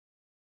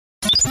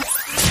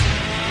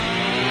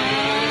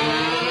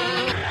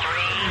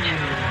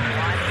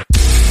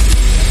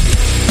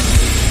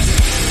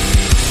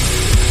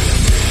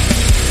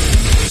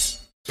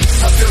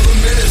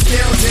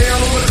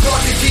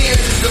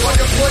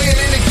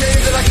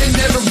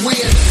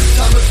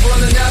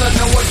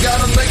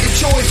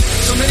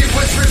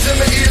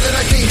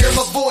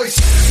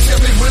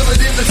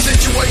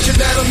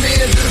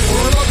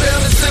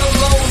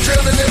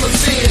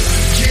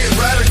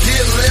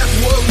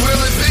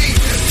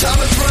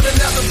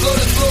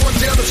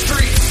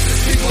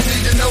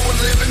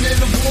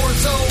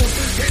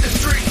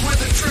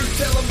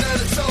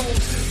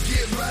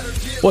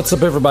What's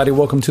up, everybody?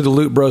 Welcome to the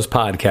Loot Bros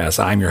Podcast.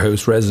 I'm your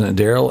host, Resident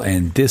Daryl,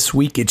 and this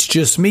week it's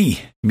just me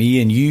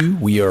and you.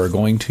 We are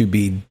going to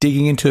be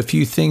digging into a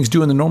few things,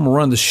 doing the normal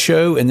run of the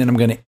show, and then I'm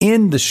going to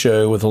end the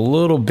show with a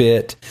little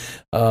bit,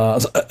 I'm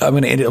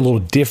going to end it a little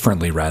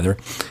differently, rather.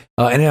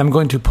 And I'm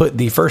going to put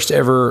the first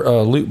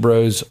ever Loot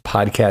Bros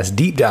Podcast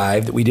deep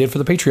dive that we did for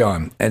the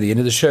Patreon at the end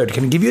of the show to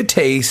kind of give you a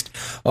taste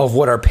of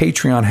what our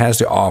Patreon has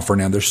to offer.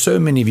 Now, there's so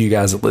many of you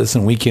guys that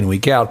listen week in,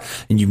 week out,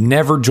 and you've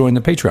never joined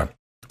the Patreon.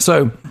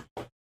 So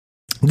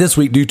this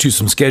week, due to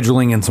some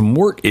scheduling and some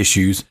work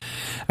issues,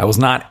 I was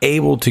not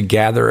able to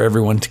gather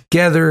everyone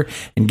together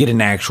and get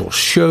an actual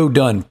show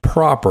done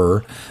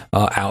proper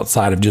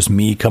outside of just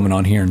me coming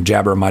on here and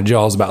jabbering my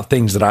jaws about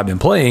things that I've been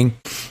playing.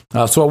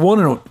 So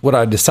what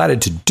I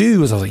decided to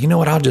do is I was like, you know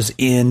what, I'll just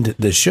end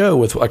the show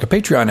with like a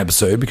Patreon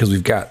episode because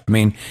we've got,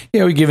 we've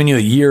given you a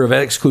year of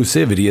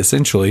exclusivity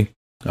essentially.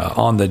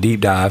 On the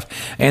deep dive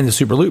and the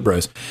Super Loot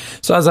Bros.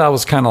 So as I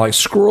was kind of like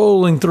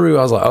scrolling through,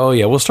 I was like, oh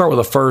yeah, we'll start with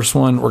the first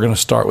one. We're going to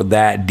start with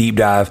that deep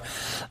dive.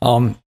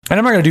 And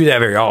I'm not going to do that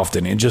very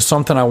often. It's just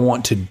something I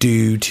want to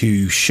do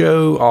to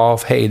show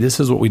off, hey, this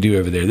is what we do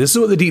over there. This is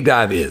what the deep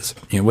dive is.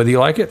 Whether you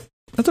like it,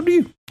 that's up to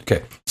you.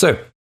 Okay. So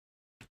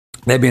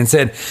that being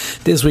said,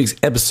 this week's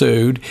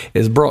episode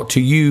is brought to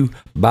you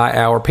by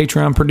our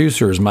Patreon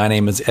producers. My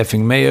name is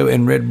Effing Mayo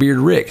and Redbeard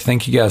Rick.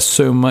 Thank you guys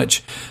so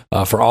much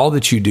for all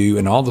that you do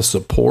and all the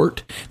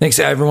support. Thanks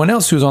to everyone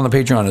else who's on the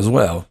Patreon as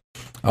well.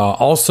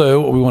 Also,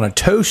 what we want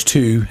to toast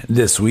to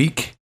this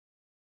week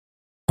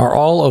are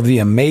all of the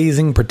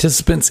amazing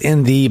participants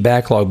in the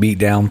Backlog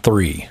Beatdown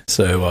 3.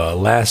 So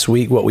last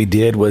week, what we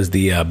did was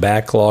the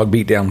Backlog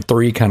Beatdown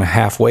 3 kind of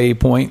halfway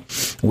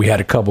point. We had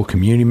a couple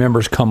community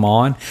members come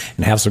on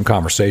and have some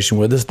conversation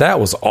with us. That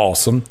was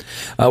awesome.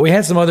 We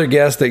had some other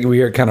guests that we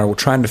were kind of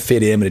trying to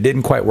fit in, but it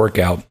didn't quite work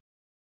out.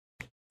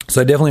 So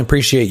I definitely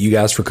appreciate you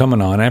guys for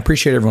coming on. I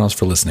appreciate everyone else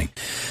for listening.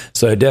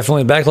 So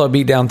definitely Backlog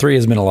Beatdown 3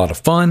 has been a lot of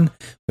fun.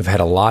 We've had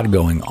a lot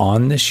going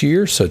on this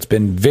year, so it's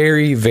been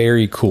very,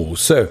 very cool.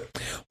 So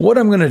what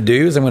I'm going to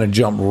do is I'm going to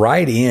jump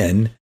right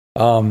in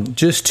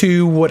just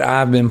to what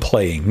I've been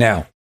playing.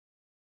 Now,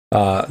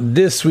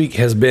 this week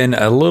has been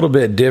a little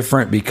bit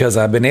different because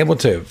I've been able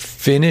to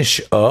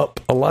finish up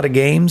a lot of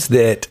games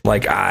that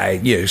like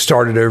I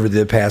started over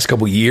the past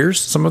couple years,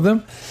 some of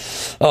them,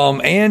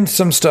 and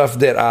some stuff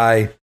that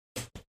I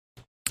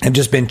have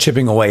just been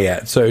chipping away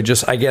at. So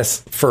just, I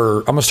guess,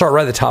 I'm going to start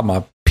right at the top of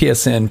my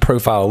PSN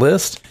profile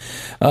list.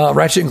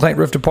 Ratchet & Clank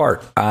Rift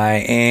Apart. I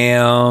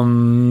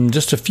am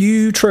just a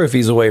few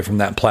trophies away from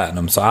that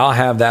platinum. So I'll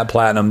have that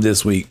platinum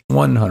this week,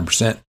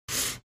 100%.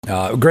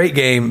 Great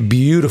game,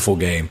 beautiful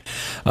game.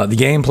 The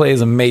gameplay is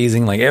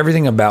amazing. Like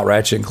everything about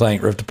Ratchet &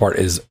 Clank Rift Apart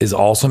is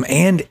awesome.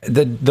 And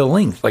the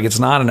length, like it's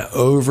not an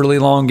overly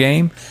long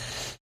game.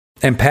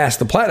 And past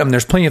the platinum,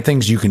 there's plenty of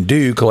things you can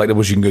do.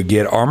 Collectibles you can go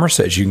get, armor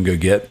sets you can go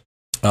get.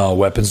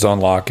 Weapons to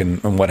unlock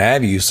and what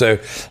have you. So,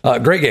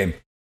 great game.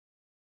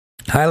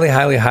 Highly,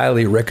 highly,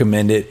 highly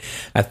recommend it.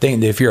 I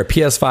think that if you're a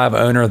PS5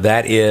 owner,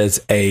 that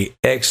is a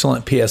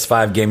excellent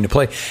PS5 game to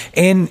play.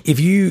 And if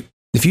you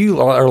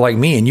are like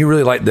me and you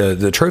really like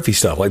the trophy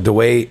stuff, like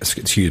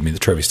the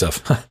trophy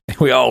stuff.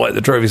 We all like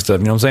the trophy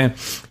stuff, you know what I'm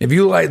saying? If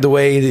you like the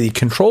way the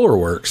controller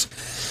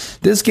works,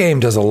 this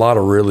game does a lot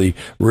of really,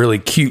 really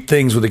cute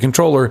things with the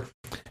controller.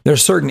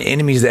 There's certain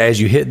enemies that as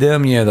you hit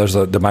them, there's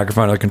the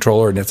microphone of the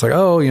controller and it's like,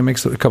 it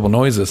makes a couple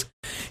noises.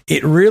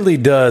 It really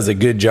does a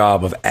good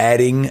job of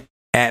adding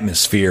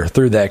atmosphere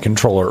through that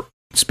controller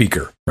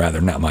speaker,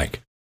 rather, not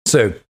mic.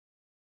 So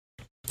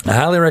I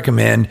highly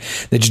recommend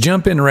that you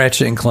jump in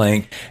Ratchet &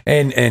 Clank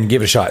and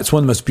give it a shot. It's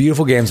one of the most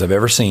beautiful games I've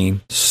ever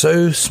seen.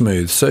 So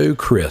smooth, so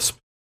crisp.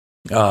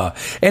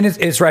 And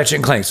it's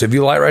Ratchet & Clank. So if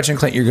you like Ratchet &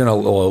 Clank, you're going to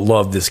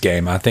love this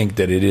game. I think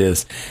that it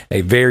is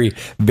a very,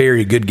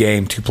 very good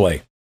game to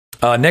play.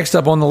 Next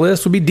up on the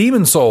list would be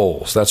Demon's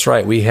Souls. That's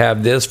right. We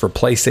have this for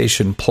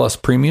PlayStation Plus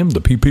Premium, the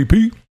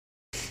PPP.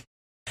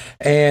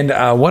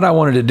 And what I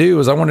wanted to do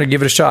is I wanted to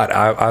give it a shot.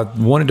 I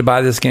wanted to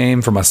buy this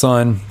game for my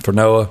son, for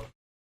Noah.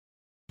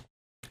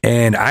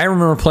 And I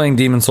remember playing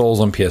Demon's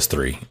Souls on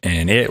PS3,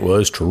 and it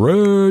was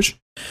trash.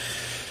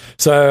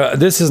 So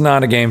this is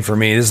not a game for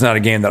me. This is not a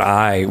game that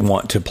I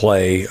want to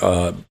play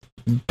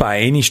by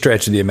any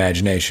stretch of the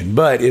imagination,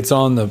 but it's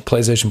on the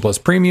PlayStation Plus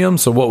Premium.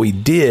 So what we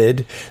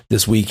did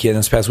this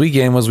past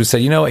weekend was we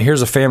said, you know what,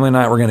 here's a family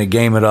night. We're going to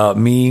game it up.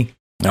 Me,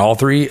 all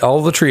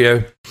the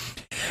trio.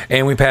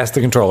 and we passed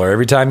the controller.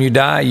 Every time you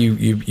die,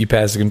 you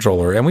pass the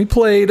controller. And we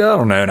played, I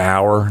don't know, an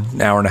hour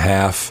and a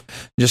half,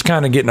 just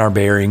kind of getting our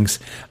bearings.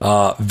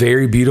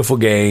 Very beautiful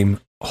game.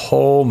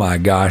 Oh my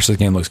gosh, this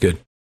game looks good.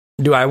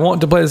 Do I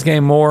want to play this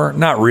game more?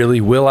 Not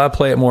really. Will I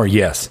play it more?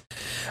 Yes.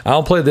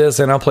 I'll play this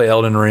and I'll play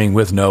Elden Ring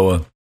with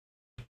Noah.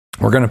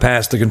 We're going to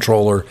pass the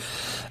controller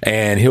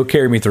and he'll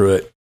carry me through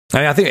it.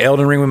 I think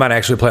Elden Ring we might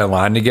actually play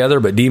online together,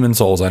 but Demon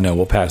Souls I know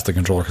we'll pass the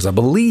controller because I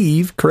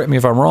believe, correct me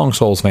if I'm wrong,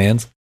 Souls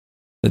fans,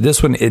 that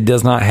this one, it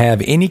does not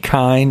have any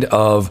kind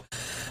of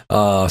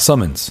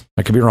summons.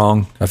 I could be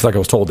wrong. I feel like I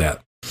was told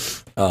that.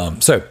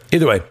 So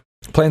either way,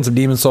 playing some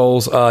Demon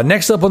Souls.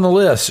 Next up on the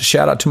list,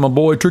 shout out to my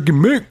boy Tricky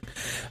Mick.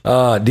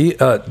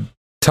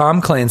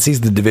 Tom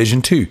Clancy's The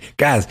Division 2.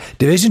 Guys,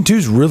 Division 2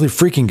 is really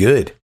freaking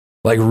good.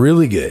 Like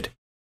really good.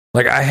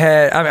 Like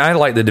I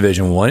like The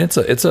Division 1.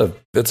 It's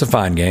a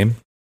fine game.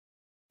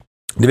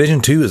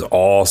 Division 2 is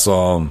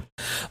awesome.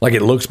 Like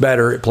it looks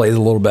better, it plays a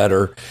little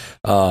better.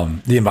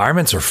 The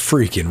environments are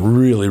freaking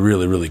really,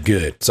 really, really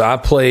good. So I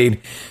played,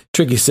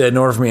 Tricky said in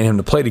order for me and him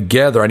to play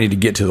together, I need to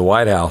get to the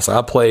White House.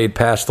 I played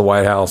past the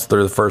White House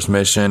through the first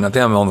mission. I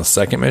think I'm on the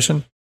second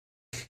mission.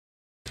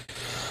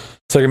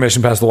 Second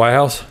mission past the White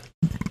House.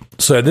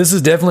 So this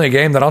is definitely a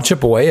game that I'll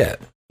chip away at.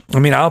 I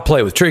mean, I'll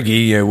play with Tricky.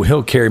 You know,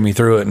 he'll carry me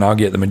through it and I'll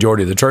get the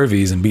majority of the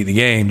trophies and beat the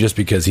game just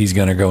because he's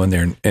going to go in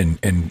there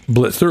and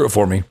blitz through it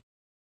for me.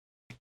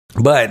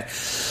 But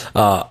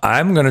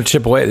I'm going to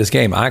chip away at this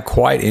game. I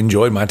quite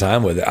enjoyed my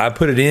time with it. I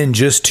put it in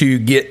just to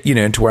get,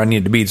 to where I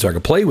needed to be so I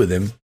could play with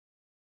him.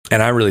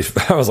 And I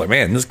was like,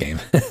 man, this game,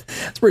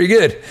 it's pretty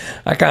good.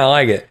 I kind of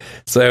like it.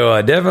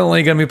 So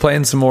definitely going to be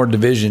playing some more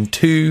Division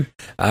 2.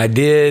 I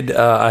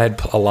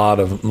had a lot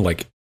of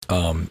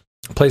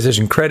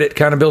PlayStation credit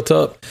kind of built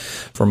up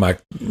for my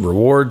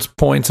rewards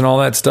points and all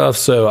that stuff.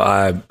 So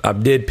I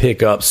did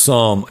pick up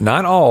some,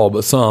 not all,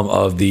 but some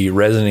of the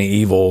Resident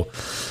Evil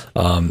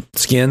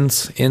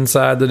skins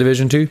inside the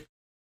Division 2.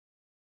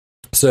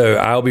 So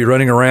I'll be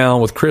running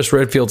around with Chris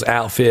Redfield's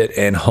outfit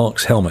and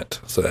Hunk's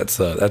helmet. So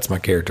that's my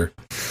character.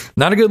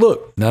 Not a good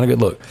look.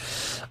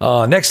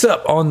 Next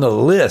up on the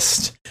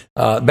list,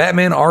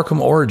 Batman Arkham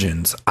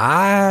Origins.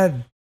 I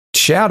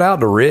shout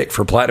out to Rick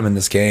for platinum in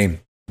this game.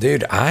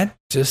 Dude, I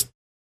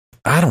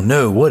don't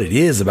know what it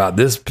is about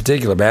this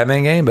particular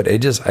Batman game, but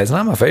it's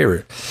not my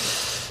favorite.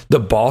 The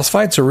boss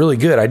fights are really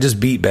good. I just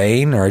beat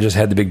Bane, or I just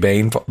had the big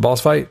Bane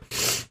boss fight.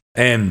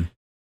 And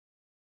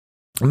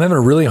I'm having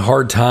a really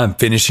hard time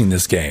finishing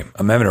this game.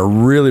 I'm having a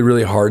really,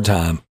 really hard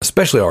time,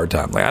 especially a hard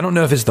time. Like, I don't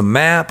know if it's the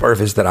map or if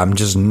it's that I'm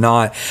just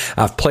not.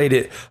 I've played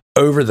it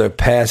over the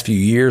past few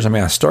years. I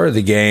mean, I started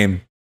the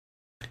game,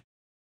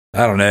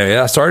 I don't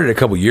know. I started it a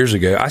couple years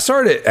ago. I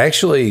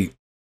probably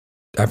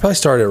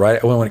started it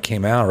right when it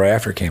came out, right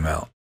after it came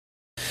out.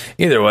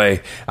 Either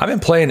way, I've been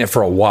playing it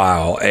for a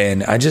while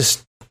and I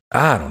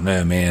don't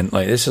know, man.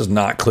 Like, this is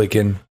not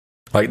clicking.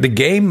 Like, the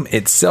game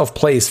itself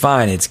plays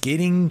fine. It's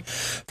getting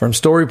from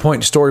story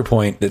point to story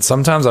point that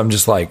sometimes I'm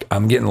just like,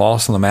 I'm getting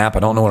lost on the map. I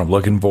don't know what I'm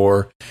looking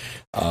for.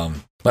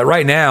 But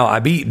right now,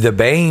 I beat the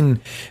Bane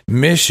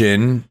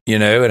mission,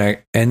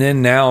 and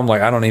then now I'm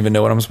like, I don't even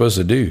know what I'm supposed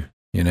to do,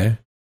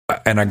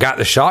 And I got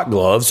the shot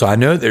glove, so I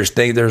know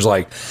there's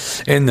like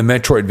in the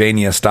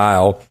Metroidvania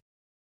style,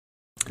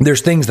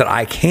 there's things that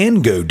I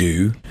can go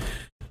do.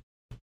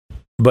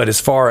 But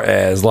as far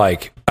as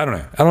like, I don't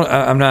know.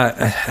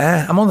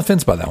 I'm on the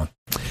fence about that one.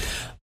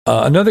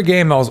 Another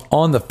game I was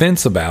on the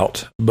fence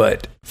about,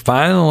 but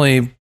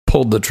finally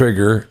pulled the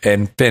trigger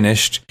and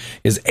finished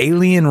is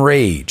Alien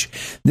Rage.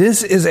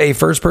 This is a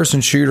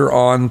first-person shooter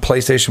on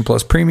PlayStation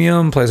Plus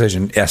Premium. I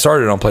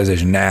started on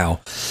PlayStation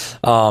Now.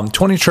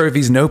 20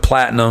 trophies, no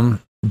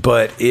platinum,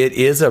 but it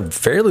is a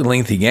fairly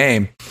lengthy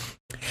game.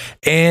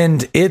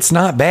 And it's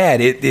not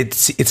bad.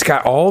 It's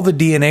got all the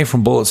DNA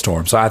from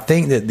Bulletstorm. So I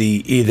think that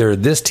either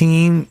this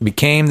team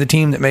became the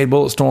team that made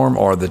Bulletstorm,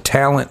 or the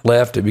talent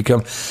left to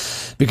become,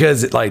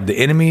 because the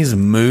enemies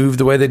move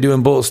the way they do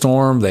in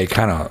Bulletstorm. They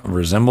kind of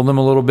resemble them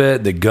a little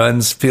bit. The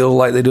guns feel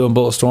like they do in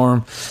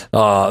Bulletstorm.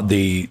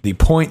 The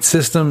point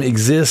system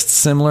exists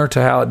similar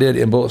to how it did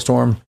in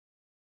Bulletstorm.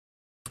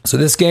 So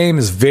this game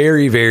is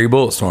very, very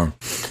Bulletstorm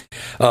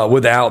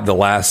without the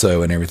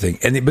lasso and everything.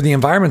 But the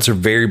environments are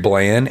very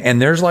bland,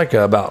 and there's like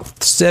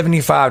about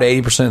 75 to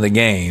 80% of the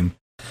game,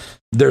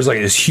 there's like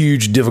this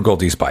huge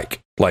difficulty spike.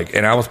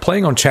 And I was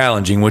playing on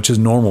challenging, which is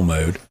normal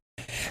mode,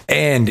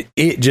 and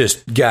it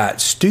just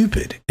got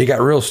stupid. It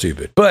got real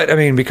stupid. But I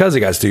mean, because it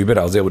got stupid,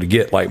 I was able to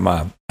get like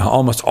my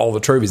almost all the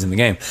trophies in the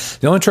game.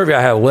 The only trophy I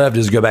have left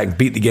is to go back and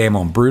beat the game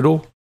on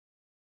Brutal.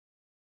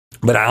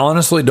 But I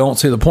honestly don't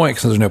see the point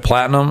because there's no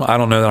platinum. I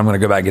don't know that I'm going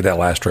to go back and get that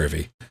last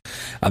trophy.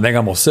 I think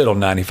I'm going to sit on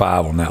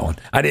 95 on that one.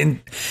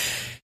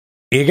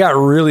 It got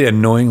really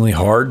annoyingly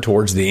hard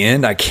towards the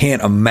end. I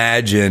can't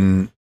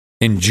imagine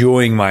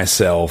enjoying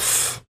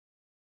myself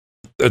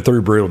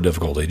through Brutal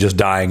difficulty, just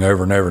dying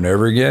over and over and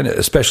over again,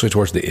 especially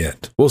towards the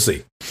end. We'll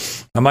see.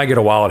 I might get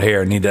a wild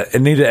hair and need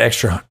an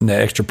extra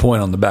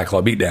point on the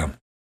backlog beatdown.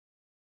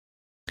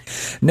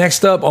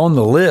 Next up on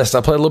the list,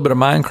 I played a little bit of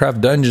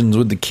Minecraft Dungeons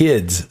with the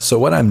kids. So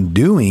what I'm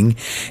doing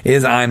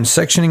is I'm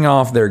sectioning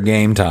off their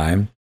game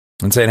time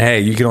and saying, hey,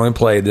 you can only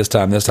play this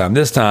time, this time,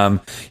 this time.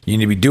 You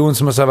need to be doing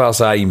some stuff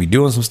outside. You need to be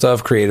doing some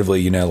stuff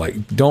creatively,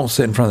 like don't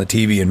sit in front of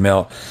the TV and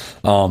melt.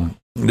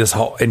 This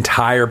whole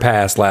entire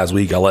past last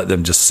week, I let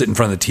them just sit in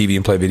front of the TV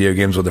and play video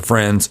games with their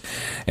friends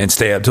and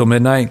stay up till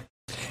midnight.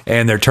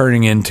 And they're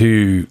turning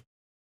into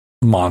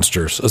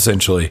monsters,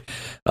 essentially.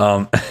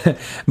 But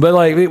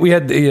like we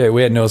had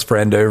Noah's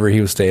friend over.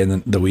 He was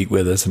staying the week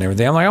with us and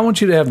everything. I'm like, I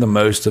want you to have the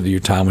most of your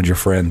time with your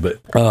friend,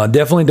 but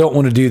definitely don't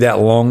want to do that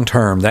long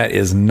term. That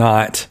is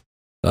not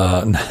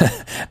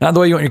the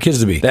way you want your kids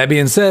to be. That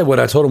being said, what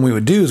I told them we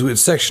would do is we would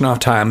section off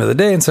time of the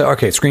day and say,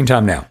 okay, screen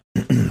time now.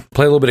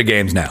 Play a little bit of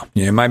games now.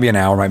 It might be an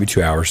hour, might be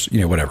 2 hours,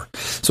 whatever.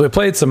 So we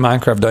played some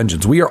Minecraft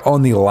Dungeons. We are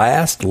on the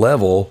last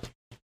level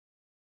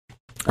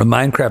of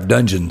Minecraft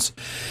Dungeons,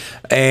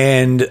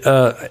 and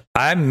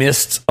I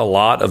missed a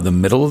lot of the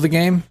middle of the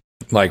game.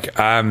 Like,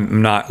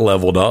 I'm not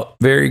leveled up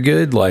very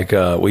good. Like,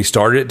 we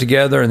started it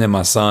together, and then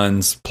my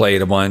sons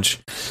played a bunch,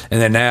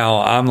 and then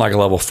now I'm like a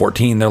level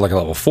 14. They're like a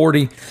level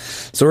 40.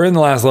 So we're in the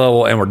last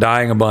level, and we're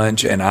dying a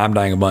bunch, and I'm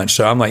dying a bunch.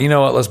 So I'm like, you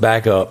know what? Let's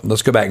back up.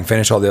 Let's go back and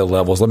finish all the other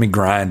levels. Let me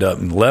grind up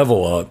and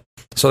level up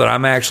so that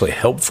I'm actually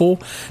helpful,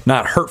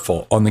 not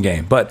hurtful on the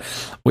game. But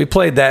we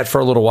played that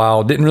for a little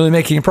while. Didn't really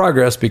make any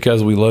progress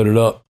because we loaded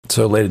up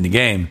so late in the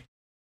game.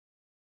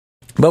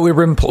 But we've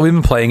been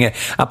playing it.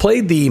 I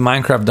played the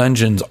Minecraft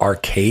Dungeons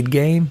arcade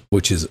game,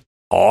 which is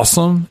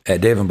awesome,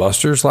 at Dave &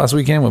 Buster's last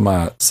weekend with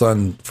my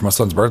son for my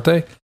son's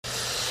birthday.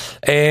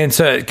 And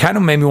so it kind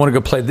of made me want to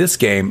go play this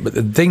game. But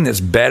the thing that's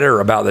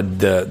better about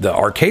the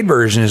arcade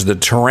version is the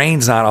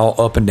terrain's not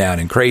all up and down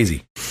and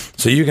crazy.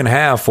 So you can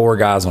have 4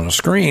 guys on a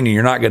screen, and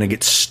you're not going to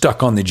get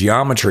stuck on the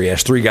geometry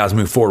as 3 guys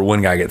move forward,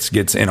 1 guy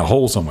gets in a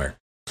hole somewhere.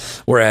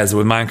 Whereas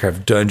with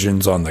Minecraft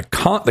Dungeons on the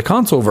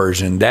console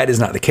version, that is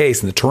not the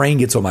case. And the terrain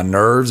gets on my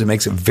nerves. It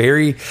makes it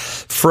very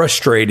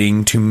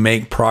frustrating to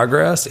make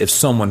progress if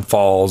someone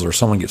falls or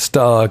someone gets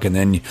stuck. And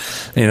then,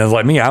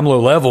 like me, I'm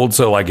low leveled.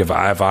 So like if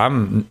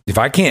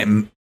I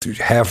can't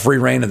have free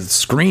reign of the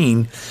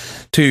screen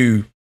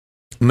to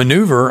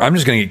maneuver, I'm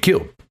just going to get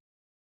killed.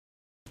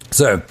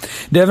 So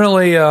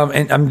definitely,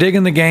 and I'm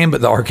digging the game, but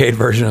the arcade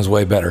version is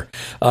way better.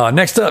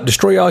 Next up,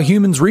 Destroy All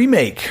Humans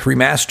remake,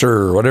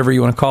 remaster, whatever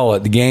you want to call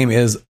it. The game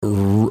is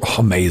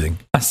amazing.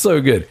 It's so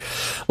good.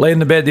 Laid in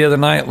the bed the other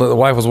night, the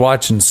wife was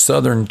watching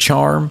Southern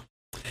Charm,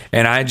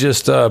 and I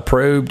just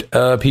probed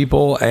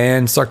people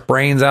and sucked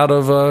brains out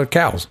of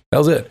cows. That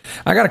was it.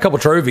 I got a couple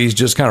trophies,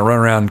 just kind of run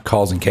around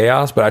causing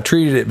chaos, but I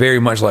treated it very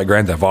much like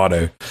Grand Theft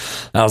Auto. And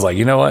I was like,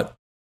 you know what?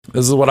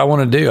 This is what I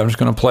want to do. I'm just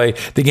going to play.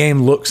 The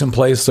game looks and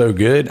plays so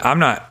good.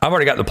 I've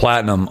already got the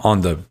platinum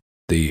on the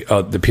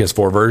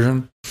PS4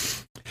 version.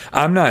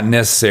 I'm not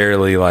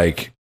necessarily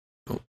like,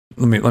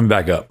 let me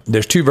back up.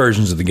 There's 2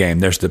 versions of the game.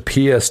 There's the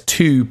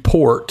PS2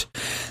 port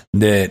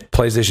that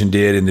PlayStation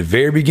did in the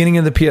very beginning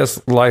of the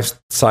PS life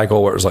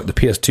cycle, where it was like the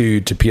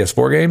PS2 to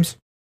PS4 games.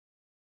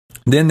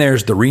 Then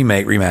there's the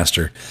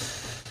remaster.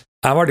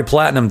 I've already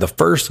platinumed the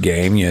first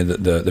game,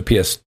 the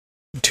PS2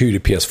 to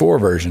PS4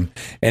 version,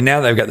 and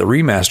now they've got the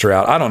remaster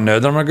out. I don't know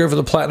that I'm going to go for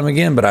the platinum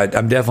again, but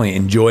I'm definitely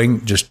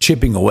enjoying just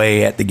chipping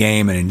away at the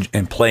game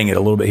and playing it a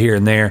little bit here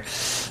and there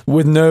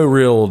with no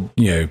real,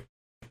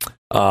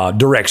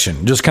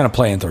 direction, just kind of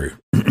playing through.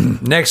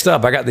 Next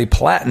up, I got the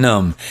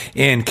platinum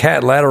in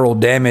Cat Lateral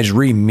Damage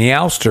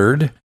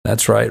Remastered.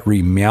 That's right,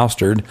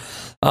 remastered.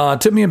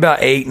 Took me about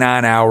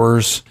 8-9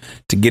 hours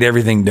to get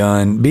everything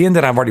done. Being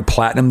that I've already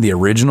platinumed the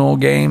original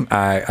game,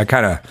 I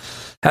kind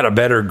of had a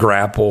better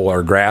grasp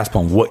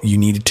on what you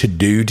needed to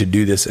do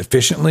this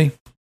efficiently.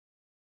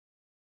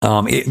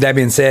 That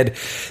being said,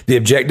 the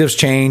objectives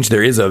changed.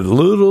 There is a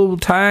little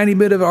tiny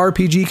bit of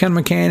RPG kind of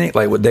mechanic.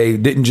 Like what they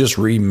didn't just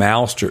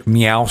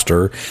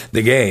meowster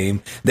the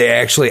game. They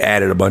actually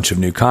added a bunch of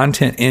new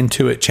content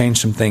into it,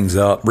 changed some things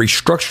up,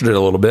 restructured it a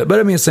little bit. But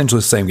I mean, essentially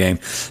the same game.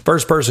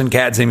 First person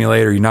cat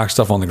simulator. You knock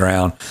stuff on the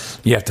ground.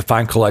 You have to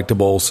find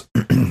collectibles,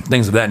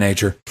 things of that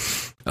nature.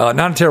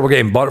 Not a terrible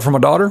game. Bought it from my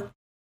daughter.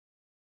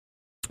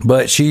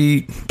 But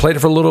she played it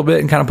for a little bit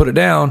and kind of put it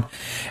down.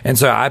 And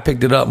so I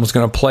picked it up and was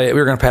going to play it.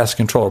 We were going to pass the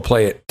controller,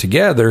 play it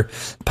together,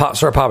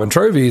 start popping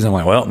trophies. I'm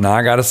like, well, now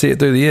I got to see it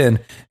through the end.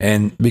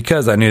 And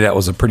because I knew that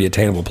was a pretty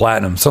attainable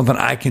platinum, something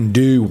I can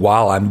do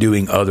while I'm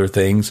doing other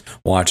things,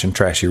 watching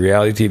trashy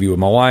reality TV with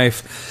my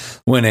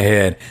wife, went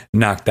ahead,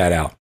 knocked that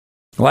out.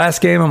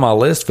 Last game on my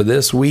list for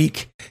this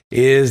week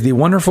is The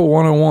Wonderful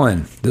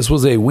 101. This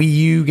was a Wii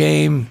U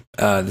game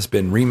that's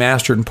been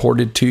remastered and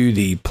ported to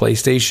the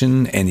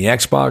PlayStation and the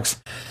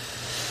Xbox.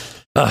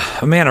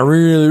 Man, I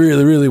really,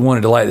 really, really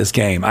wanted to like this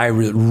game. I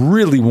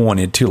really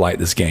wanted to like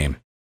this game.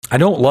 I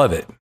don't love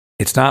it.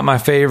 It's not my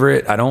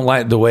favorite. I don't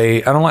like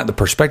the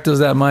perspectives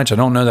that much. I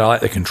don't know that I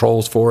like the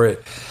controls for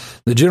it.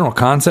 The general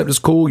concept is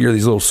cool. You're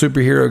these little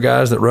superhero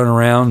guys that run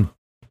around.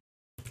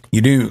 You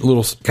do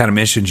little kind of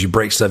missions, you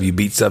break stuff, you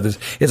beat stuff.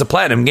 It's a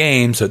platinum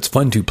game, so it's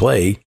fun to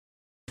play.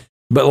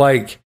 But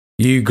like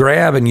you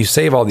grab and you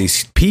save all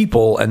these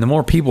people, and the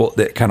more people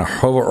that kind of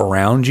hover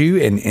around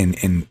you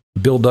and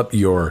build up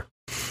your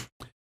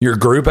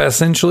group,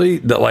 essentially,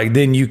 that like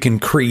then you can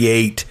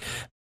create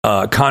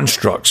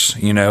constructs,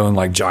 you know, and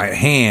like giant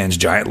hands,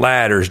 giant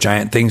ladders,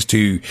 giant things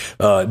to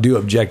do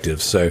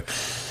objectives. So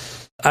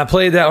I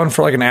played that one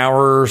for like an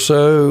hour or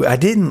so. I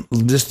don't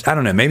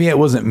know, maybe it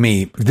wasn't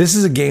me. This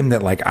is a game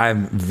that like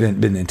I've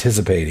been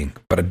anticipating,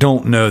 but I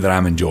don't know that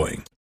I'm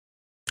enjoying.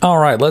 All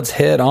right, let's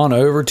head on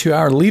over to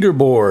our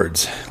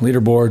leaderboards.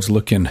 Leaderboards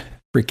looking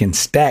freaking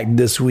stacked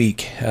this week.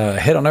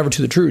 Head on over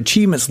to the True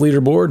Achievements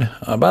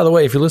leaderboard. By the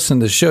way, if you're listening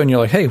to the show and you're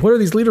like, hey, what are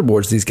these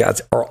leaderboards these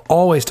guys are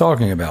always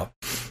talking about?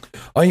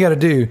 All you got to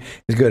do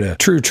is go to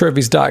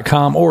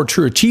truetrophies.com or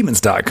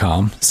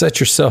trueachievements.com, set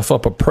yourself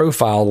up a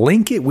profile,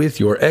 link it with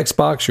your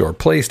Xbox, your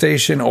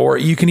PlayStation, or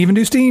you can even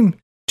do Steam,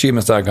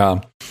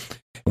 achievements.com.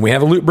 And we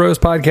have a Loot Bros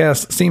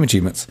podcast, Steam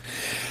Achievements.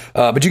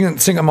 But you can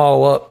sync them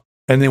all up.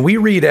 And then we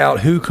read out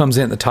who comes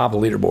in at the top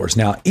of the leaderboards.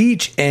 Now,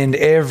 each and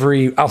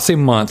every, I'll say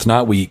month,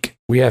 not week,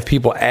 we have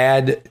people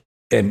add,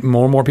 and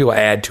more people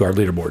add to our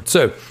leaderboard.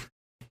 So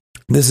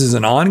this is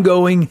an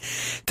ongoing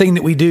thing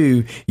that we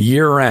do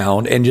year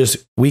round, and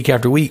just week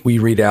after week, we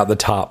read out the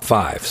top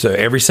 5. So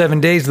every 7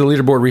 days, the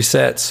leaderboard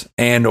resets,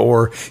 and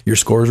or your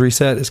scores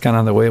reset. It's kind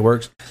of the way it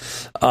works.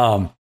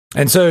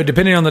 And so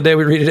depending on the day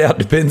we read it out,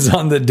 depends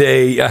on the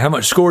day, how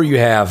much score you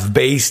have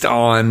based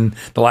on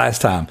the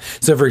last time.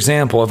 So for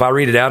example, if I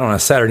read it out on a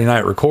Saturday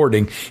night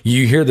recording,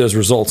 you hear those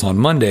results on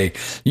Monday,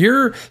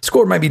 your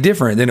score might be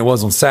different than it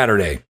was on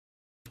Saturday,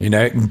 you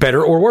know,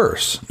 better or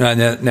worse.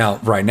 Now,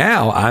 right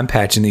now, I'm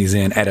patching these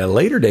in at a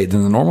later date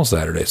than the normal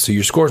Saturday. So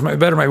your scores might be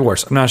better, might be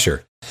worse. I'm not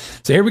sure.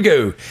 So here we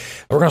go.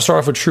 We're going to start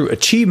off with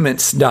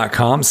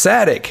trueachievements.com.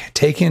 Sadik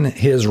taking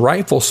his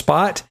rightful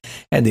spot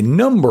at the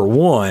number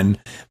 1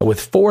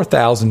 with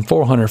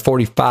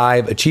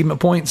 4,445 achievement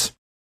points.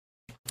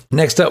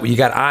 Next up, you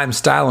got I'm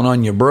Styling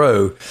on Your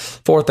Bro,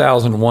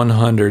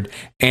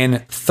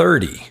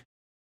 4,130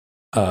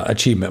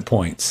 achievement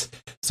points.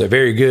 So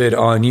very good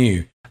on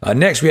you.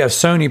 Next, we have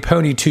Sony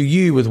Pony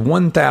 2U with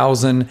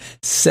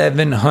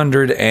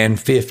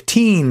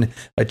 1,715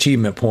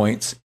 achievement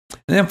points.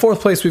 And then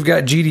fourth place, we've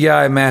got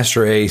GDI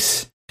Master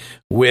Ace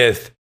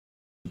with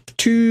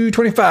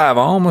 225.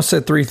 I almost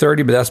said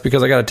 330, but that's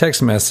because I got a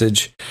text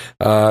message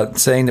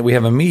saying that we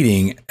have a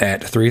meeting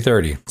at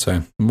 3:30.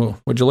 So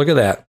would you look at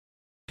that?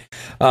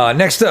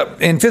 Next up,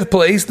 in fifth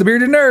place, the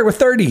Bearded Nerd with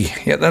 30.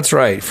 Yeah, that's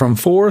right. From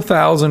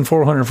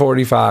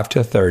 4,445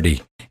 to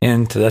 30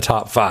 into the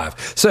top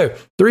 5. So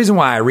the reason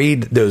why I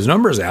read those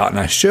numbers out and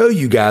I show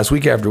you guys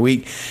week after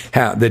week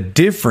how the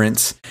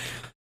difference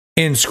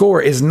in score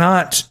is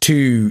not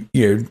to,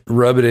 you know,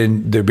 rub it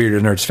in the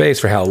Bearded Nerd's face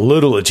for how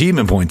little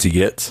achievement points he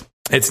gets.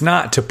 It's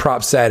not to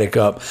prop Sadik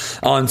up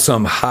on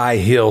some high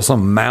hill,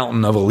 some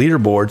mountain of a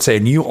leaderboard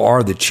saying, you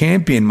are the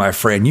champion, my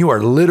friend. You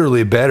are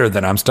literally better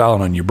than I'm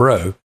Styling on You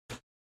Bro.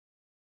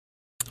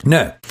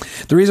 No,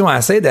 the reason why I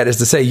say that is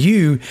to say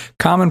you,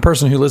 common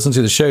person who listens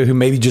to the show, who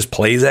maybe just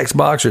plays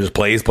Xbox or just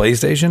plays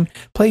PlayStation,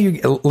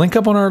 link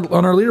up on our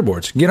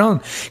leaderboards. Get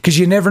on, because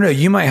you never know.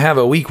 You might have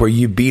a week where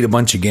you beat a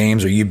bunch of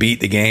games, or you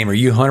beat the game, or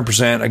you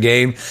 100% a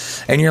game,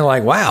 and you're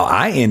like, wow,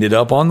 I ended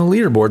up on the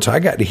leaderboard, so I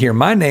got to hear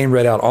my name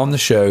read out on the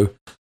show,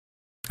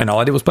 and all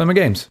I did was play my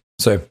games.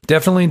 So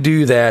definitely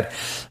do that.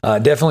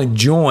 Definitely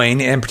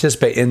join and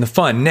participate in the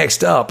fun.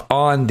 Next up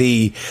on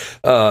the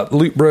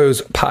Loot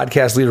Bros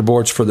podcast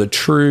leaderboards for the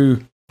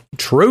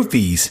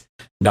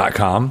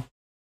truetrophies.com,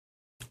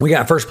 we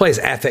got first place,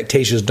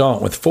 Affectatious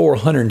Daunt with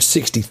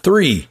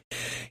 463.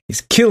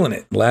 He's killing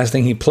it. The last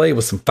thing he played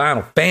was some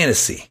Final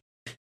Fantasy.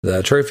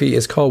 The trophy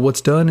is called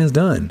What's Done Is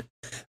Done.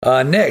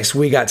 Next,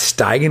 we got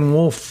Steigen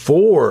Wolf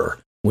 4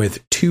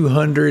 with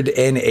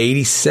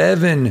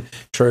 287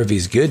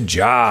 trophies. Good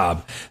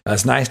job.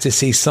 It's nice to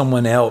see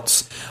someone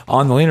else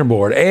on the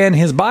leaderboard. And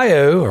his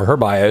bio, or her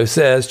bio,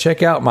 says,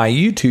 check out my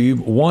YouTube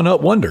One-Up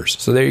Wonders.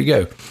 So there you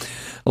go.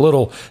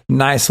 A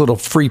nice little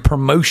free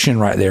promotion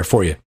right there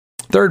for you.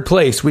 Third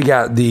place, we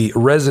got the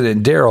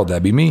resident Daryl,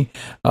 that'd be me,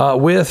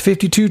 with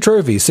 52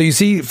 trophies. So you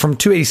see from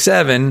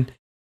 287,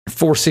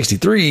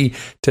 463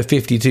 to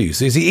 52.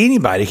 So you see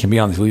anybody can be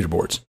on these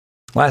leaderboards.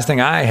 Last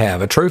thing I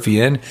have a trophy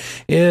in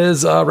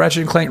is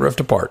Ratchet & Clank Rift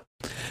Apart.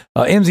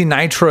 MZ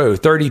Nitro,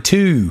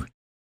 32.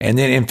 And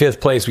then in fifth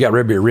place, we got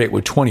Red Beard Rick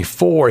with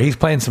 24. He's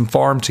playing some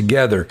Farm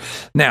Together.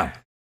 Now,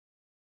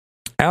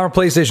 our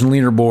PlayStation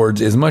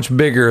leaderboards is much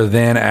bigger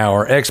than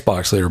our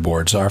Xbox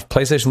leaderboards. Our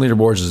PlayStation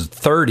leaderboards is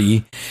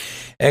 30.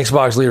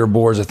 Xbox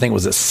leaderboards, I think,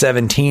 was at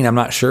 17. I'm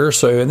not sure.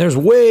 So, and there's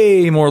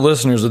way more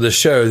listeners of this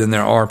show than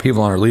there are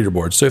people on our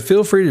leaderboard. So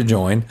feel free to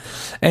join.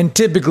 And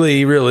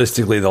typically,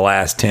 realistically, the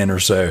last 10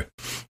 or so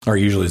are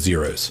usually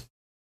zeros.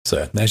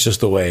 So that's just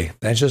the way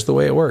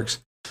it works.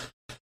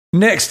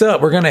 Next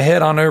up, we're going to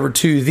head on over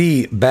to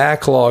the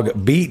Backlog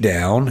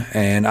Beatdown.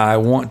 And I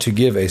want to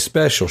give a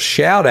special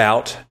shout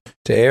out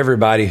to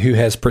everybody who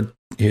has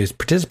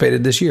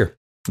participated this year.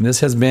 And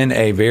this has been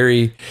a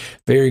very,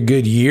 very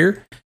good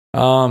year.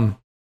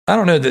 I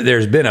don't know that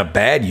there's been a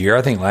bad year.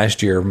 I think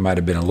last year might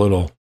have been a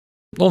little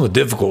on the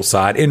difficult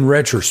side in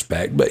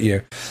retrospect, but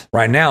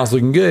right now it's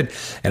looking good,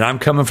 and I'm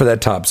coming for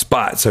that top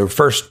spot. So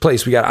first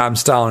place, we got I'm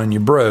Styling on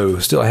Your Bro,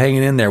 still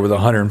hanging in there with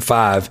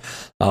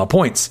 105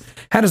 points.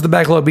 How does the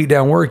backlog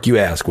beatdown work, you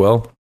ask?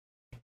 Well,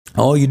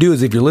 all you do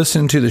is if you're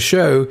listening to the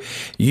show,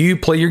 you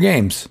play your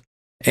games.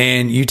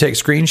 And you take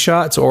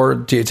screenshots,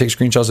 or you take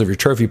screenshots of your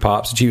trophy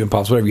pops, achievement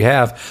pops, whatever you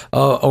have,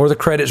 or the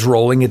credits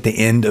rolling at the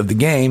end of the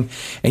game,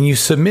 and you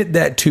submit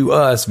that to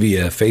us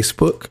via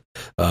Facebook,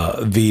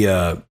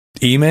 via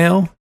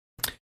email,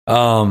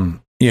 in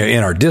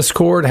our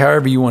Discord,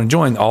 however you want to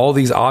join. All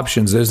these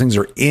options, those things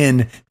are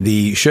in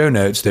the show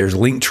notes. There's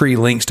Linktree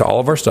links to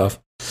all of our stuff.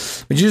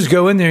 But you just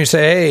go in there and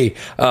say, hey,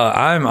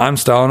 I'm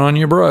Styling on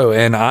Your Bro,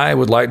 and I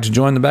would like to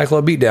join the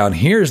Backlog Beatdown.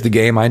 Here's the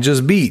game I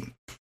just beat.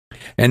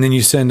 And then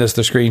you send us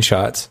the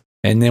screenshots,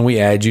 and then we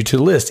add you to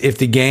the list. If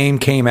the game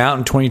came out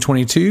in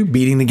 2022,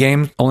 beating the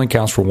game only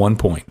counts for 1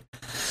 point.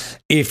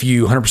 If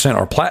you 100%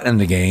 are platinum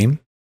the game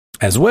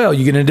as well,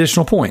 you get an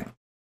additional point.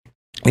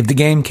 If the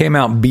game came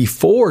out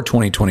before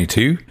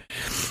 2022,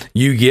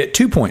 you get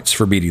 2 points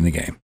for beating the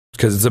game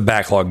because it's a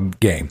backlog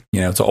game.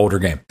 It's an older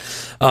game.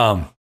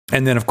 And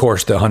then, of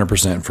course, the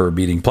 100% for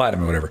beating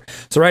platinum or whatever.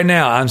 So right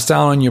now, I'm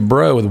Styling on Your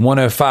Bro with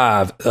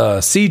 105,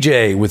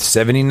 CJ with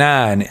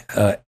 79,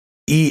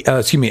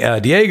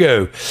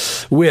 Diego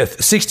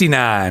with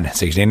 69.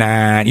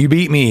 You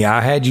beat me. I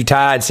had you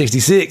tied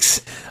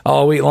 66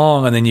 all week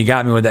long, and then you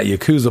got me with that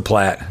Yakuza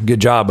plat. Good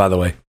job, by the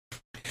way.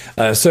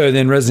 So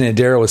then Resident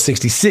Daryl with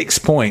 66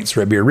 points.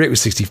 Red Beard Rick with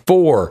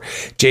 64.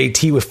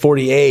 JT with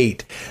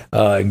 48.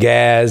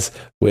 Gaz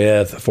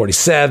with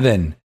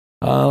 47.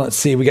 Let's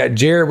see. We got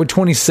Jared with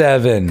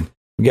 27.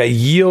 We got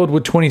Yield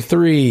with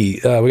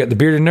 23. We got the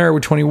Bearded Nerd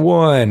with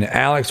 21.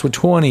 Alex with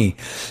 20.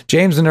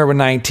 James the Nerd with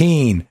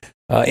 19.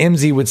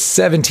 MZ with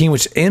 17,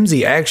 which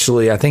MZ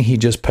actually, I think he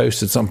just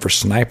posted something for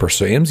Sniper.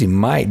 So MZ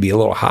might be a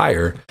little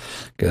higher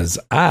because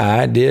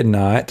I did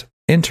not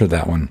enter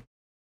that one.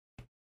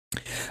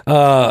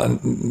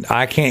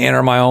 I can't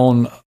enter my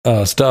own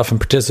stuff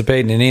and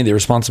participate in any of the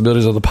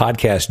responsibilities of the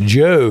podcast.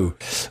 Joe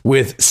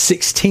with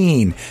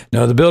 16.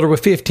 No, the Builder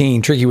with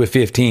 15. Tricky with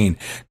 15.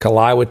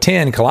 Kalai with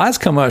 10. Kalai's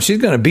come up. She's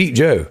going to beat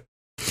Joe.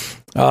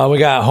 We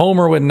got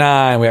Homer with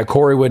 9. We got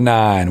Corey with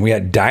 9. We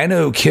got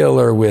Dino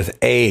Killer with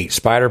 8.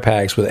 Spider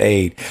Packs with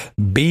 8.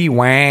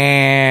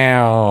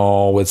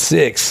 B-Wow with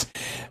 6.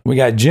 We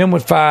got Jim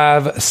with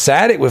 5.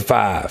 Sadik with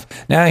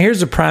 5. Now,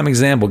 here's a prime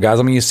example, guys.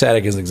 I'm going to use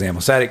Sadik as an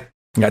example. Sadik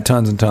got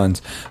tons and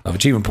tons of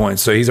achievement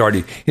points, so he's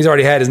already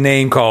had his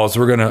name called. So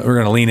we're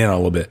gonna lean in a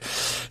little bit.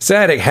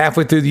 Sadik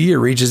halfway through the year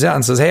reaches out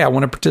and says, "Hey, I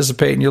want to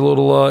participate in your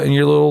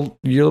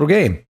little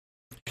game."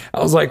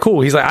 I was like,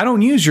 cool. He's like, I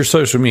don't use your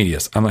social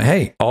medias. I'm like,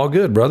 hey, all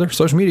good, brother.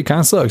 Social media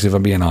kind of sucks, if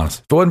I'm being honest.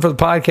 If it wasn't for the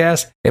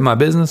podcast and my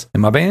business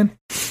and my band,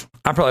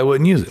 I probably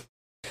wouldn't use it.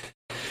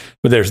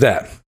 But there's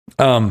that.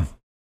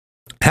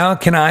 How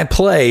can I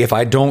play if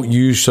I don't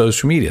use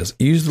social medias?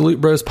 Use the Loot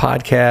Bros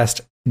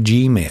Podcast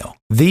Gmail.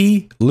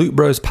 The Loot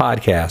Bros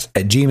Podcast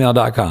at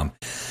gmail.com.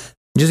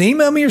 Just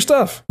email me your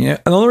stuff. And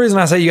the only reason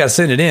I say you got to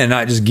send it in,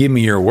 not just give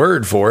me your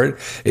word for it,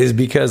 is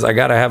because I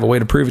got to have a way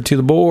to prove it to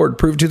the board,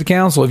 prove it to the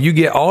council. If you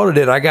get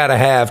audited, I got to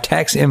have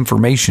tax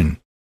information.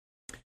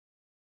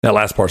 That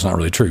last part's not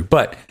really true,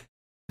 but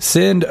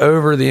send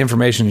over the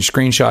information,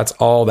 screenshots,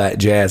 all that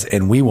jazz,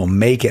 and we will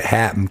make it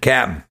happen,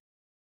 Captain.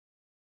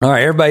 All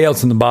right, everybody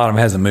else in the bottom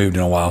hasn't moved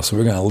in a while, so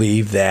we're going to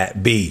leave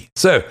that be.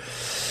 So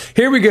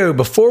here we go.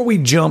 Before we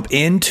jump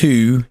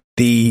into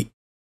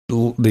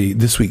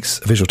this week's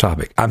official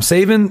topic, I'm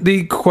saving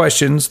the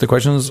questions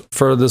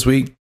for this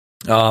week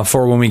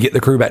for when we get the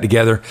crew back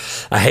together.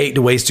 I hate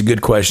to waste a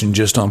good question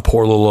just on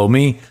poor little old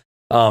me,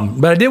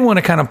 but I did want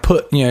to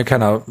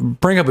kind of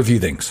bring up a few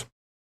things.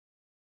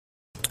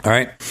 All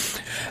right,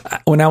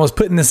 when I was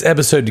putting this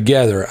episode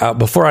together,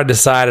 before I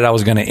decided I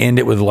was going to end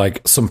it with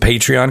like some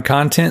Patreon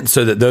content,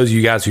 so that those of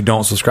you guys who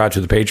don't subscribe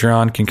to the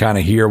Patreon can kind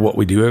of hear what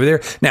we do over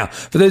there. Now,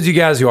 for those of you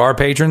guys who are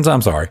patrons,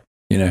 I'm sorry.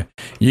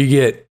 You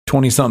get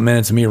 20-something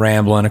minutes of me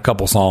rambling, a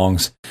couple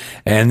songs,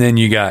 and then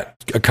you got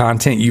a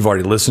content you've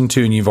already listened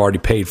to and you've already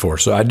paid for.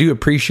 So I do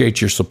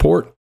appreciate your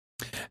support.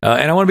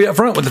 And I want to be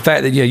upfront with the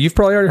fact that, you've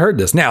probably already heard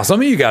this. Now,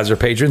 some of you guys are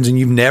patrons and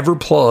you've never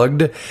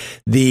plugged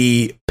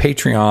the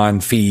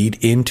Patreon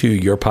feed into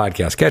your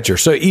podcast catcher.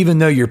 So even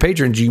though you're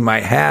patrons, you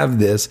might have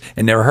this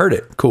and never heard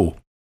it. Cool.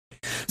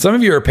 Some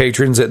of you are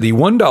patrons at the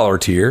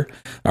 $1 tier,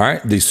 all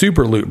right, the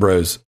Super Loot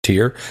Bros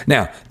tier.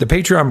 Now, the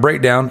Patreon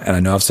breakdown, and I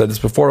know I've said this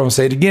before, I'm going to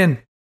say it again.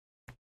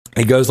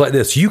 It goes like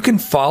this. You can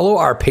follow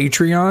our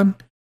Patreon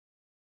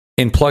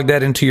and plug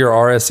that into your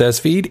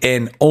RSS feed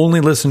and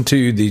only listen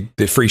to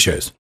the free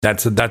shows.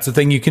 That's the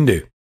thing you can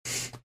do.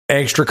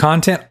 Extra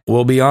content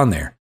will be on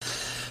there.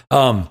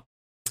 So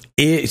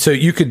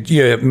you could,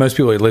 most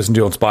people listen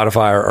to it on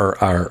Spotify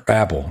or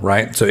Apple,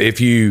 right? So if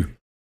you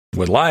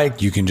would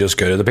like, you can just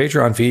go to the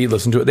Patreon feed,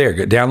 listen to it there.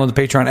 Go download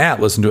the Patreon app,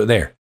 listen to it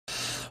there.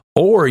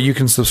 Or you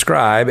can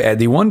subscribe at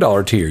the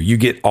 $1 tier. You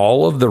get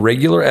all of the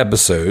regular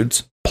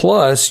episodes,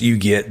 plus you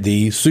get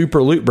the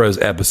Super Loot Bros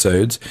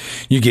episodes.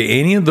 You get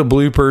any of the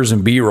bloopers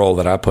and B-roll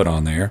that I put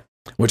on there.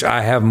 which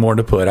I have more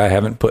to put. I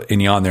haven't put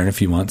any on there in a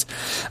few months.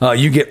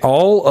 You get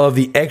all of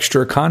the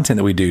extra content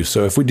that we do.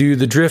 So if we do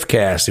the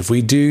Driftcast, if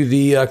we do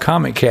the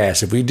Comic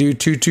Cast, if we do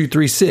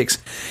 2236,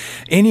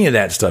 any of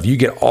that stuff, you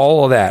get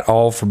all of that,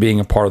 all for being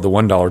a part of the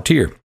 $1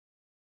 tier.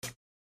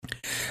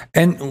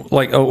 And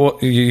like,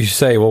 you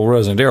say, well,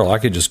 Rosen and Daryl, I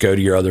could just go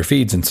to your other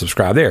feeds and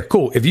subscribe there.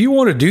 Cool. If you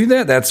want to do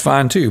that, that's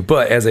fine too.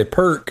 But as a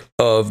perk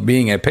of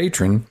being a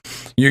patron,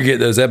 you get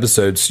those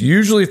episodes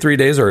usually 3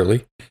 days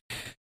early.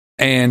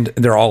 And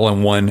they're all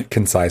in one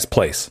concise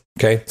place.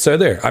 Okay. So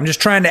there, I'm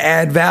just trying to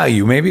add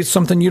value. Maybe it's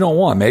something you don't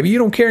want. Maybe you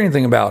don't care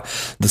anything about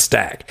the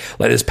stack.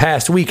 Like this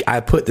past week, I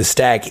put the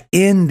stack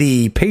in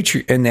the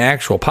Patreon, in the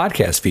actual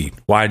podcast feed.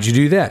 Why did you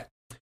do that?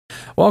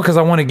 Well, because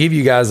I want to give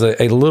you guys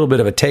a little bit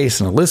of a taste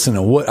and a listen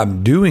to what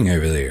I'm doing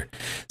over there.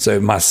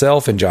 So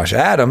myself and Josh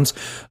Adams,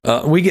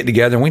 we get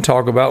together and we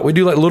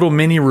do like little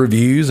mini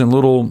reviews and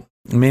little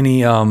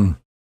mini, I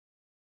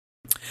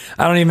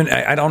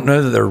don't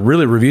know that they're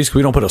really reviews because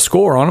we don't put a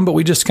score on them, but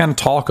we just kind of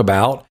talk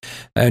about,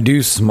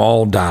 do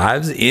small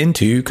dives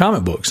into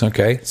comic books.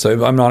 Okay.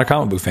 So I'm not a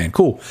comic book fan.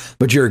 Cool.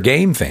 But you're a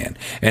game fan.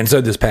 And so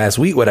this past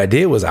week, what I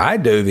did was I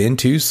dove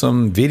into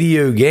some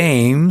video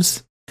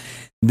games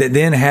that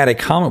then had a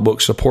comic book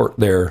support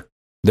their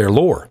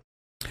lore.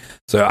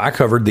 So I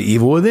covered The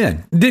Evil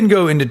Within. Didn't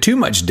go into too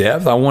much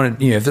depth. I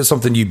wanted, if it's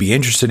something you'd be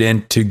interested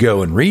in, to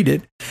go and read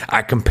it.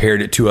 I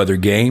compared it to other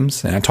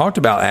games and I talked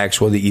about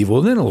The Evil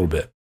Within a little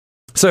bit.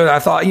 So I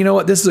thought, you know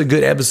what, this is a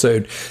good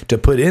episode to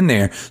put in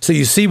there so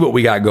you see what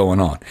we got going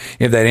on.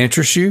 If that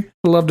interests you,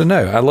 I'd love to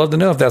know. I'd love to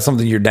know if that's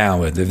something you're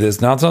down with. If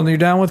it's not something you're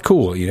down with,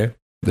 cool.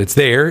 It's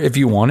there if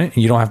you want it,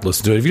 and you don't have to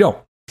listen to it if you don't.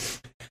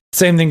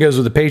 Same thing goes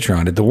with the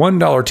Patreon. At the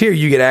 $1 tier,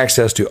 you get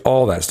access to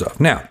all that stuff.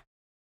 Now,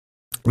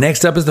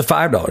 next up is the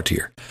 $5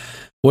 tier.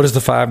 What does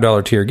the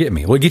 $5 tier get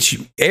me? Well, it gets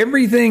you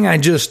everything I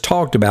just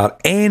talked about,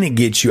 and it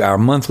gets you our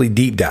monthly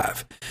deep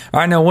dive.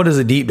 All right, now what does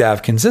a deep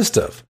dive consist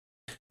of?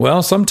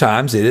 Well,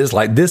 sometimes it is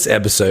like this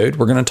episode.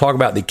 We're going to talk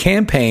about the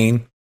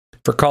campaign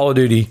for Call of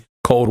Duty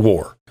Cold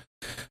War.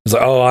 It's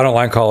like, I don't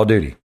like Call of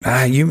Duty.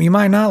 You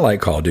might not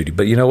like Call of Duty,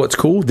 but you know what's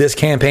cool? This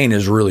campaign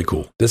is really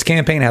cool. This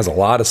campaign has a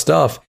lot of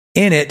stuff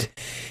in it,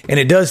 and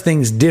it does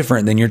things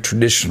different than your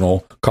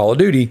traditional Call of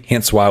Duty,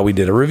 hence why we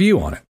did a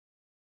review on it.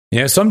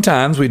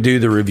 Sometimes we do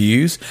the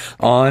reviews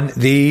on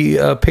the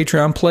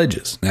Patreon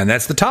pledges, and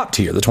that's the top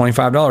tier, the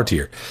 $25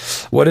 tier.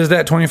 What does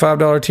that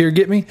 $25 tier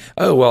get me?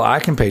 Oh, well,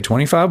 I can pay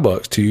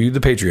 $25 to the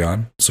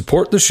Patreon,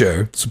 support the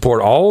show,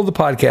 support all the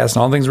podcasts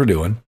and all the things we're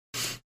doing.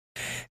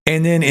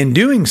 And then in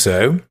doing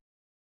so,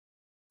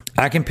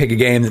 I can pick a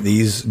game that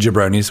these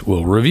jabronis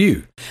will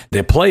review.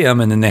 They play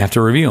them and then they have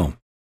to review them.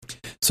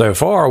 So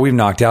far, we've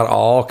knocked out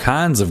all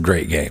kinds of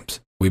great games.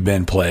 We've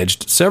been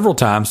pledged several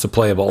times to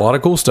play a lot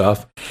of cool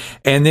stuff.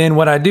 And then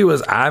what I do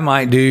is I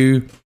might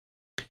do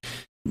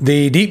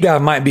the deep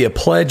dive might be a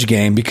pledge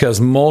game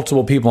because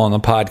multiple people on the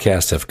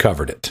podcast have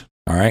covered it.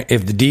 All right.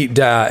 If the deep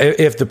dive,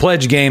 if the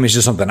pledge game is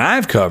just something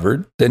I've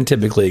covered, then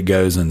typically it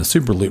goes in the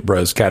Super Loot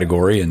Bros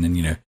category and then,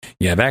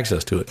 you have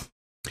access to it.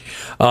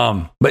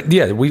 But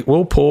yeah,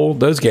 we'll pull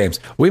those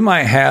games. We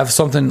might have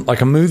something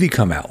like a movie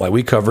come out. Like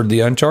we covered the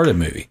Uncharted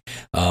movie.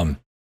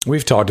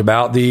 We've talked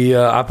about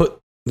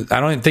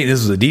I don't even think this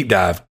was a deep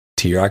dive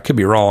tier. I could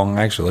be wrong.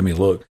 Actually, let me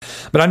look.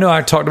 But I know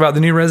I talked about the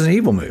new Resident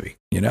Evil movie.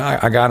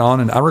 I got on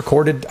and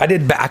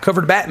I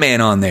covered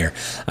Batman on there.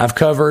 I've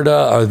covered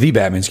the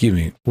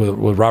Batman,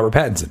 with Robert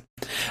Pattinson.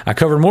 I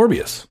covered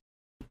Morbius.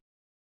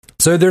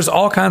 So there's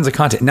all kinds of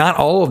content. Not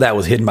all of that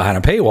was hidden behind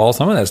a paywall.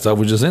 Some of that stuff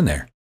was just in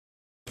there.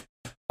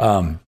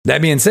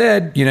 That being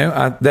said,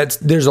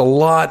 there's a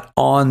lot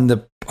on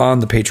the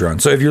Patreon.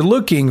 So if you're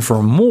looking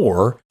for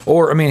more,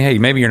 or hey,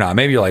 maybe you're not.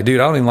 Maybe you're like,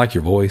 dude, I don't even like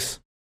your voice.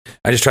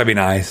 I just try to be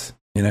nice,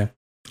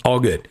 all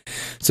good.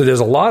 So there's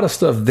a lot of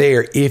stuff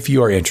there if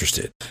you are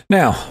interested.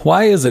 Now,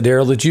 why is it,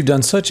 Daryl, that you've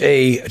done such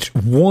a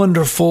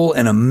wonderful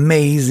and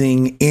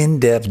amazing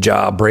in-depth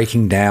job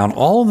breaking down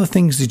all the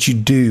things that you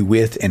do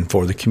with and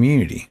for the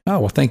community? Oh,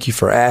 well, thank you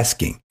for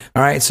asking.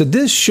 All right. So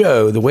this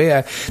show, the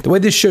way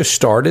this show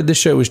started, this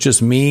show was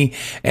just me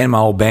and my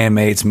old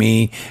bandmates,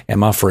 me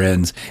and my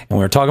friends. And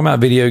we were talking about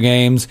video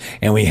games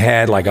and we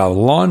had like a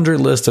laundry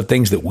list of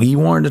things that we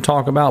wanted to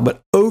talk about.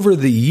 But over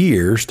the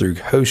years, through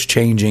host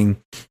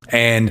changing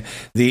and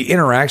the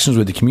interactions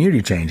with the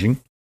community changing,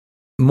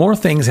 more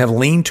things have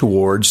leaned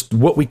towards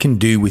what we can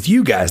do with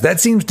you guys. That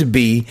seems to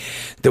be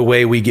the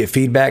way we get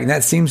feedback. And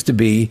that seems to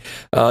be,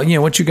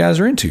 what you guys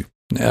are into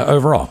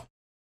overall.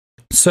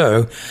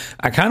 So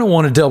I kind of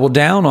want to double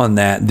down on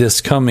that this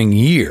coming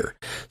year.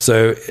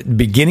 So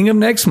beginning of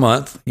next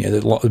month,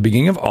 the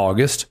beginning of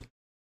August,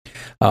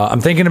 I'm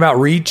thinking about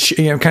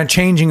kind of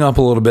changing up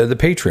a little bit of the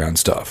Patreon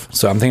stuff.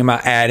 So I'm thinking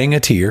about adding a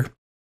tier.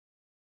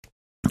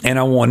 And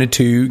I wanted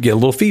to get a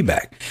little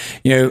feedback.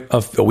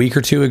 A week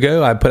or two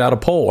ago, I put out a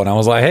poll and I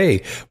was like,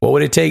 hey, what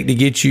would it take to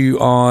get you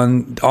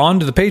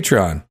onto the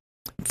Patreon?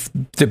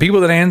 The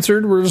people that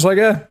answered were just like,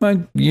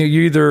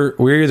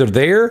 we're either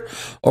there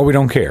or we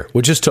don't care,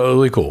 which is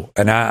totally cool.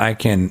 And I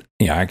can't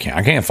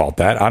fault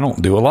that. I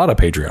don't do a lot of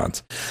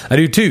Patreons. I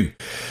do 2.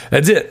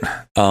 That's it.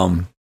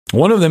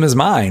 One of them is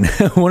mine.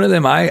 One of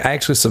them, I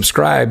actually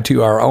subscribed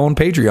to our own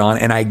Patreon,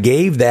 and I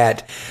gave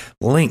that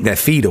link, that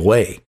feed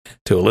away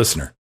to a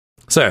listener.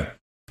 So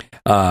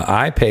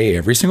I pay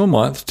every single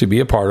month to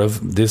be a part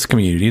of this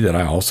community that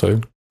I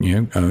also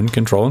own,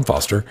 control, and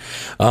foster.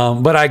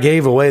 But I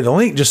gave away the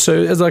link just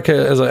so as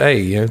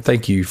hey,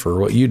 thank you for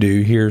what you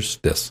do. Here's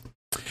this.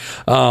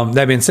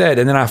 That being said,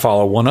 and then I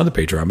follow one other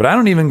Patreon, but I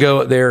don't even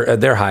go there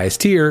at their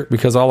highest tier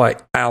because all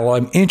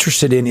I'm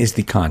interested in is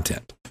the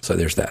content. So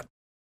there's that.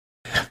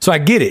 So I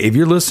get it. If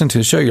you're listening to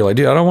the show, you're like,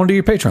 dude, I don't want to do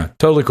your Patreon.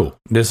 Totally cool.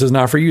 This is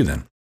not for you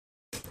then.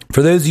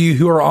 For those of you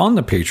who are on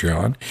the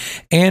Patreon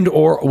and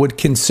or would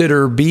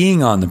consider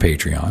being on the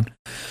Patreon,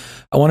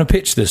 I want to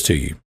pitch this to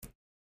you.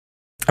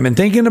 I've been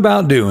thinking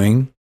about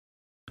doing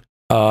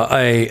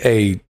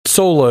a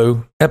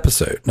solo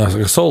episode,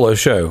 a solo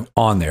show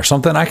on there,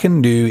 something I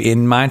can do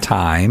in my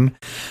time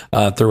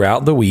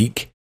throughout the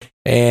week.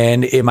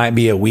 And it might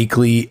be a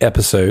weekly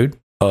episode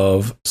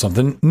of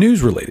something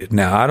news related.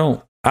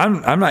 Now,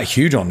 I'm not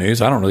huge on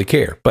news. I don't really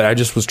care, but I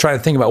just was trying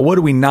to think about what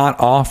are we not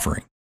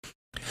offering?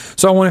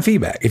 So I want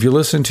feedback. If you're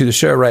listening to the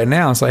show right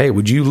now, it's like, hey,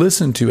 would you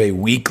listen to a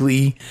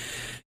weekly,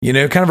 kind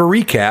of a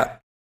recap?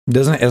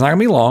 It's not gonna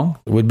be long.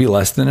 It'd be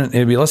less than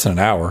an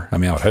hour. I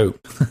mean, I would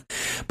hope,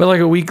 but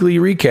like a weekly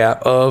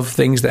recap of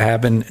things that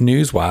happen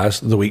news wise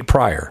the week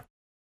prior.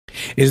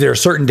 Is there a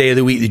certain day of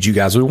the week that you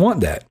guys would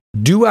want that?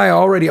 Do I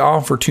already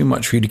offer too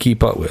much for you to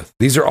keep up with?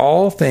 These are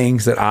all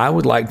things that I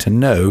would like to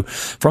know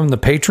from the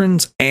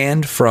patrons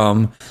and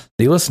from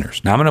the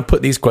listeners. Now, I'm going to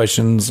put these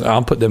questions,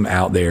 I'll put them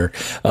out there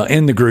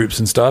in the groups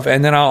and stuff.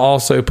 And then I'll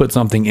also put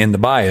something in the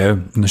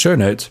bio, in the show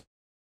notes.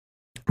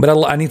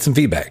 But I need some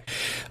feedback.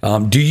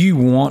 Do you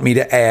want me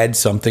to add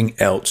something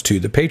else to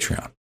the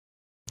Patreon?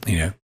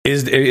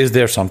 Is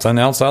there something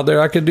else out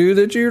there I could do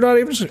that you're not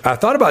even? I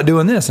thought about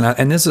doing this,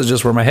 and this is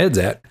just where my head's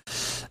at.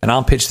 And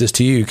I'll pitch this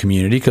to you,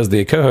 community, because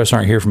the co-hosts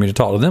aren't here for me to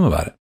talk to them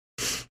about it.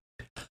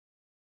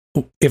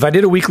 If I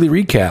did a weekly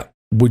recap,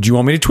 would you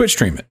want me to Twitch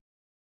stream it?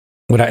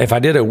 If I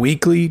did a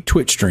weekly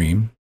Twitch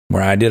stream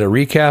where I did a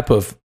recap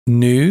of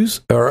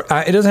news, it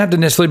doesn't have to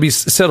necessarily be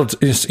settled,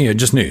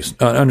 just news.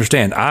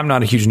 Understand, I'm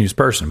not a huge news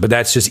person, but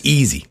that's just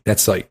easy.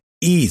 That's like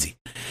easy.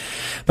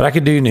 But I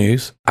could do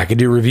news. I could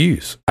do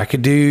reviews. I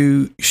could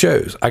do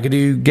shows. I could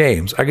do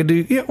games. I could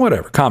do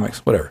whatever,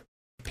 comics, whatever.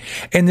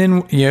 And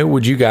then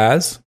would you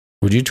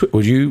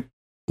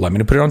let me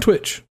to put it on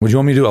Twitch? Would you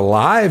want me to do a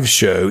live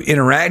show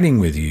interacting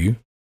with you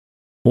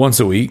once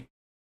a week,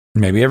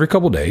 maybe every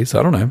couple days?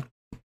 I don't know.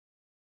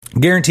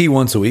 Guarantee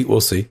once a week. We'll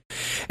see.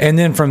 And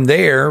then from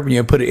there,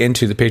 put it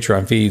into the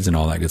Patreon feeds and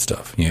all that good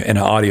stuff, in an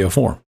audio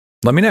form.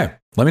 Let me know.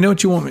 Let me know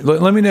what you want.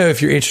 Let me know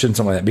if you're interested in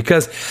something like that,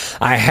 because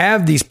I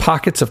have these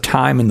pockets of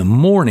time in the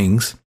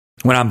mornings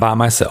when I'm by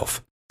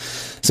myself.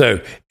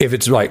 So if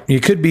it's like, you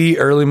could be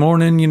early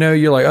morning,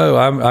 you're like, oh,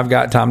 I've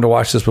got time to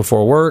watch this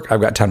before work.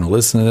 I've got time to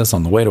listen to this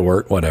on the way to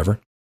work, whatever.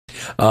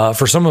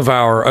 For some of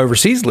our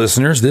overseas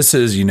listeners, this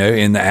is,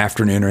 in the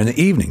afternoon or in the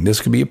evening.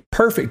 This could be a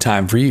perfect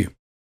time for you.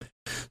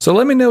 So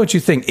let me know what you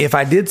think if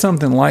I did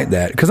something like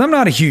that, because I'm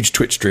not a huge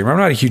Twitch streamer. I'm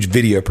not a huge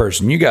video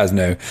person. You guys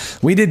know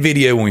we did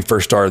video when we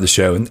first started the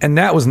show, and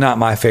that was not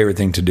my favorite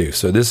thing to do.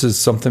 So this is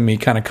something me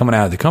kind of coming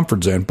out of the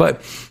comfort zone,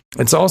 but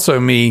it's also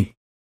me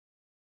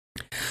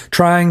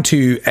trying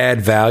to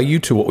add value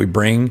to what we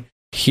bring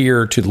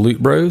here to the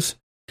Loot Bros.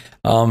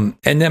 And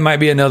that might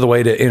be another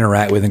way to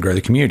interact with and grow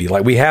the community.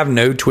 Like, we have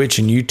no Twitch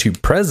and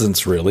YouTube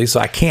presence really, so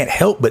I can't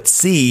help but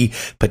see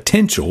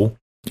potential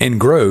and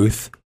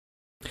growth.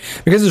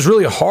 Because it's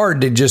really hard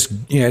to just,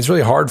 it's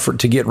really hard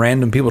to get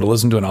random people to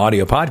listen to an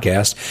audio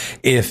podcast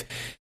if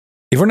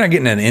we're not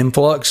getting an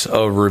influx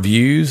of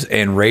reviews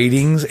and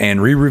ratings and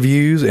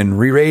re-reviews and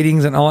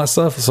re-ratings and all that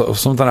stuff. So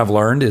something I've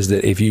learned is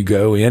that if you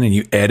go in and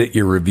you edit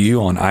your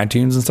review on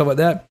iTunes and stuff like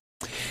that,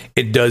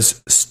 it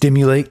does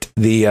stimulate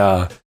the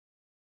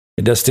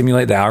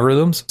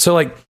algorithms. So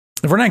like,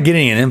 if we're not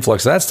getting an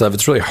influx of that stuff,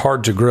 it's really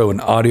hard to grow an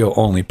audio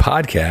only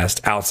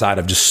podcast outside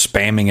of just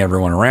spamming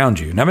everyone around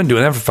you. And I've been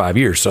doing that for 5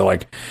 years. So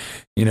like,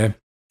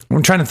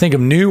 I'm trying to think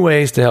of new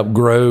ways to help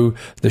grow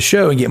the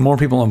show and get more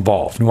people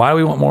involved. And why do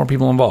we want more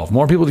people involved?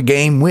 More people to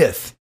game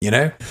with,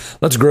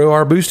 let's grow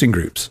our boosting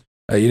groups,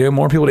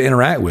 more people to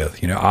interact with,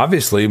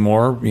 obviously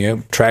more,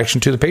 traction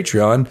to the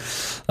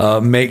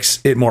Patreon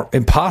makes it more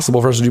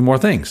impossible for us to do more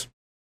things.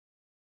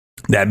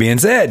 That being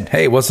said,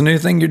 hey, what's the new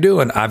thing you're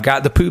doing? I've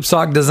got the poop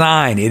sock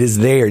design. It is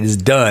there. It is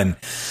done.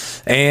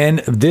 And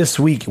this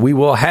week we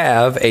will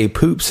have a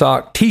poop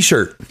sock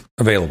t-shirt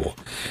available.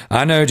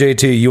 I know,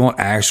 JT, you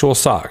want actual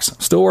socks. I'm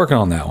still working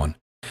on that one.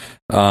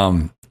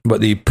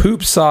 But the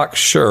poop sock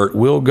shirt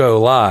will go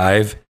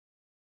live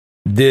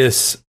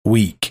this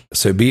week.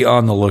 So be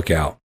on the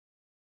lookout.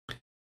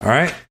 All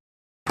right.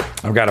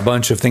 I've got a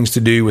bunch of things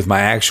to do with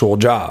my actual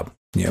job.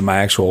 my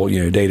actual,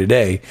 day to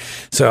day.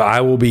 So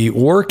I will be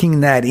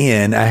working that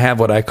in. I have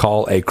what I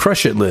call a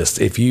crush it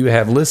list. If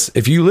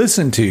you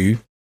listen to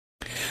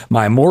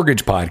my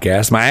mortgage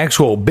podcast, my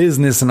actual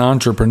business and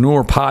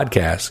entrepreneur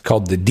podcast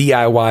called the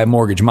DIY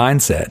Mortgage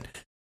Mindset,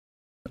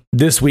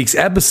 this week's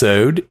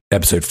episode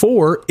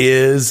 4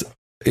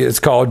 it's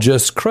called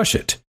Just Crush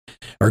It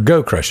or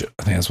Go Crush It.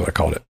 I think that's what I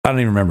called it. I don't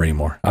even remember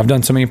anymore. I've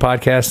done so many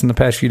podcasts in the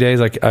past few days,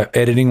 like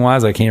editing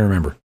wise, I can't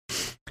remember.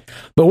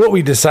 But what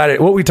we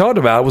talked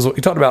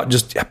about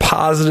just a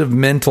positive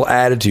mental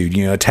attitude,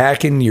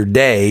 attacking your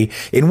day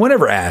in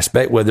whatever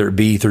aspect, whether it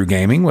be through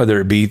gaming,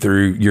 whether it be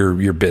through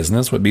your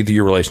business, whether it be through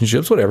your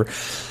relationships, whatever.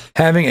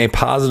 Having a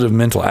positive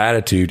mental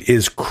attitude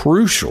is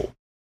crucial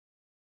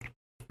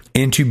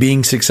into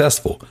being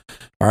successful.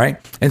 All right.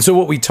 And so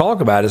what we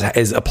talk about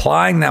is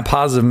applying that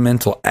positive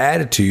mental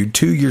attitude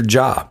to your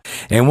job.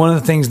 And one of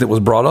the things that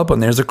was brought up on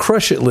there is a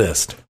crush it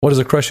list. What is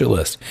a crush it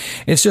list?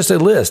 It's just a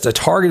list, a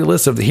targeted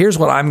list of here's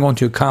what I'm going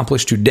to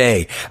accomplish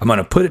today. I'm going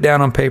to put it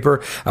down on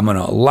paper. I'm going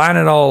to line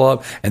it all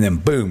up and then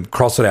boom,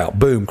 cross it out,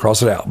 boom,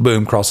 cross it out,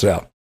 boom, cross it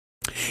out.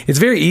 It's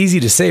very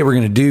easy to say we're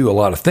going to do a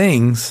lot of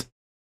things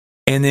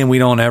and then we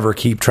don't ever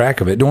keep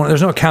track of it.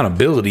 There's no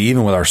accountability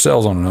even with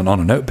ourselves on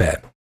a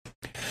notepad.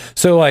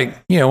 So one of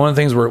the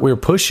things we're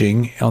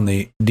pushing on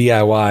the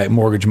DIY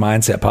Mortgage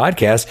Mindset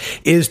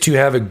podcast is to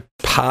have a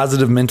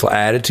positive mental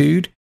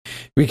attitude,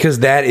 because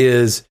that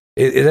is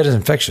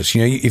infectious.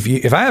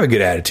 If I have a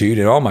good attitude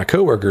and all my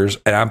coworkers,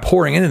 and I'm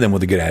pouring into them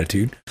with a good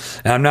attitude,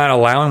 and I'm not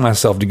allowing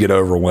myself to get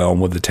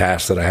overwhelmed with the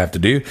tasks that I have to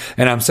do,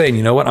 and I'm saying,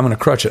 you know what, I'm going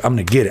to crush it. I'm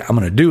going to get it. I'm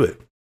going to do it.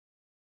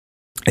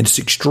 It's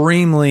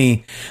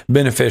extremely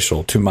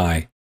beneficial to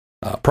my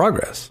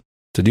progress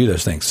to do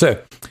those things.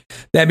 So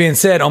that being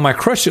said, on my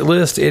crush it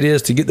list, it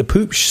is to get the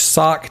Poop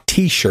Sock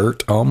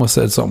t-shirt. I almost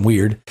said something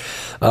weird,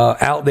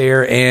 out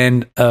there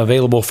and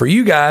available for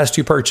you guys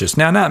to purchase.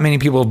 Now, not many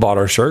people have bought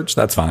our shirts.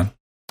 That's fine.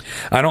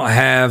 I don't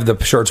have the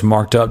shirts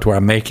marked up to where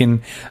I'm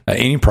making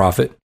any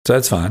profit. So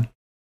that's fine,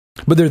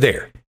 but they're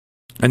there.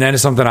 And that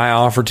is something I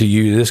offer to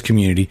you, this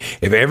community.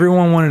 If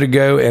everyone wanted to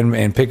go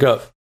and pick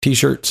up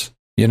t-shirts,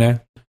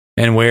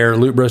 and wear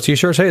Loot Bros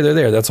t-shirts, hey, they're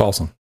there. That's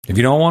awesome. If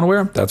you don't want to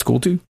wear them, that's cool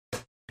too.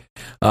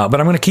 But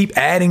I'm going to keep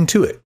adding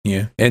to it,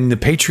 and the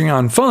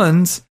Patreon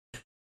funds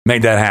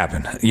make that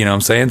happen. You know what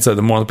I'm saying? So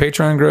the more the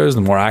Patreon grows,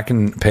 the more I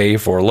can pay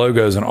for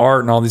logos and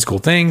art and all these cool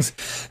things.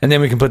 And then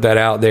we can put that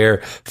out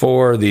there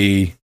for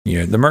the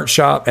merch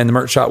shop, and the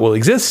merch shop will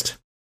exist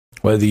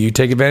whether you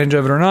take advantage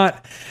of it or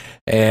not.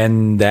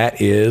 And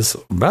that is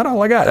about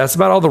all I got. That's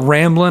about all the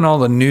rambling, all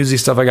the newsy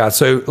stuff I got.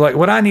 So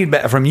what I need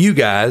back from you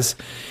guys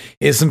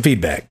is some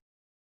feedback.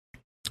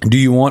 Do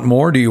you want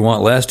more? Do you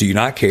want less? Do you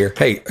not care?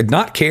 Hey,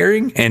 not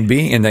caring and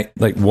being in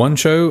one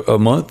show a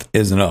month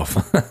is enough.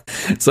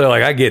 So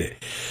I get it.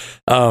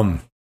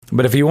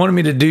 But if you wanted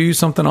me to do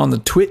something on the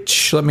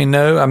Twitch, let me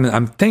know.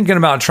 I'm thinking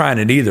about trying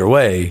it either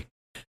way.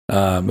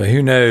 But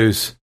who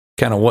knows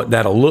kind of what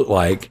that'll look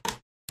like.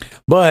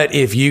 But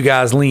if you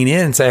guys lean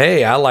in and say,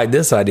 hey, I like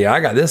this idea. I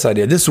got this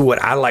idea. This is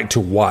what I like to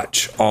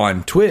watch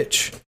on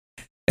Twitch.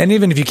 And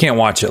even if you can't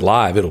watch it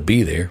live, it'll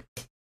be there.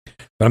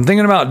 But I'm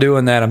thinking about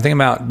doing that. I'm thinking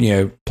about,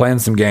 playing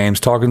some games,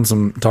 talking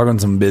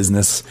some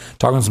business,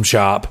 talking some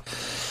shop.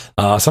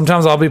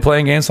 Sometimes I'll be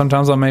playing games.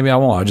 Sometimes maybe I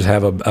won't. I'll just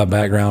have a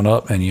background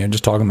up and,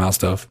 just talking about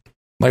stuff.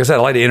 Like I said,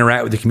 I like to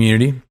interact with the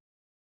community.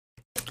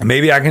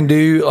 Maybe I can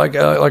do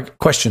like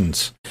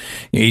questions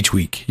each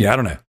week. Yeah, I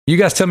don't know. You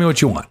guys tell me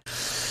what you want.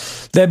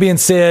 That being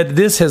said,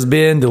 this has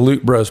been the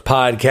Loot Bros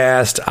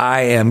podcast.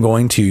 I am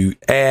going to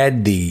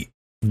add the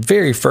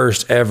very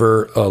first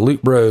ever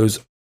Loot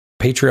Bros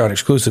Patreon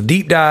exclusive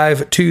deep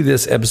dive to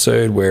this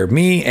episode, where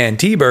me and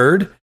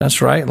T-Bird,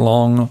 that's right,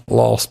 long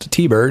lost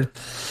T-Bird,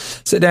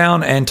 sit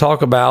down and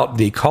talk about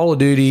the Call of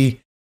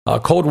Duty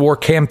Cold War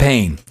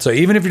campaign. So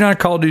even if you're not a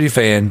Call of Duty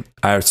fan,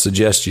 I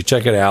suggest you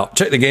check it out,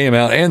 check the game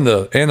out and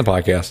the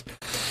podcast.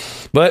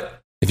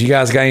 But if you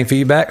guys got any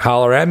feedback,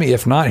 holler at me.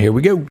 If not, here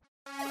we go.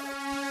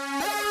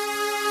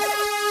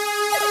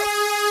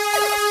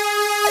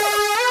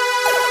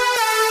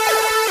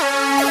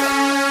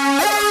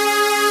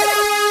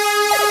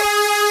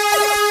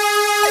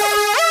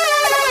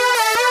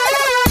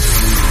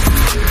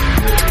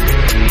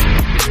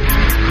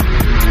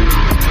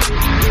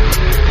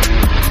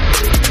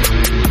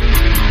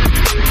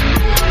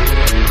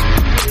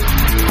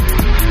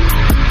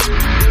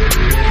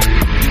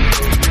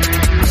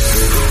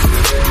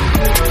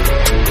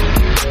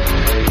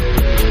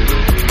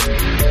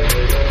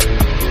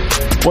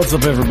 What's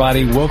up,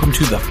 everybody? Welcome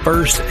to the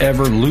first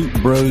ever Loot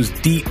Bros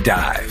Deep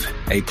Dive,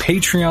 a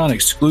Patreon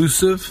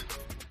exclusive.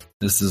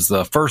 This is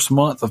the first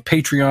month of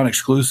Patreon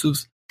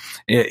exclusives.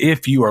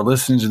 If you are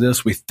listening to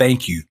this, we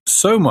thank you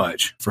so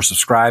much for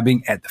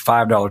subscribing at the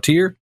 $5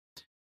 tier.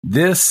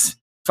 This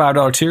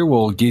 $5 tier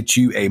will get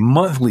you a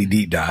monthly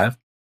deep dive.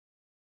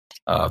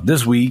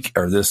 This week,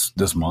 or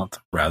this month,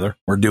 rather,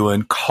 we're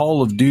doing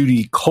Call of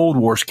Duty Cold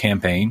Wars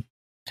campaign.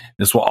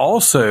 This will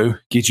also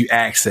get you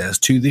access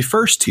to the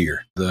first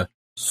tier, the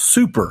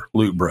Super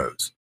Loot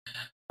Bros.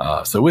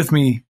 So with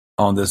me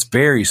on this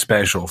very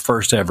special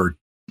first ever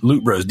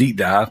Loot Bros deep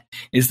dive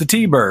is the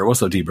T-Bird.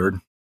 What's up, T-Bird?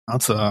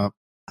 What's up?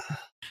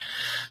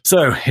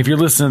 So if you're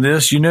listening to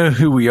this, you know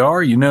who we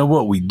are, you know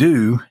what we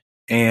do,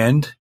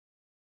 and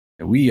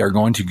we are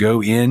going to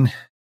go in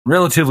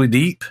relatively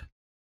deep,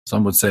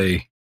 some would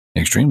say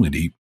extremely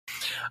deep,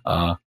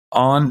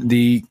 on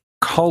the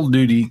Call of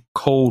Duty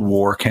Cold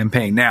War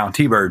campaign. Now,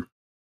 T-Bird,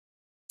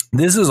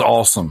 this is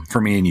awesome for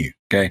me and you,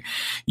 okay?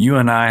 You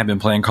and I have been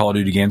playing Call of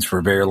Duty games for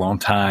a very long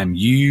time.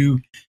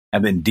 You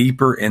have been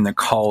deeper in the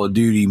Call of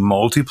Duty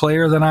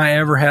multiplayer than I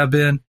ever have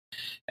been.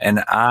 And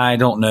I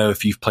don't know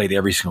if you've played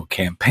every single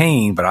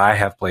campaign, but I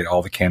have played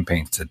all the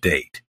campaigns to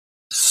date.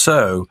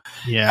 So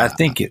I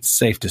think it's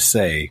safe to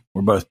say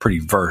we're both pretty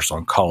versed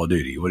on Call of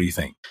Duty. What do you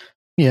think?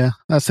 Yeah,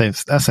 that's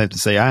safe to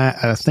say.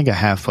 I think I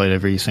have played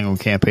every single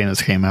campaign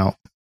that's came out.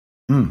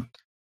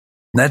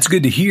 That's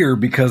good to hear,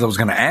 because I was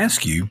going to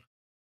ask you,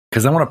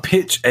 because I want to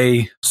pitch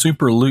a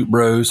Super Loot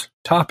Bros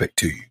topic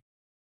to you.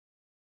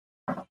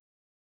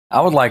 I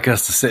would like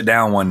us to sit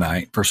down one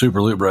night for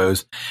Super Loot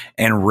Bros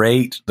and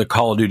rate the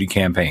Call of Duty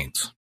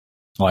campaigns,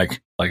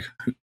 like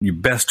your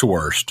best to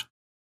worst.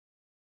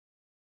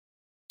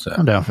 So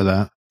I'm down for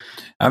that.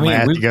 I mean, I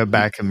have to go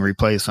back and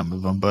replay some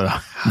of them,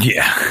 but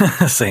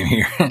yeah, same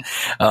here.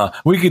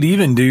 We could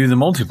even do the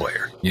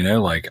multiplayer. You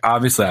know, like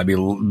obviously I'd be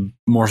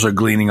more so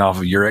gleaning off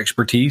of your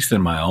expertise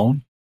than my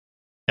own,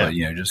 but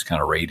you know, just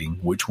kind of rating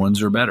which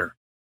ones are better.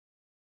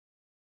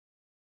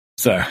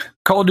 So,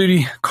 Call of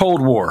Duty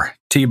Cold War,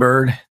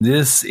 T-Bird.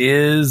 This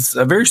is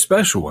a very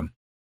special one.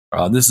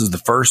 This is the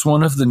first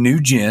one of the new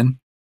gen.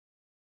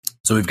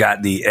 So we've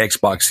got the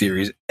Xbox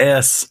Series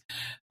S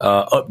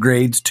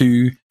upgrades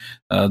to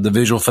the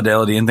visual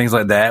fidelity and things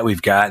like that.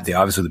 We've got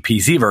obviously the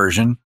PC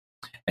version,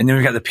 and then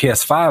we've got the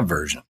PS5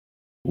 version,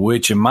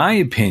 which in my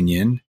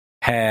opinion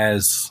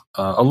has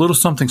a little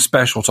something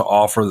special to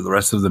offer that the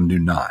rest of them do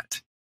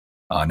not.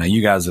 Now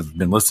you guys have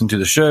been listening to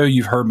the show.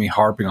 You've heard me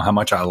harping on how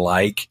much I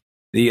like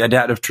the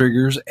adaptive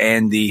triggers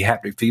and the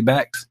haptic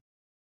feedbacks.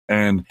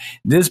 And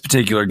this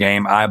particular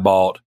game I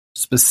bought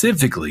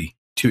specifically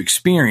to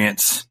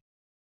experience,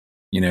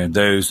 you know,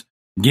 those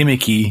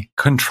gimmicky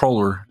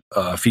controller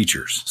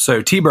features.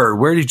 So, T-Bird,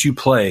 where did you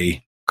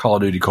play Call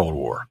of Duty Cold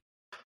War?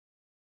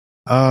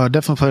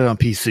 Definitely played it on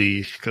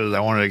PC because I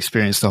wanted to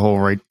experience the whole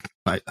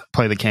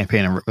play the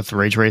campaign with the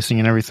ray tracing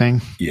and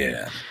everything.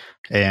 Yeah,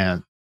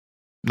 and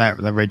that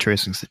ray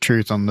tracing is the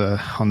truth on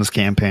this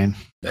campaign.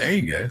 There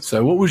you go.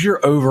 So, what was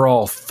your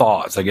overall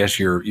thoughts? I guess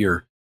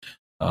your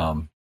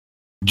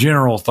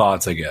general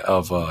thoughts, I guess,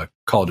 of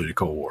Call of Duty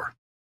Cold War.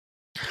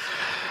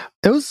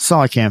 It was a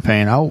solid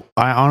campaign. I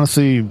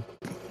honestly,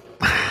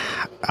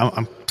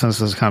 since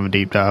this is kind of a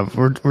deep dive,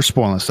 we're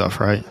spoiling stuff,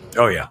 right?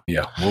 Oh yeah.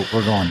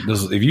 We're going.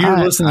 If you're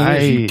listening to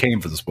this, you came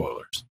for the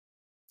spoilers.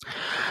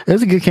 It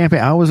was a good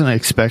campaign. I wasn't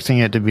expecting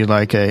it to be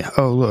like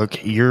oh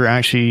look, you're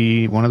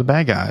actually one of the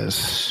bad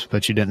guys,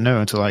 but you didn't know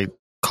until like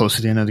close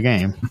to the end of the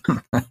game.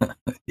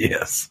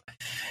 Yes.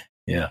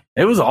 Yeah.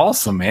 It was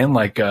awesome, man.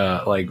 Like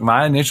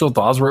my initial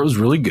thoughts were it was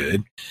really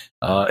good.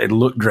 It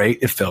looked great.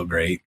 It felt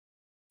great.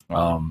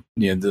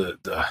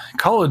 The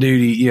Call of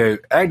Duty,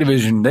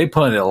 Activision, they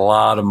put a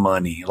lot of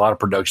money, a lot of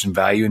production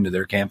value into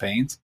their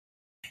campaigns.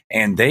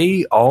 And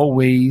they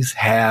always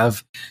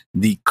have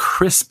the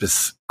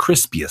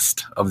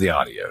crispiest of the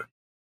audio.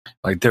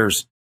 Like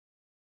there's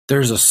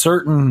a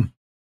certain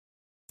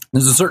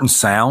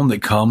sound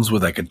that comes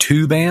with like a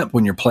tube amp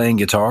when you're playing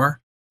guitar.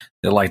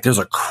 That like there's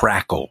a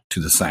crackle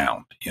to the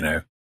sound. You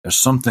know, there's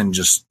something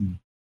just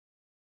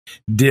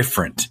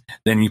different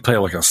than you play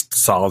like a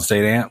solid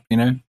state amp. You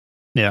know.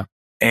 Yeah.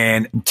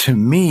 And to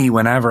me,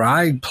 whenever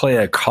I play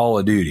a Call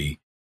of Duty,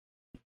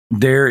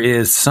 there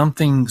is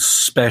something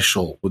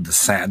special with the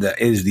sound that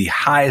is the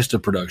highest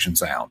of production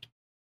sound.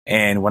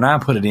 And when I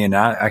put it in,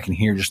 I can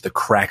hear just the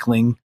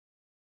crackling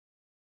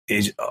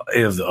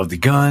of the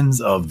guns,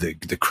 of the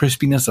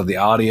crispiness of the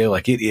audio.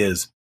 Like it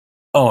is,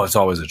 it's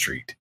always a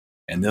treat.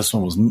 And this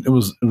one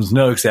was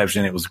no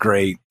exception. It was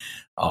great.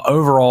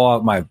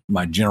 Overall,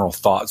 my general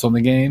thoughts on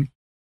the game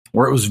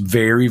were it was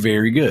very,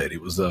 very good.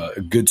 It was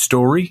a good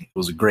story. It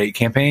was a great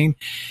campaign.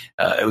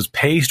 It was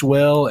paced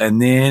well.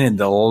 And then in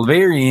the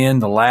very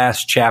end, the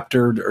last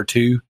chapter or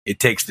two, it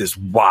takes this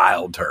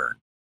wild turn.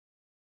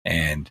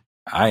 And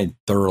I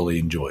thoroughly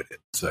enjoyed it.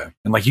 So,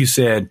 and like you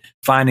said,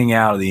 finding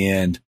out at the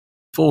end,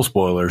 full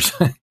spoilers,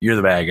 you're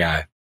the bad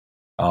guy.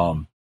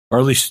 Or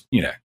at least,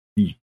 you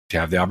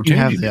have the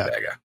opportunity to be the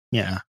bad guy.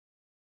 Yeah.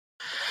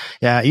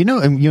 Yeah. You know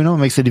what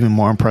makes it even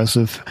more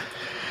impressive?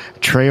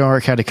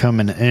 Treyarch had to come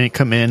in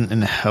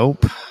and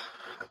help.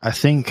 I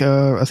think it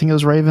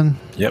was Raven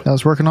that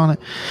was working on it.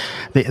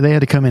 They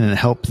had to come in and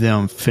help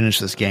them finish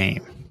this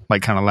game,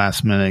 like kind of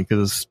last minute,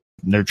 because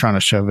they're trying to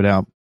shove it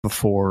out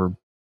before,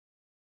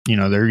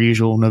 their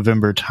usual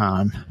November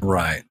time.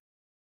 Right.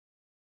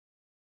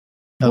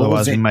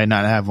 Otherwise, they might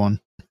not have one.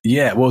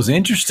 Yeah. What was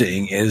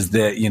interesting is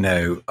that,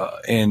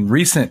 in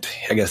recent,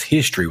 I guess,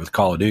 history with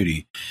Call of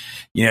Duty,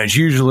 it's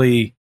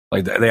usually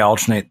like they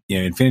alternate,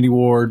 Infinity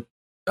Ward,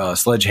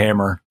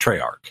 Sledgehammer,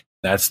 Treyarch.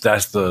 That's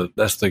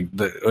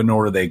the in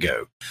order they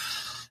go.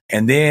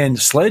 And then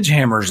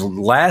Sledgehammer's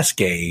last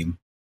game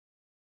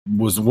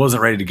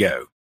wasn't ready to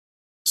go.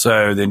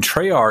 So then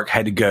Treyarch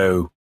had to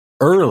go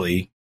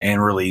early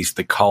and release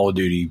the Call of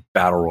Duty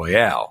Battle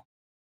Royale,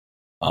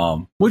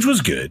 which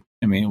was good.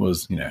 I mean, it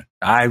was,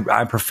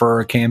 I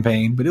prefer a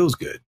campaign, but it was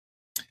good.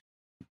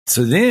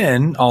 So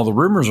then all the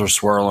rumors are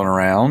swirling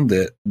around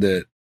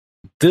that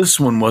this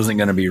one wasn't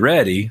going to be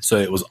ready. So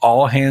it was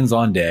all hands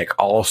on deck,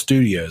 all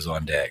studios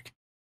on deck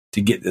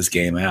to get this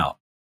game out.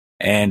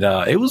 And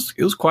it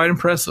was quite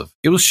impressive.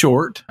 It was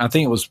short. I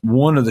think it was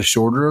one of the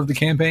shorter of the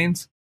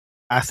campaigns.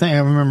 I think I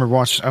remember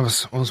I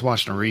was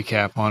watching a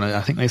recap on it.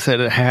 I think they said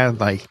it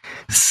had like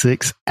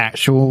 6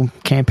 actual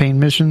campaign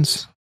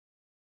missions,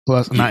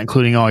 plus not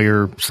including all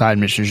your side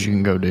missions you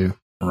can go do.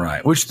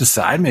 Right, which the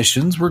side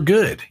missions were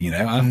good.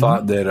 I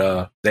thought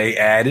that they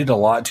added a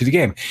lot to the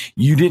game.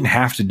 You didn't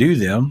have to do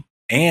them,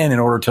 and in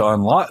order to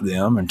unlock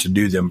them and to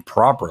do them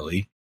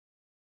properly,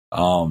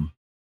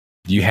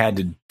 you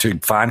had to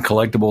find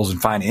collectibles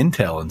and find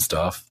intel and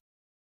stuff.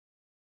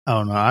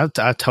 Oh no,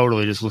 I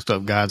totally just looked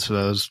up guides for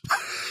those.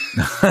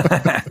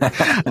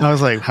 I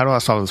was like, how do I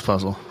solve this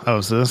puzzle? Oh,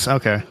 is this?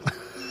 Okay.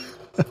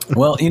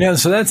 Well,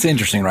 so that's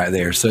interesting right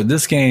there. So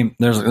this game,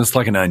 it's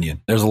like an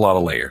onion. There's a lot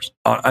of layers.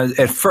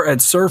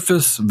 At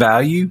surface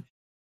value,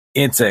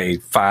 it's a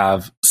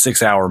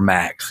 5-6 hour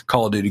max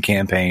Call of Duty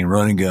campaign,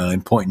 run and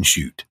gun, point and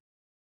shoot.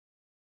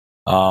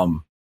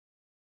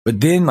 But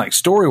then, like,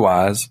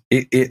 story-wise,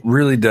 it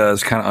really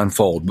does kind of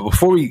unfold. But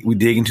before we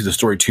dig into the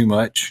story too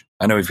much,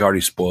 I know we've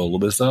already spoiled a little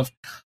bit of stuff.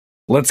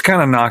 Let's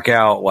kind of knock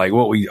out, like,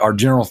 our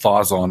general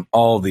thoughts on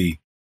all the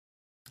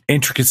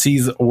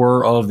intricacies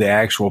were of the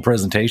actual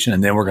presentation,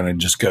 and then we're going to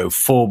just go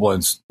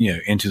full-blown,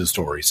 into the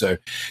story. So,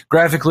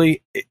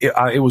 graphically,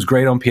 it was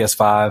great on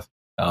PS5.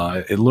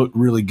 It looked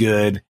really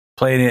good.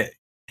 Playing it,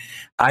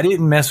 I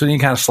didn't mess with any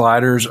kind of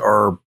sliders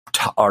or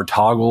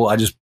toggle. I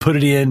just put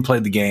it in,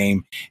 played the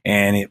game,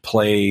 and it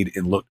played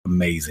and looked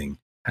amazing.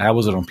 How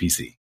was it on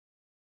PC?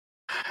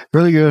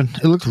 Really good.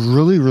 It looked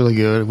really, really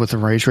good with the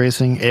ray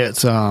tracing.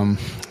 It's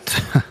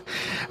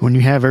when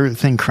you have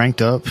everything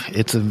cranked up,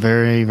 it's a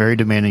very, very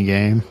demanding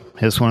game.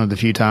 It's one of the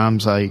few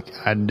times I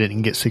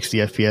didn't get 60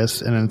 FPS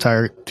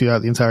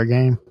throughout the entire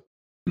game.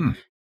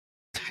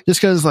 Just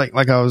because,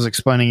 like I was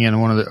explaining in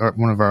one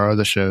of our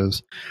other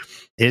shows,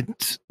 the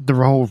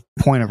whole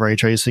point of ray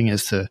tracing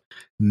is to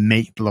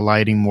make the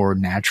lighting more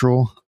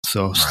natural.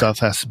 So stuff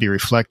has to be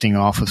reflecting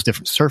off of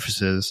different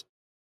surfaces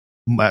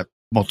at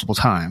multiple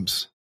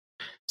times.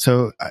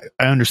 So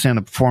I understand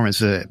the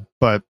performance of it,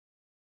 but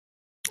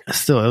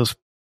still, it was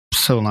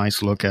so nice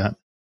to look at.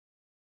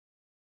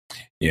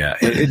 Yeah,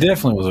 it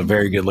definitely was a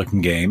very good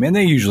looking game, and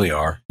they usually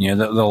are. The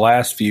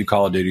last few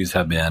Call of Duties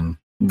have been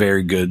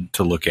very good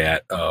to look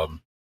at.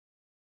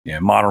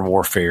 Modern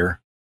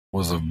Warfare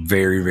was a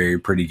very, very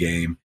pretty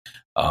game.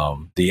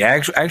 The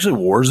actually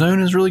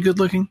Warzone is really good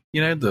looking.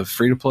 The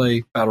free to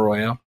play battle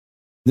royale.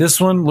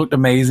 This one looked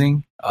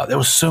amazing. There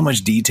was so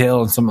much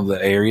detail in some of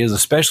the areas,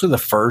 especially the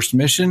first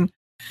mission,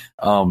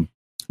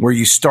 where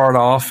you start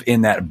off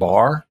in that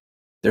bar.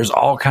 There's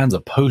all kinds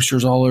of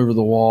posters all over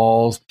the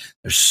walls.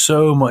 There's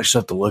so much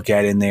stuff to look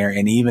at in there.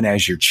 And even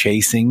as you're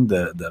chasing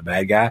the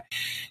bad guy,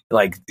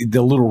 like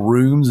the little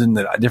rooms and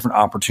the different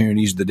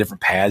opportunities, the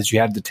different paths you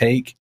have to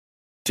take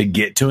to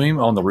get to him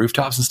on the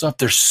rooftops and stuff.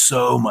 There's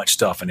so much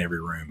stuff in every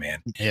room,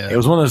 man. Yeah. It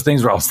was one of those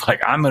things where I was like,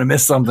 I'm going to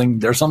miss something.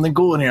 There's something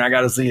cool in here. I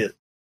got to see it.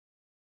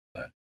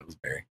 But it was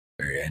very,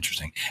 very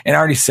interesting. And I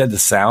already said the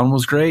sound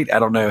was great. I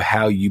don't know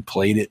how you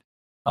played it.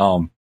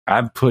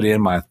 I put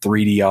in my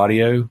 3D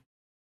audio,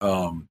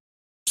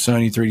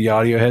 Sony 3D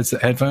audio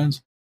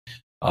headphones,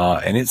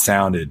 and it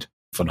sounded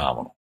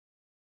phenomenal.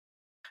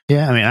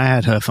 Yeah, I mean, I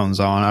had headphones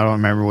on. I don't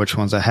remember which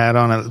ones I had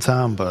on at the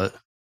time, but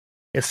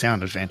it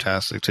sounded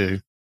fantastic too.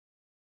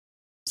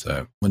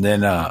 So, and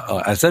then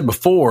I said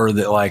before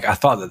that, like, I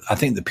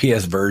think the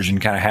PS version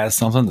kind of has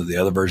something that the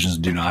other versions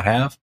do not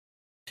have,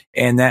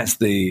 and that's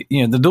the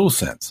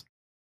DualSense.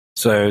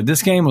 So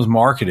this game was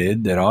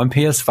marketed that on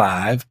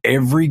PS5,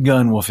 every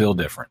gun will feel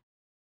different.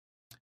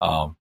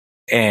 And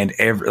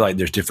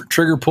there's different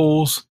trigger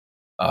pulls.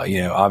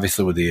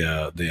 Obviously with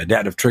the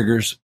adaptive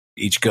triggers,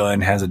 each gun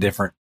has a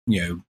different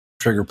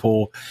trigger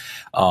pull.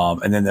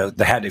 And then the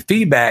haptic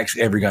feedbacks,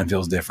 every gun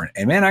feels different.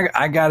 And man,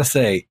 I gotta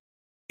say,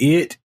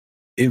 it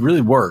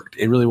really worked.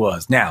 It really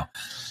was. Now,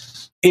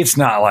 it's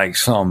not like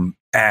some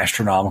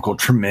astronomical,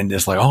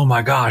 tremendous, like, oh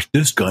my gosh,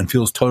 this gun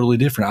feels totally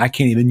different. I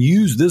can't even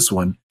use this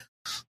one.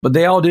 But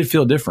they all did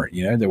feel different.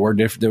 There were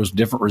different. There was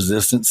different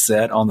resistance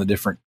set on the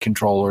different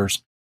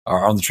controllers,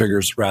 or on the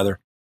triggers rather,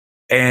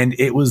 and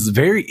it was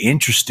very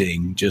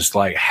interesting. Just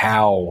like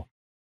how,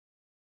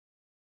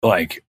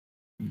 like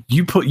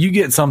you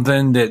get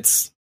something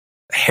that's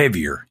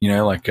heavier.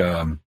 Like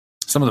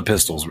some of the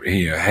pistols,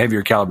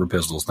 heavier caliber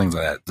pistols, things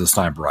like that. The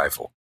sniper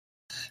rifle.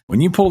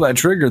 When you pull that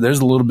trigger, there's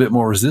a little bit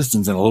more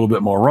resistance and a little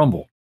bit more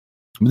rumble.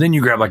 But then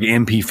you grab like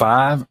an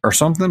MP5 or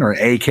something, or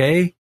an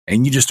AK.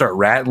 And you just start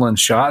rattling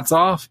shots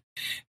off.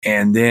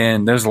 And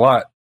then there's a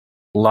lot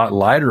lot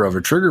lighter of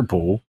a trigger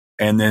pull,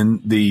 and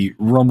then the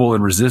rumble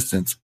and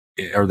resistance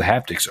or the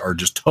haptics are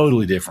just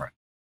totally different.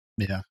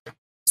 Yeah.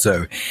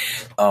 So,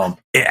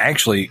 it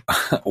actually,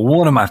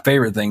 one of my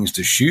favorite things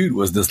to shoot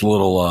was this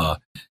little, I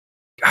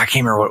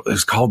can't remember what it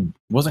was called.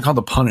 It wasn't called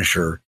the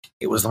Punisher.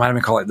 It might have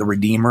been called like the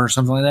Redeemer or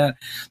something like that.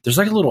 There's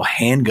like a little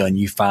handgun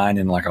you find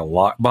in like a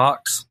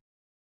lockbox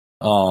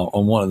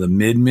on one of the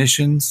mid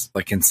missions,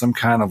 like in some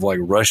kind of like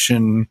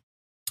Russian,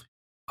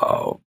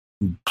 I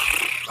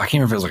can't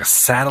remember if it was like a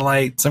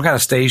satellite, some kind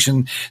of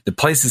station. The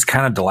place is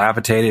kind of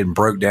dilapidated and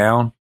broke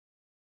down.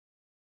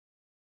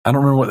 I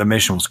don't remember what the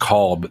mission was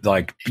called, but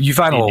like you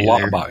find a little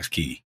lockbox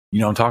key. You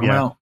know what I'm talking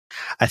about?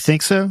 I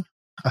think so.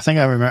 I think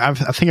I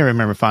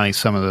remember finding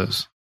some of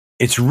those.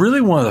 It's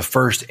really one of the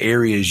first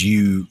areas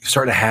you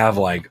start to have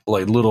like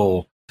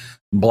little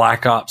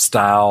Black Ops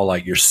style,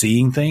 like you're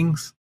seeing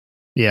things.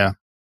 Yeah.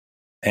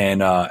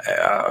 And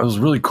it was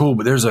really cool,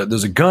 but there's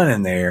a gun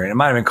in there, and it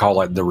might have been called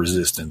like the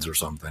Resistance or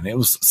something. It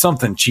was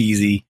something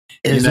cheesy.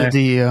 Was it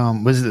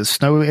the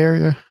snow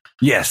area?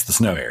 Yes, the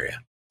snow area.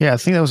 Yeah, I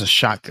think that was a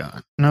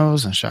shotgun. No, it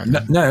wasn't a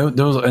shotgun. No,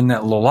 there was in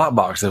that little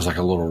lockbox. There was like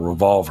a little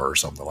revolver or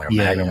something, like a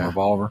Magnum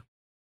revolver.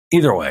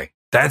 Either way,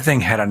 that thing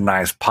had a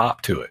nice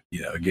pop to it.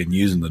 You know, again,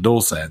 using the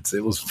DualSense,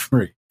 it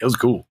was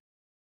cool.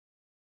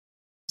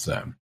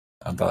 So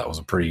I thought that was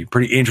a pretty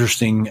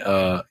interesting.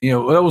 That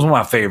was one of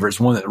my favorites.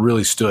 One that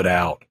really stood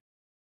out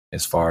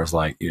as far as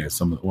like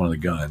one of the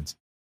guns.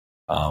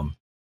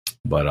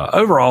 But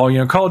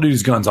overall, Call of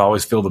Duty's guns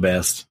always feel the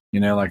best.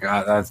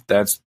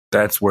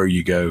 That's where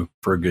you go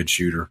for a good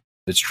shooter.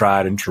 It's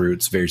tried and true.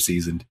 It's very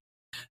seasoned.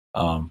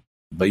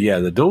 But yeah,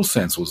 the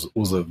DualSense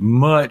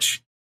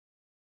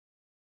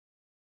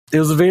it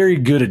was a very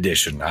good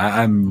addition.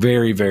 I'm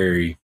very,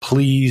 very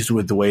pleased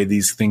with the way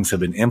these things have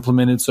been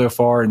implemented so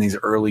far in these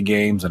early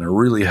games, and I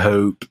really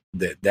hope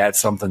that that's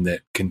something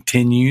that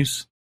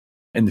continues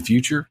in the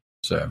future.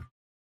 So,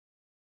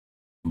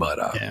 but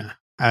yeah,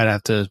 I'd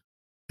have to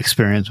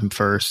experience them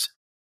first.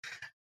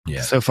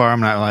 Yeah. So far,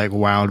 I'm not like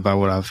wowed by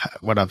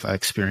what I've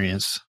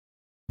experienced.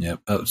 Yeah.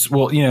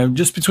 Well,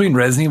 just between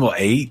Resident Evil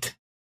 8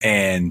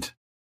 and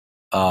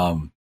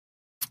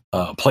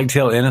Plague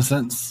Tale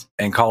Innocence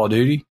and Call of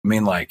Duty, I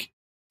mean, like,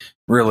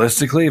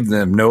 realistically, if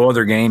no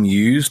other game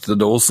used the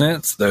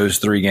DualSense, those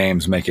three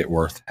games make it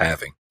worth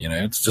having.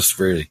 It's just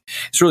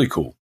it's really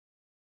cool.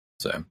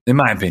 So, in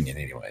my opinion,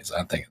 anyways,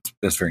 I think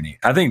that's very neat.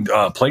 I think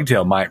Plague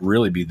Tale might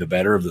really be the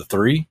better of the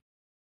three,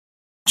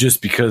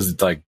 just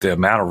because like the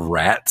amount of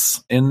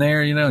rats in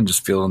there, and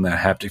just feeling that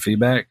haptic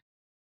feedback.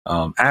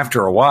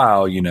 After a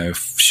while,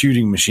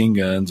 shooting machine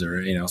guns or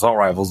assault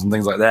rifles and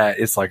things like that,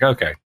 it's like,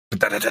 okay.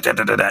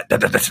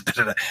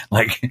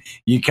 Like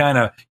you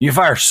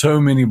fire so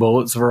many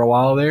bullets for a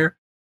while there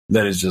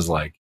that it's just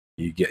like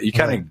you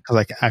kind of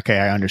like, okay,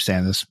 I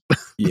understand this.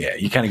 Yeah,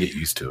 you kind of get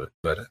used to it,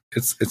 but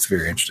it's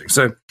very interesting.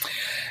 So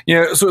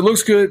so it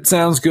looks good,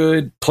 sounds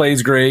good,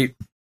 plays great.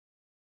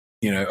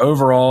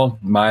 Overall,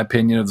 my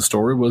opinion of the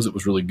story was it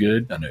was really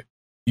good. I know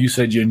you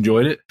said you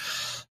enjoyed it.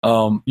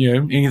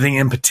 Anything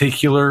in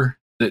particular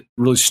that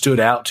really stood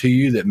out to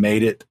you that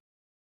made it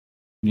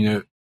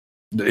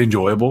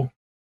enjoyable?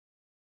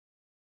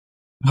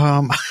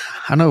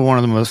 I know one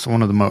of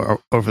the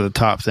more over the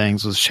top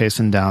things was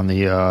chasing down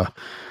the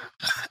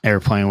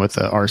airplane with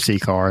the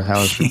RC car. That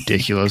was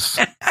ridiculous.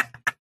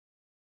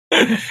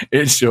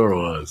 It sure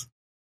was.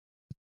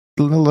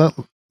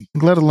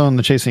 Let alone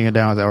the chasing it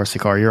down with the RC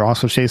car. You're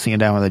also chasing it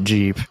down with a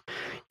Jeep.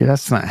 Yeah,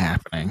 that's not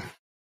happening.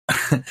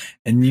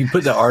 And you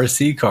put the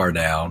RC car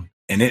down,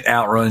 and it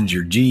outruns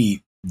your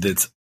Jeep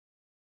that's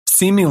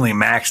seemingly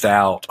maxed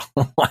out,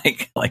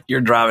 like you're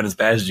driving as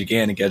fast as you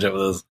can to catch up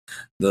with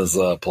this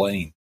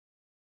plane.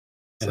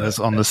 So it's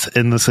on this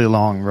endlessly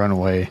long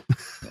runway.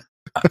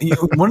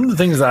 One of the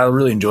things that I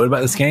really enjoyed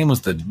about this game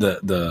was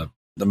the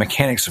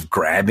mechanics of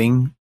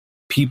grabbing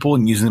people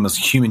and using them as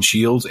human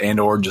shields and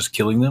or just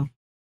killing them.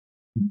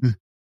 Mm-hmm.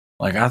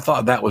 Like, I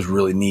thought that was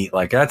really neat.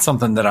 Like, that's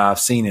something that I've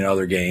seen in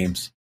other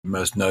games,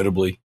 most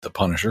notably The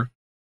Punisher.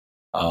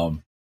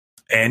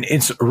 And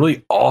it's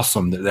really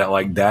awesome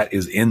that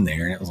is in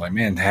there. And it was like,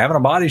 man, having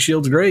a body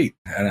shield's great.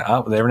 And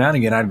every now and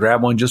again, I'd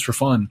grab one just for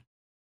fun.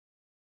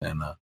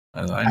 And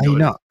I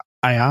enjoyed it.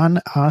 I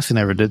honestly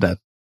never did that.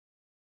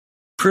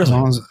 Really?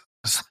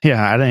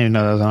 I didn't even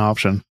know that was an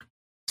option.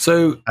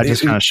 So I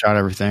just kind of shot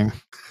everything.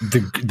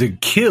 The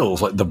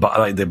kills, like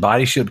the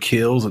body shield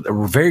kills,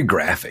 were very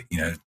graphic.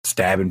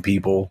 Stabbing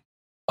people,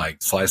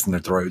 like slicing their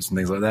throats and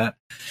things like that.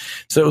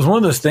 So it was one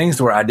of those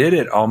things where I did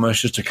it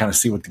almost just to kind of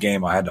see what the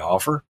game I had to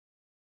offer.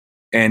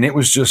 And it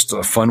was just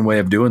a fun way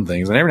of doing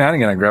things. And every now and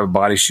again, I grab a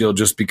body shield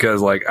just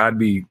because, like, I'd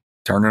be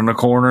turning a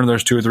corner and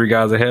there's 2 or 3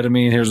 guys ahead of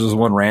me, and here's this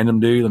one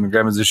random dude. Let me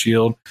grab his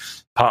shield,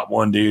 pop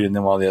one dude, and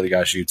then while the other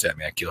guy shoots at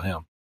me, I kill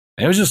him.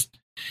 And it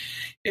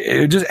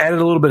just added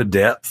a little bit of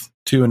depth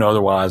to an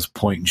otherwise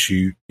point and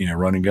shoot,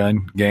 run and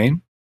gun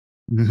game.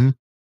 Mm-hmm.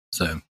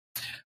 So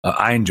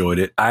I enjoyed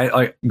it. I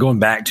like going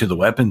back to the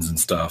weapons and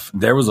stuff.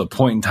 There was a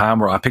point in time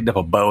where I picked up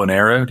a bow and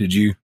arrow. Did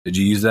you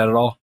use that at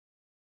all?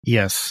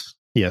 Yes,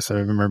 I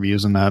remember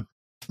using that.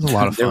 It was a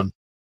lot of fun.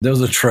 There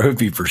was a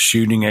trophy for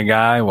shooting a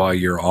guy while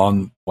you're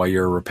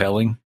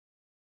rappelling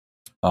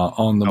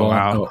on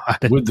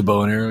the with the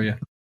bow and arrow. Yeah,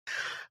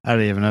 I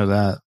didn't even know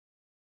that.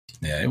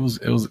 Yeah, it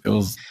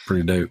was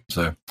pretty dope.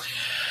 So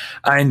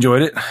I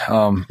enjoyed it.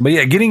 But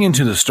yeah, getting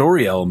into the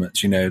story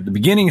elements, the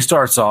beginning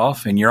starts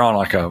off and you're on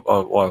like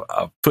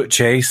a foot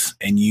chase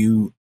and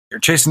you're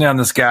chasing down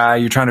this guy.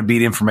 You're trying to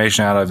beat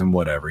information out of him,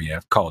 whatever. Yeah,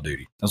 Call of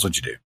Duty. That's what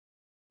you do.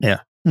 Yeah,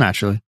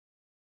 naturally.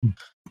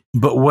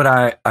 But what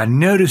I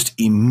noticed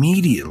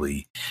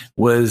immediately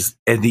was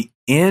at the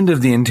end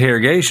of the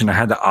interrogation, I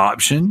had the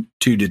option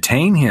to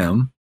detain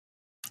him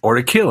or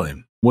to kill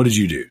him. What did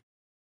you do?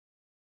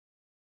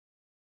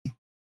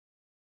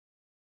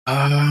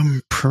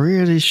 I'm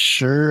pretty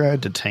sure I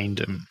detained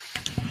him.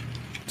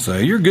 So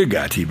you're a good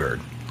guy,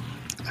 T-Bird.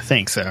 I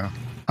think so.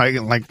 I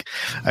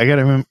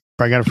gotta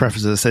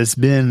preface this. It's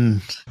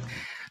been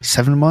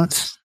 7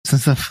 months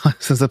since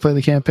I played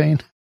the campaign,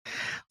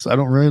 so I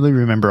don't really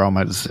remember all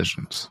my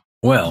decisions.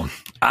 Well,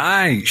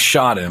 I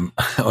shot him.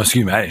 Oh,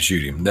 excuse me, I didn't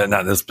shoot him.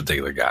 Not this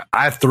particular guy.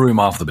 I threw him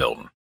off the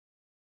building.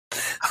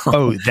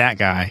 Oh, that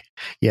guy.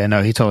 Yeah,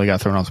 no, he totally got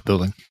thrown off the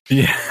building.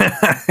 Yeah.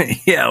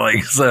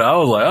 Yeah, so I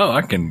was like, oh,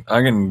 I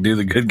can do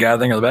the good guy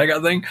thing or the bad guy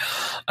thing.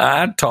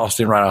 I tossed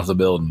him right off the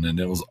building and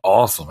it was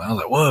awesome. I was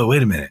like, whoa,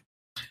 wait a minute.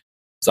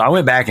 So I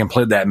went back and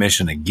played that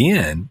mission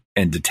again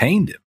and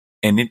detained him.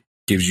 And it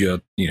gives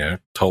you a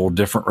total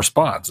different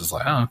response. It's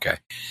like, oh, okay.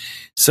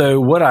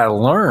 So what I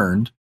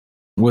learned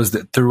was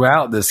that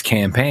throughout this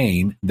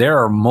campaign, there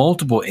are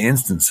multiple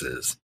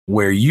instances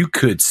where you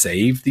could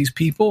save these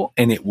people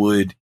and it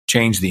would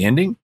change the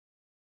ending,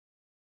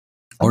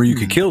 or you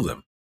could kill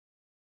them.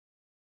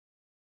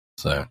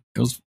 So it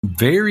was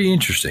very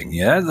interesting.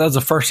 Yeah, that's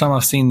the first time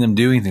I've seen them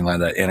do anything like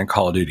that in a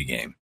Call of Duty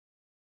game.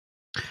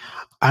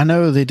 I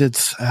know they did.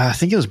 I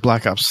think it was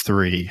Black Ops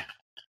 3.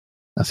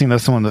 I think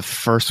that's one of the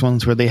first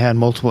ones where they had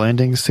multiple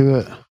endings to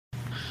it.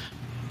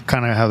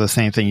 Kind of have the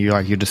same thing.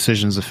 Your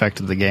decisions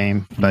affected the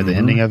game by the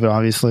ending of it,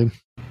 obviously.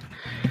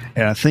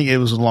 And I think it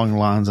was along the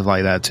lines of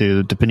like that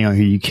too. Depending on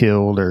who you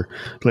killed or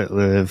let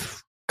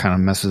live, kind of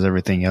messes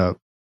everything up.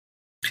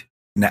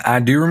 Now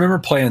I do remember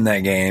playing that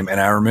game, and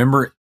I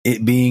remember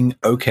it being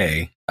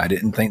okay. I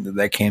didn't think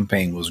that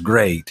campaign was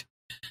great,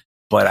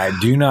 but I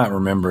do not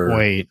remember.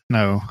 Wait,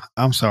 no,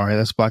 I'm sorry.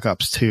 That's Black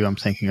Ops 2. I'm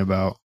thinking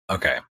about.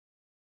 Okay.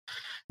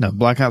 No,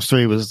 Black Ops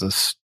 3 was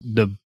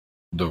the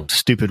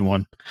stupid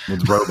one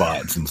with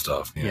robots and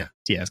stuff. Yeah.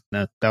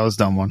 No, that was a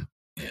dumb one.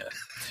 Yeah.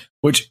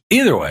 Which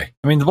either way,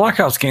 I mean, the Black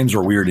Ops games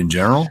are weird in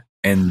general,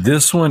 and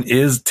this one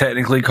is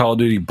technically Call of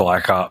Duty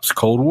Black Ops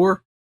Cold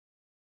War,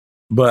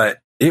 but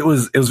it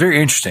was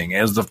very interesting.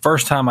 It was the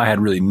first time I had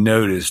really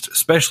noticed,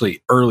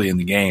 especially early in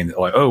the game, that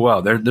like, oh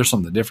wow, there's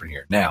something different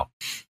here. Now,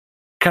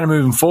 kind of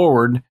moving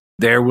forward,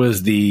 there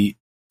was the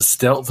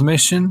stealth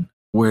mission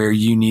where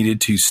you needed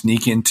to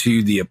sneak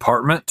into the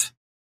apartment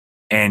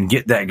and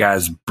get that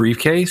guy's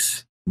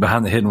briefcase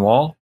behind the hidden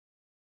wall.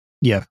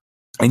 Yeah.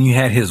 And you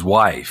had his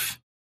wife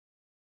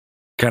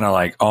kind of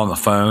like on the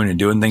phone and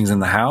doing things in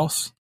the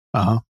house.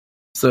 Uh-huh.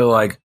 So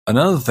like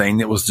another thing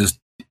that was just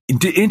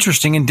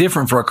interesting and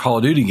different for a Call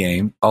of Duty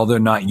game, although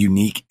not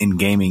unique in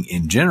gaming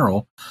in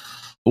general,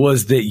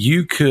 was that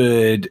you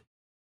could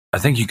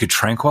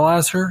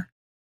tranquilize her,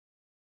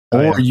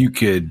 or you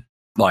could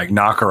like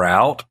knock her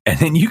out, and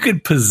then you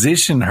could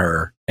position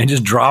her and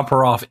just drop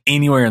her off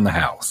anywhere in the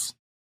house.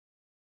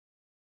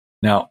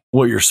 Now,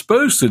 what you're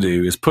supposed to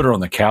do is put her on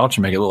the couch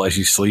and make it look like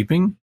she's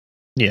sleeping.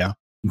 Yeah.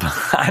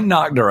 I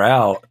knocked her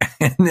out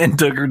and then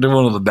took her to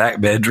one of the back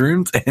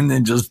bedrooms and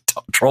then just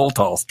troll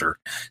tossed her.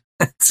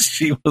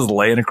 She was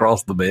laying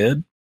across the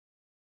bed.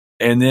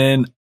 And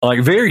then,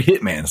 like very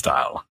Hitman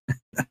style,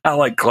 I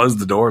like closed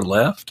the door and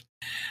left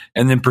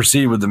and then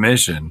proceed with the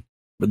mission.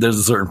 But there's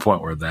a certain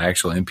point where the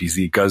actual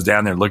NPC goes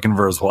down there looking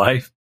for his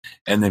wife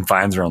and then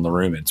finds her on the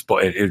room. It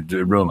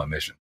ruined my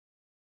mission.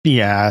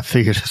 Yeah, I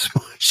figured as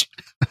much.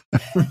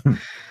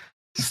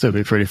 Still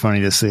be pretty funny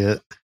to see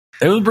it.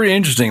 It was pretty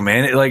interesting,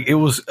 man. It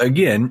was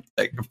again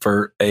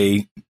for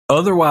a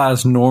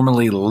otherwise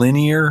normally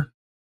linear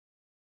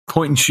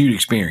point and shoot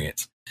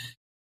experience.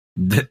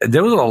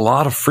 There was a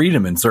lot of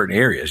freedom in certain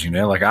areas,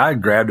 Like I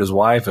grabbed his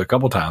wife a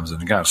couple times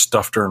and kind of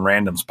stuffed her in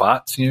random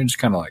spots, just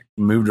kind of like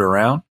moved her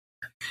around.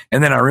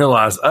 And then I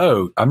realized,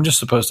 I'm just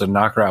supposed to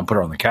knock her out and put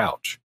her on the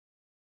couch.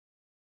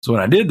 So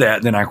when I did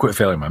that, then I quit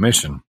failing my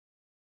mission.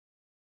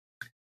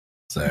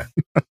 So,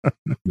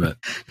 but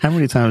how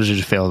many times did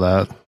you fail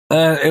that?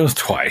 It was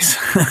twice.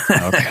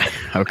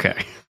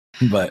 Okay.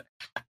 But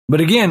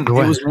again, it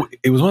was one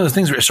of those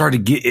things where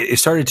it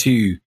started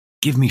to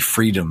give me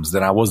freedoms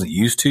that I wasn't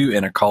used to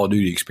in a Call of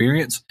Duty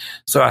experience.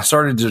 So I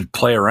started to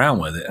play around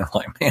with it, and I'm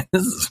like, man,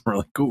 this is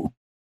really cool.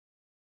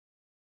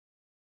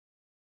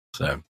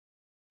 So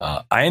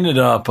I ended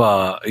up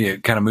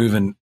kind of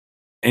moving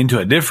into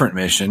a different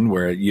mission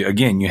where you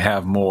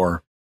have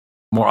more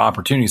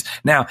opportunities.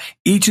 Now,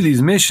 each of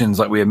these missions,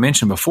 like we had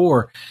mentioned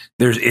before,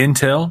 there's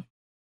intel,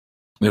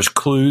 there's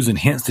clues and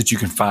hints that you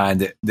can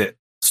find that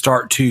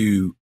start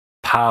to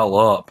pile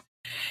up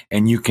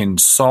and you can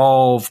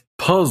solve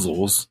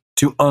puzzles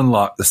to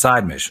unlock the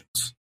side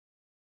missions,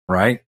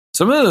 right?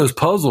 Some of those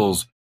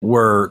puzzles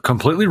were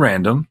completely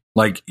random.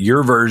 Like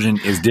your version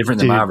is different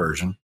than my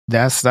version.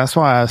 That's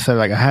why I said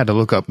like I had to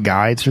look up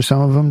guides for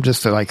some of them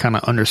just to like kind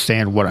of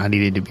understand what I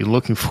needed to be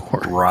looking for.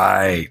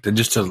 Right. And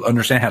just to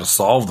understand how to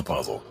solve the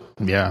puzzle.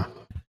 Yeah.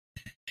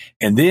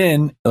 And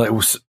then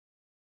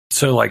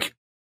so like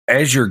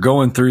as you're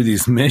going through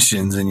these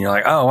missions and you're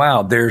like, oh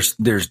wow, there's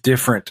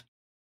different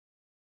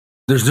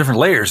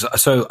layers.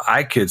 So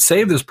I could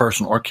save this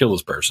person or kill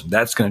this person.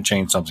 That's going to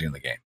change something in the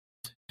game.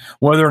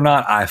 Whether or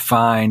not I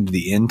find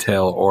the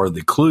intel or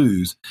the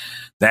clues,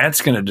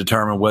 that's going to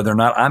determine whether or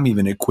not I'm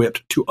even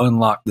equipped to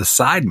unlock the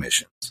side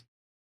missions.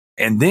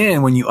 And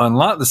then when you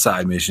unlock the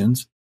side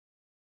missions,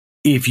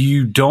 if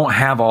you don't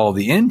have all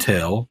the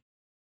intel,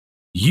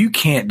 you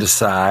can't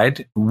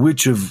decide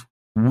which of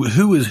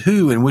who is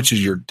who and which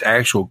is your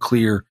actual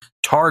clear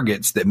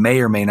targets that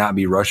may or may not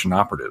be Russian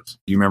operatives.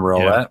 Do you remember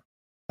all that?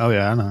 Oh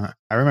yeah, I know.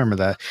 I remember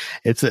that.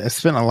 It's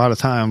spent a lot of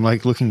time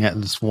like looking at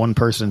this one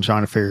person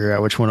trying to figure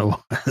out which one it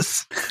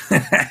was.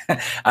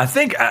 I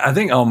think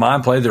on my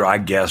playthrough I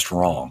guessed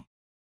wrong.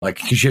 Like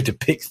because you have to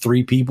pick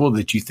 3 people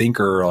that you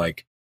think are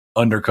like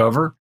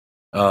undercover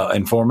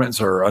informants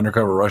or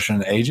undercover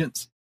Russian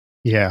agents.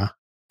 Yeah.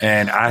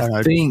 And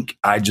I think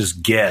I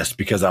just guessed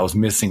because I was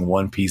missing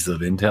one piece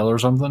of intel or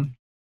something.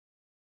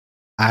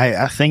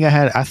 I think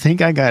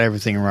I got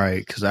everything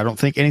right because I don't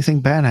think anything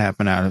bad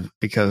happened out of it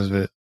because of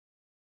it.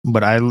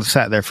 But I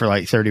sat there for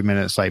like 30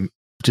 minutes, like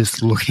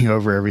just looking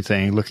over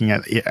everything, looking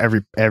at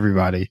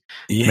everybody,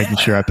 making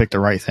sure I picked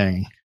the right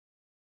thing.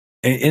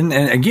 And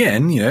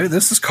again, you know,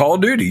 this is Call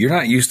of Duty. You're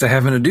not used to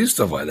having to do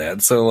stuff like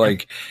that. So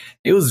like,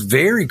 it was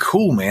very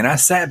cool, man. I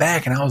sat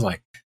back and I was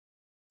like,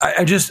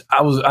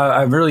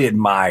 I really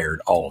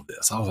admired all of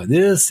this. I was like,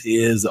 this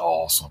is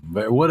awesome.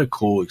 But what a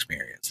cool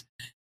experience.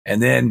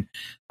 And then,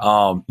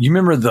 you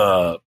remember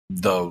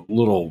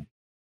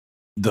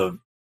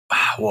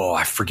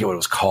I forget what it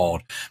was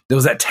called. There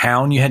was that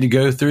town you had to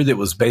go through that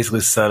was basically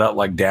set up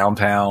like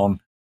downtown,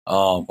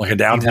 like a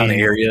downtown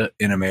area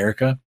in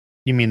America.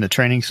 You mean the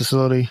training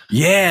facility?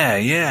 Yeah,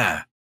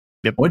 yeah.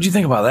 Yep. What'd you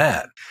think about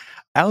that?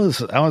 That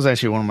was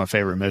actually one of my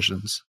favorite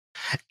missions.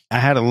 I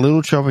had a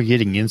little trouble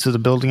getting into the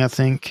building, I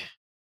think,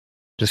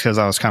 just because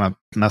I was kind of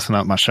messing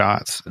up my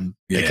shots and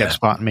they kept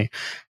spotting me.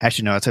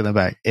 Actually, no, I take that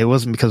back. It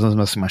wasn't because I was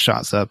messing my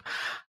shots up.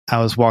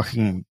 I was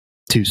walking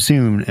too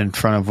soon in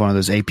front of one of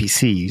those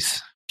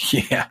APCs.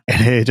 Yeah.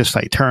 And it just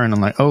like turned. I'm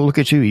like, oh, look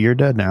at you. You're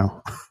dead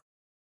now.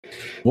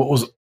 What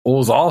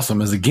was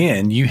awesome is,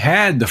 again, you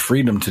had the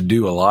freedom to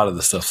do a lot of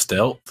the stuff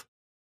stealth.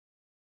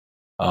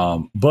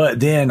 But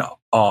then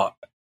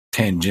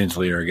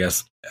tangentially, or I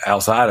guess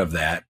outside of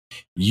that,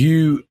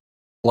 you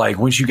like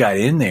once you got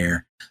in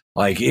there,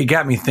 like it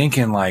got me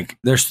thinking like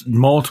there's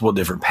multiple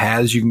different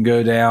paths you can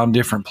go down,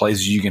 different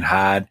places you can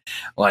hide,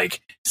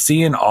 like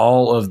seeing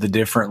all of the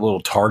different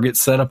little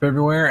targets set up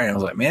everywhere. And I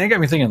was like, man, it got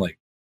me thinking like,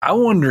 I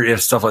wonder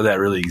if stuff like that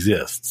really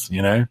exists,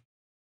 you know?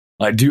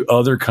 Like, do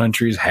other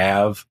countries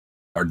have,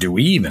 or do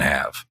we even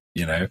have,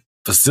 you know,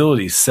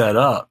 facilities set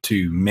up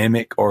to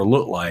mimic or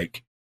look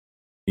like,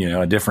 you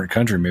know, a different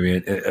country, maybe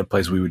a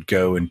place we would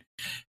go and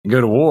go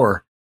to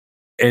war.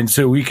 And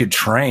so we could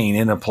train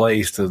in a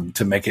place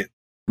to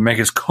make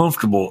us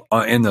comfortable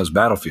in those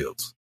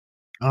battlefields.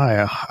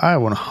 I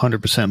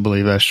 100%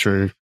 believe that's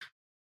true.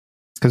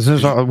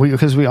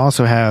 Because we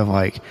also have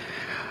like,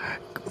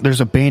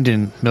 there's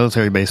abandoned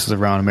military bases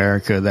around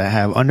America that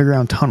have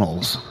underground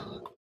tunnels.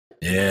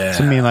 Yeah.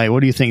 So I mean, like, what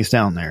do you think is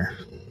down there?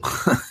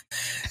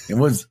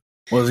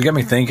 It got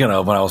me thinking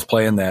of when I was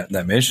playing that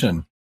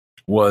mission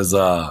was,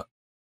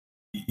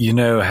 you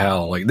know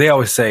how like they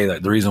always say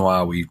that the reason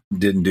why we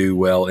didn't do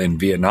well in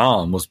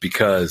Vietnam was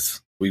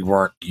because we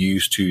weren't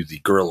used to the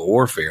guerrilla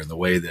warfare and the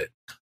way that,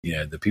 you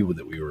know, the people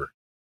that we were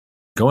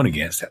going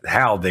against,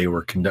 how they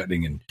were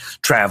conducting and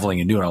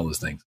traveling and doing all those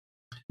things.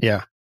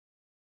 Yeah.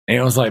 And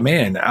I was like,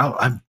 man,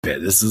 I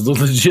bet this is a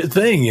legit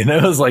thing. You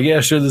know, it's like, yeah,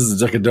 sure, this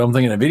is like a dumb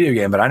thing in a video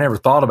game, but I never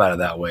thought about it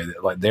that way.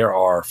 That like there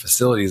are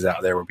facilities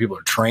out there where people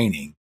are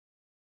training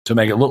to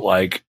make it look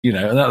like, you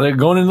know, they're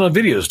going into a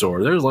video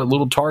store. There's like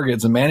little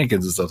targets and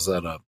mannequins and stuff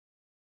set up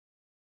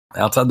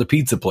outside the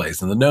pizza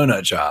place and the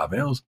donut shop. And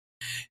it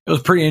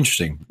was pretty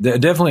interesting.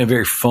 Definitely a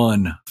very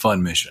fun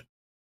mission.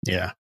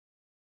 Yeah.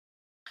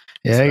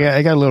 Yeah, so,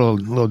 I got a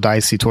little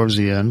dicey towards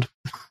the end.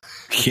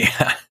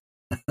 Yeah.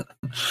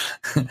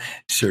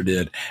 Sure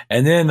did.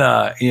 And then,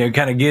 you know,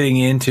 kind of getting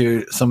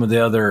into some of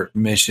the other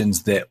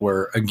missions that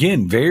were,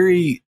 again,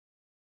 very,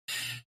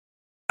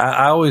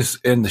 I always,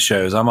 in the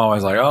shows, I'm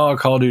always like, oh,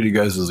 Call of Duty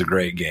Ghosts is a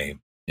great game,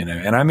 you know,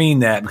 and I mean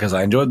that because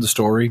I enjoyed the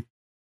story,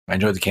 I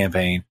enjoyed the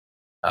campaign,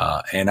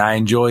 and I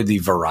enjoyed the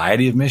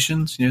variety of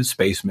missions, you know,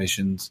 space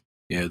missions,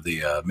 you know,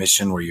 the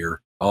mission where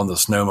you're on the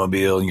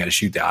snowmobile and you got to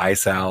shoot the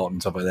ice out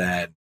and stuff like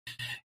that.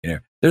 You know,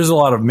 there's a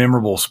lot of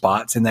memorable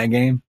spots in that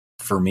game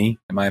for me,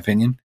 in my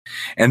opinion.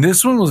 And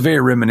this one was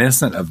very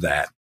reminiscent of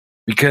that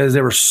because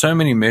there were so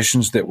many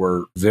missions that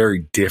were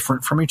very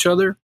different from each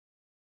other.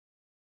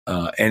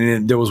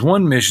 And there was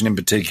one mission in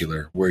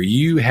particular where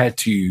you had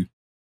to,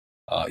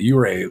 you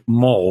were a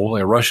mole,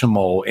 a Russian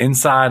mole,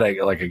 inside,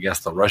 I guess,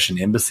 the Russian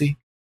embassy.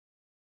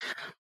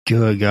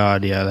 Good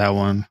God, yeah, that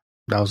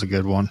was a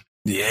good one.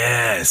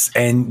 Yes,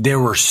 and there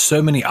were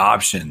so many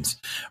options,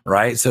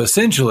 right? So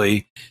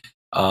essentially,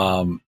 it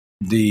was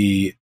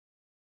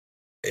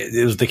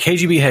the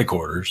KGB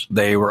headquarters.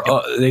 They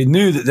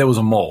knew that there was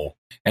a mole,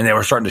 and they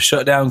were starting to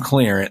shut down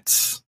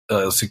clearance,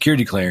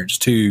 security clearance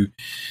to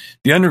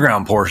the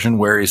underground portion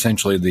where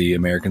essentially the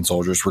American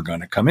soldiers were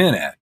going to come in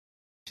at.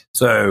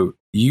 So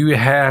you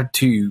had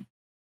to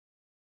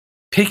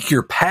pick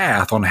your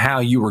path on how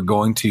you were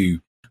going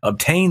to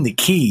obtain the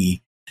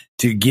key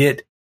to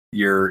get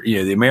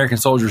the American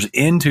soldiers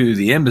into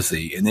the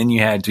embassy, and then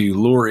you had to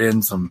lure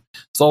in some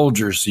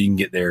soldiers so you can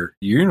get your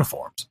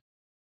uniforms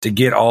to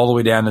get all the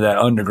way down to that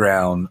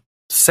underground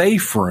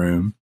safe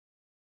room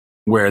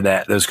where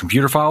those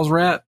computer files were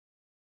at.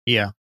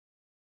 Yeah.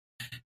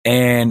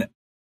 And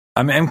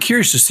I'm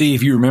curious to see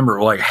if you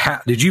remember, like,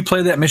 how did you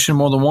play that mission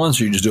more than once,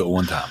 or you just do it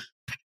one time?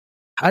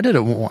 I did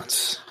it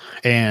once,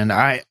 and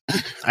I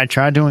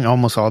tried doing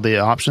almost all the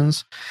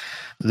options.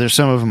 There's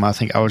some of them I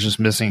think I was just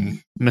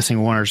missing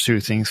one or two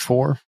things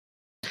for.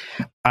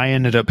 I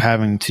ended up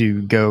having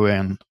to go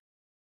and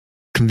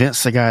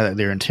convince the guy that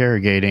they're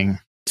interrogating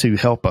to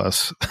help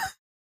us.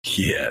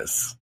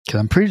 Yes.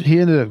 Because he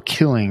ended up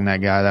killing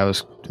that guy that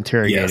was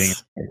interrogating.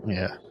 Yes.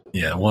 Yeah.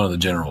 Yeah, one of the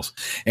generals.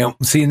 And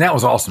that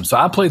was awesome. So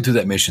I played through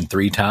that mission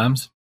 3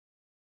 times,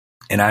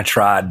 and I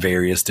tried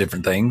various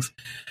different things.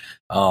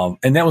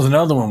 And that was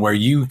another one where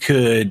you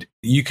could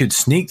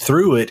sneak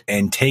through it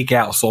and take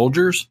out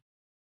soldiers,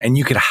 and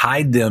you could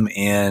hide them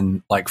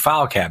in like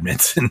file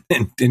cabinets and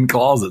in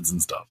closets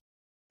and stuff.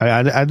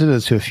 I did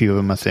it to a few of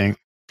them, I think.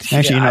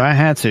 Actually, yeah, I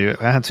had to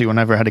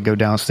whenever I had to go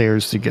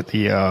downstairs to get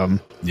the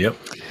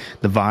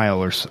the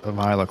vial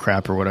of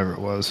crap or whatever it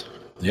was.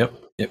 Yep.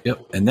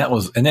 And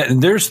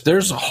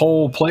there's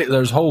whole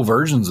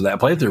versions of that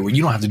playthrough where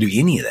you don't have to do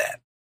any of that.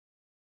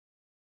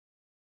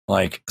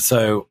 Like,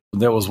 so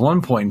there was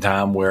one point in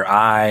time where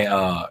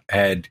I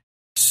had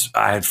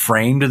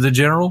framed the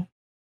general.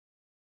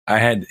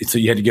 So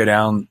you had to go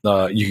down.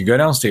 You could go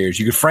downstairs.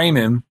 You could frame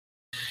him,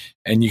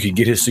 and you could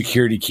get his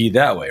security key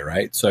that way,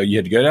 right? So you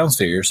had to go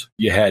downstairs.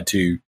 You had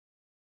to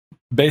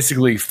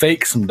basically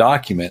fake some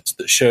documents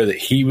that show that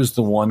he was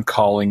the one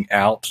calling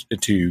out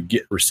to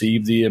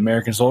receive the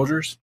American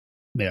soldiers.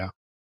 Yeah. And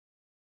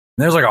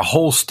there's like a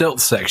whole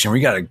stealth section where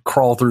you got to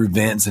crawl through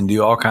vents and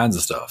do all kinds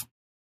of stuff.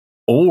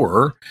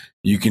 Or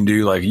you can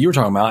do like you were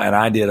talking about, and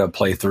I did a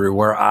playthrough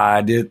where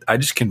I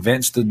just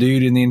convinced the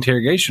dude in the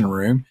interrogation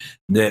room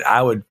that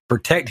I would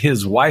protect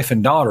his wife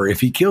and daughter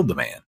if he killed the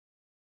man.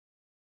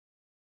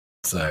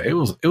 So it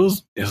was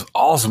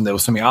awesome. There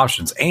was so many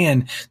options,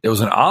 and there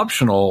was an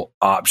optional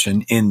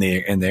option in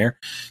there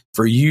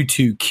for you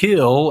to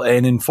kill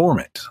an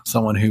informant,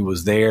 someone who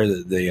was there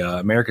that the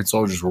American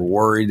soldiers were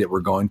worried that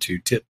were going to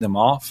tip them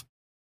off.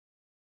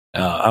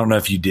 I don't know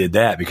if you did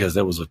that because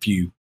there was a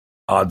few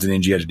odds and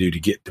ends you had to do to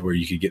get to where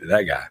you could get to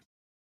that guy.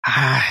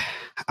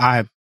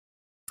 I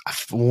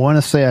want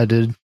to say I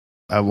did.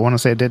 I want to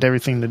say I did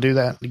everything to do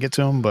that to get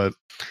to him, but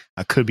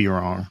I could be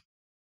wrong.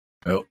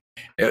 Well,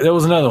 there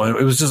was another one.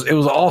 It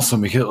was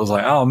awesome because it was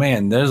like, oh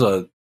man,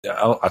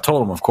 I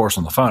told him, of course,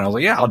 on the phone. I was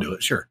like, yeah, I'll do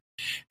it. Sure.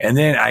 And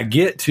then I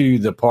get to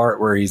the part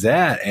where he's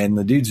at, and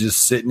the dude's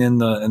just sitting in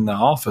the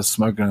office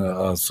smoking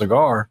a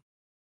cigar.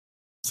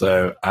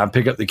 So I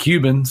pick up the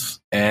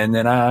Cubans, and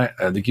then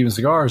the Cuban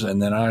cigars,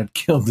 and then I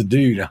killed the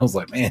dude. I was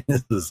like, man,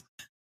 it was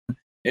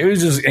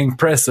just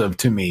impressive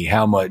to me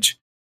how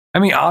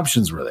many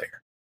options were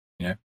there,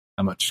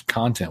 how much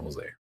content was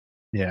there.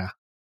 Yeah.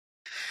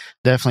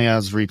 Definitely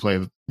has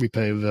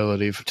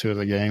replayability to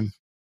the game.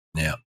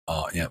 Yeah.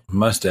 Oh, yeah.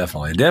 Most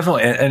definitely.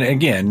 Definitely. And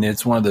again,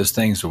 it's one of those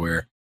things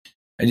where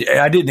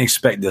I didn't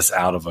expect this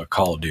out of a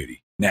Call of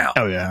Duty. Now.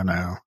 Oh, yeah, I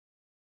know.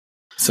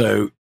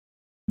 So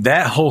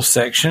that whole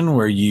section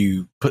where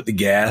you put the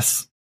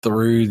gas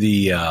through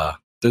the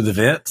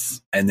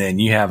vents, and then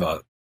you have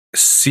a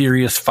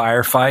serious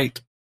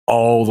firefight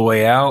all the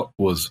way out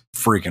was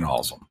freaking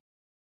awesome.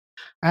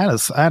 I had a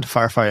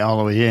firefight all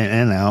the way in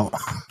and out.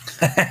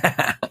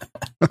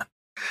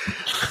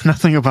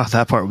 Nothing about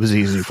that part was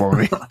easy for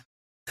me.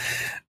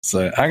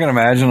 So I can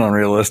imagine on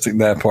realistic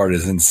that part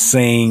is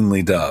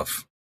insanely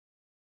tough.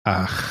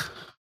 I'm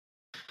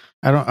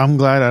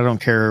glad I don't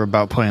care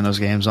about playing those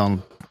games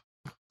on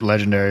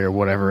Legendary or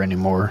whatever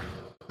anymore.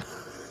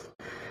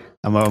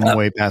 I'm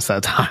way past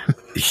that time.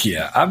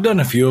 Yeah, I've done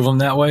a few of them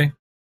that way,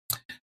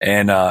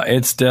 and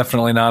it's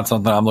definitely not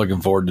something I'm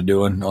looking forward to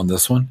doing on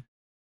this one.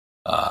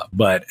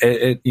 But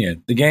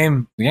the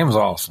game was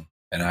awesome.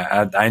 And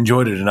I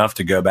enjoyed it enough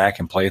to go back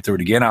and play through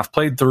it again. I've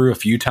played through a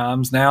few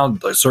times now,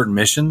 like certain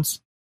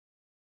missions,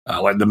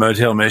 like the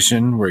motel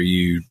mission where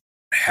you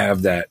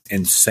have that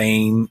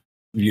insane,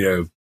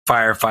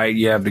 firefight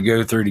you have to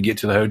go through to get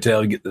to the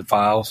hotel to get the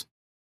files.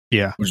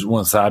 Yeah. Which is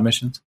one of the side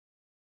missions.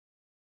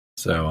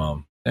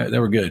 So they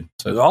were good.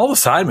 So all the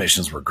side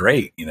missions were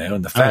great,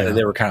 and the fact that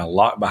they were kind of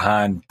locked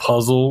behind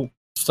puzzle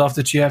stuff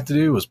that you have to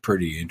do was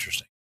pretty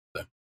interesting.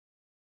 So,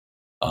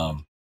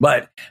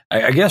 but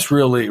I guess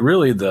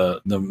really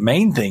the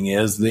main thing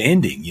is the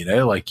ending,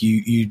 like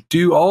you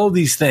do all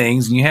these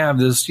things and you have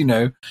this,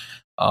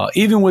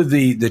 even with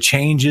the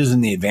changes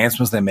and the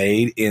advancements they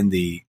made in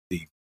the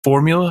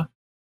formula,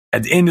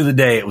 at the end of the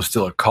day, it was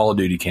still a Call of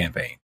Duty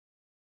campaign.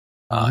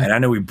 And I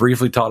know we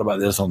briefly talked about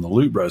this on the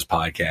Loot Bros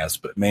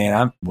podcast, but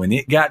man, when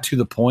it got to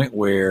the point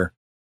where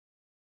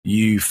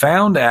you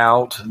found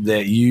out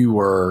that you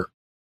were,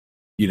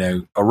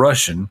 a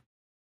Russian.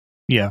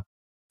 Yeah.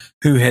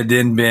 Who had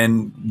then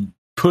been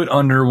put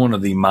under one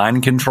of the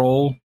mind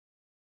control,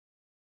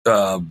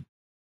 what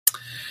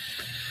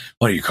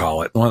do you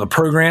call it? One of the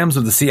programs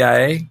of the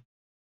CIA.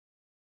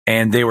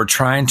 And they were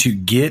trying to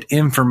get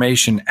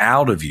information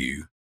out of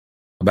you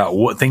about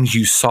what things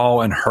you saw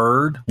and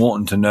heard,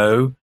 wanting to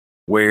know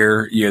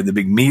where the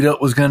big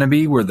meetup was going to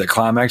be, where the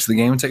climax of the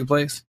game would take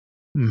place.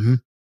 Mm-hmm.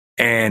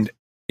 And,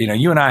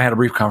 you and I had a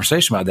brief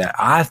conversation about that.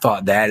 I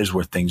thought that is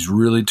where things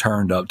really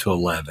turned up to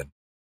 11.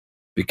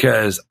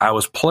 Because I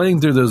was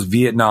playing through those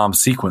Vietnam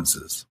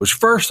sequences, which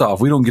first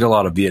off, we don't get a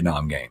lot of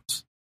Vietnam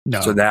games.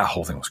 No. So that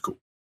whole thing was cool.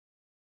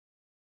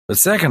 But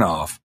second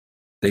off,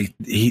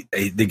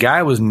 the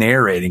guy was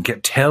narrating,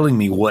 kept telling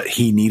me what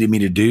he needed me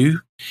to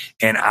do.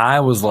 And I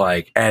was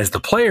like, as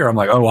the player, I'm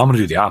like, oh, I'm going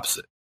to do the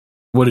opposite.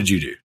 What did you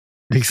do?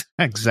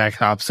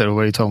 Exact opposite of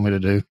what he told me to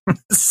do.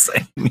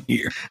 Same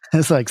here.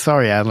 It's like,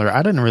 sorry, Adler,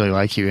 I didn't really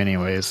like you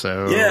anyway,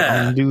 so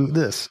yeah. I'm going to do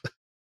this.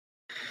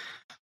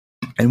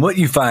 And what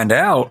you find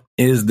out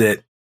is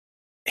that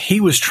he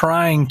was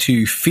trying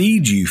to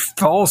feed you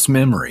false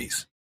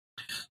memories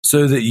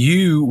so that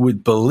you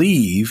would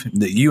believe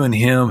that you and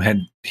him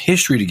had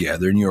history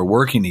together and you were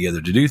working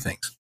together to do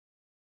things.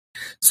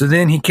 So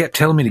then he kept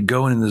telling me to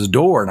go in this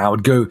door, and I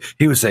would go,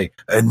 he would say,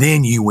 and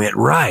then you went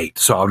right.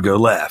 So I would go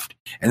left.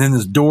 And then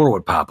this door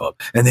would pop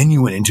up. And then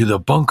you went into the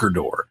bunker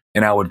door.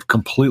 And I would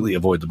completely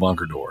avoid the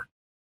bunker door.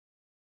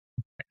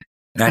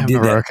 And I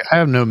did that. I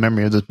have no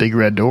memory of this big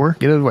red door.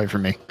 Get it away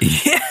from me.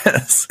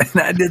 Yes.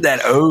 And I did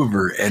that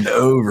over and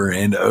over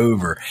and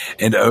over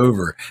and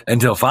over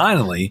until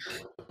finally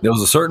there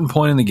was a certain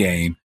point in the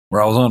game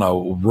where I was on a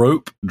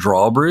rope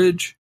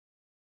drawbridge.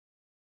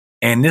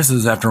 And this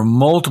is after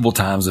multiple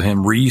times of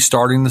him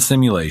restarting the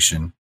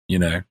simulation,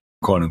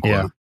 quote unquote,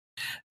 yeah.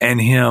 And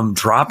him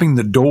dropping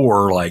the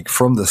door like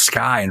from the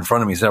sky in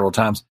front of me several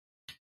times.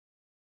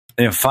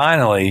 And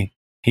finally,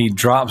 he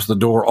drops the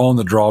door on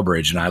the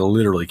drawbridge, and I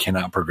literally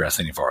cannot progress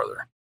any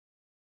farther.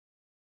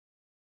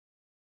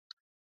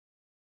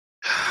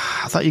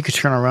 I thought you could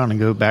turn around and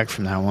go back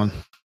from that one.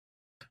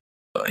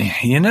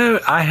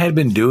 I had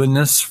been doing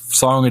this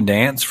song and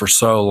dance for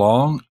so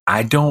long,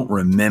 I don't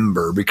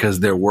remember, because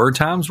there were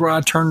times where I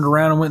turned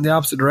around and went the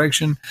opposite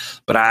direction,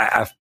 but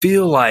I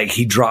feel like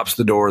he drops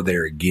the door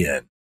there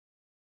again.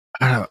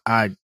 I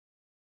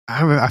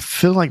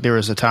feel like there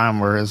was a time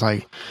where it's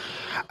like,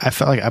 I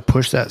felt like I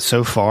pushed that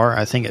so far.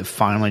 I think it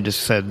finally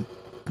just said,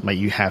 like,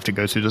 you have to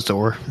go through this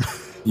door.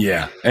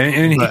 Yeah.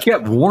 And he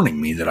kept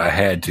warning me that I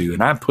had to.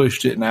 And I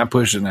pushed it and I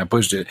pushed it and I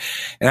pushed it.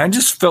 And I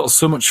just felt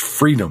so much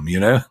freedom,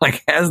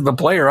 Like, as the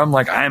player, I'm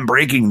like, I'm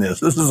breaking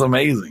this. This is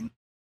amazing.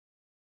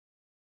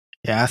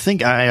 Yeah, I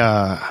think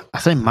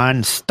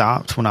mine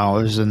stopped when I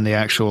was in the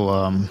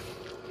actual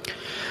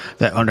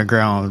that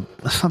underground.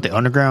 That's not the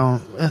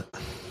underground.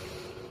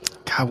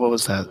 God, what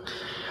was that?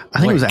 I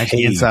think it was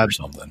actually inside or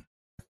something.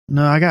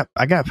 No,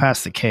 I got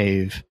past the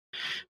cave.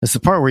 It's the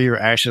part where you were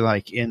actually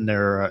like in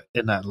there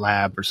in that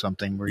lab or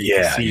something where you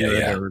could see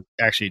they were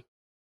actually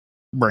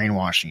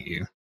brainwashing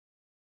you.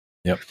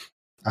 Yep.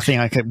 I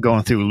think I kept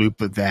going through a loop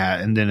with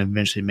that, and then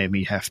eventually made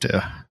me have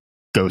to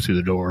go through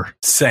the door.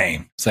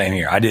 Same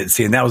here. I did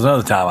see, and that was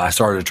another time I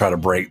started to try to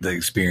break the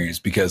experience,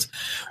 because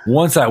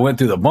once I went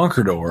through the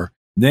bunker door,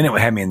 then it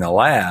would have me in the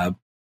lab,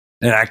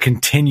 and I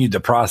continued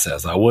the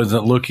process. I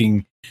wasn't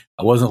looking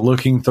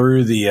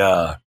through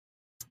the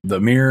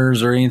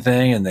mirrors or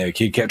anything, and the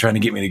kid kept trying to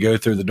get me to go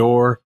through the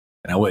door,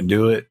 and I wouldn't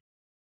do it.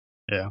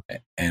 Yeah.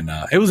 And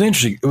it was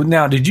interesting.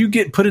 Now, did you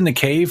get put in the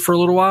cave for a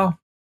little while?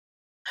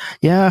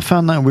 Yeah, I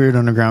found that weird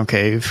underground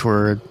cave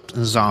where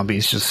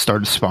zombies just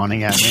started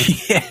spawning at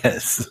me.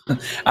 Yes.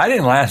 I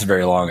didn't last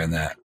very long in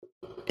that.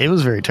 It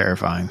was very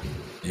terrifying.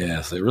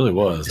 Yes, it really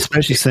was.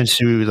 Especially since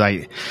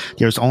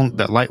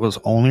that light was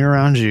only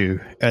around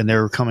you, and they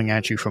were coming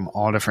at you from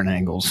all different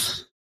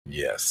angles.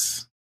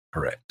 Yes,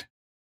 correct.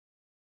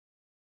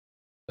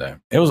 So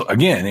it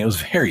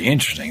was very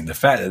interesting. The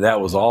fact that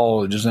was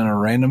all just in a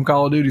random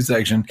Call of Duty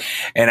section,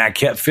 and I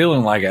kept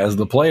feeling like, as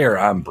the player,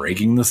 I'm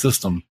breaking the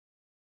system.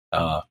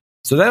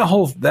 So that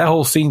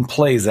whole scene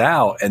plays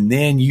out, and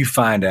then you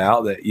find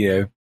out that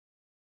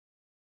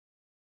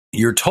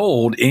you're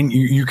told, and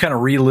you kind of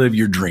relive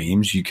your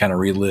dreams, you kind of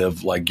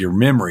relive like your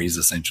memories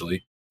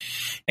essentially,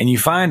 and you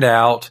find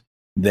out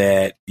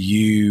that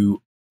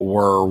you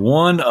were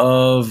one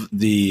of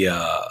the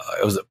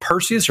was it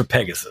Perseus or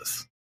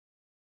Pegasus?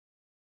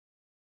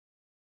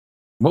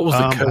 What was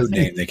the code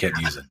name they kept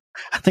using?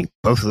 I think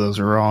both of those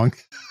are wrong.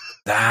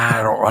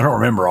 I don't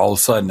remember. All of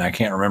a sudden, I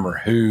can't remember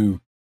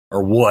who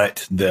or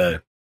what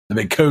the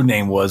big code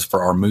name was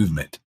for our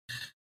movement.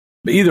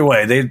 But either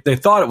way, they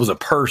thought it was a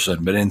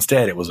person, but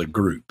instead it was a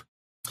group.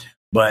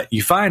 But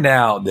you find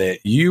out that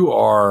you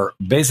are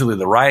basically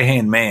the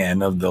right-hand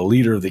man of the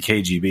leader of the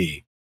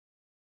KGB.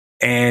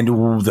 And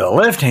the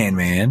left-hand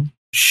man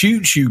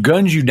shoots you,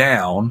 guns you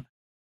down,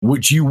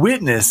 which you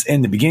witness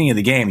in the beginning of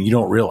the game, and you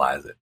don't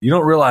realize it. You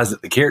don't realize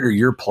that the character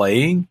you're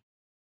playing,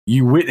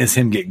 you witness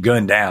him get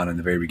gunned down in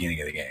the very beginning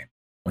of the game,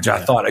 which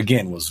I thought,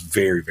 again, was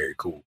very, very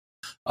cool.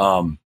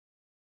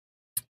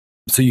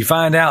 So you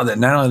find out that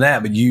not only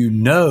that, but you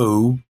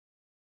know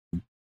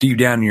deep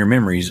down in your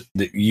memories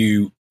that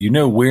you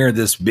know where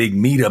this big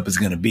meetup is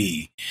going to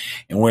be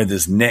and where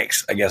this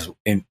next, I guess,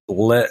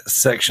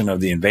 section of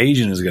the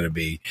invasion is going to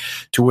be,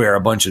 to where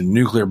a bunch of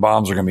nuclear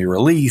bombs are going to be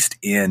released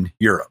in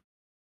Europe.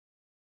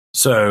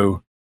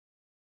 So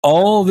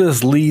all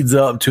this leads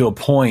up to a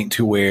point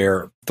to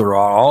where there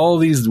are all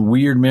these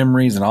weird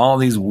memories and all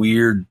these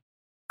weird,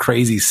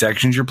 crazy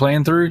sections you're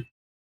playing through.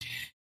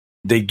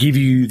 They give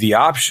you the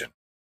option.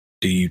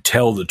 Do you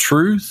tell the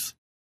truth?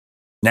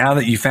 Now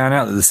that you found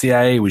out that the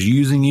CIA was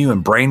using you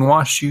and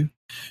brainwashed you,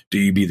 do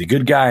you be the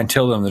good guy and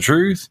tell them the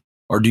truth?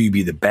 Or do you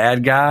be the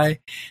bad guy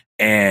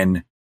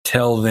and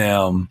tell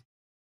them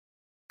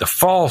the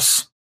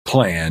false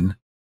plan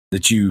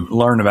that you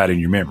learn about in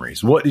your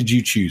memories? What did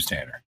you choose,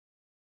 Tanner?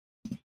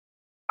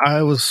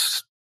 I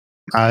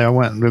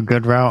went the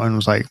good route and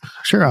was like,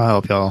 sure, I'll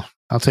help y'all.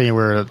 I'll tell you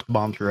where the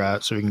bombs are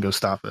at so we can go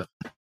stop it.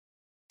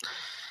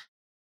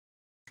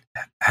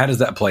 How does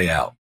that play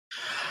out?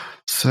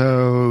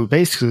 So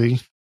basically,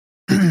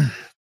 we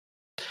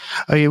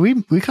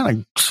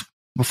kind of,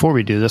 before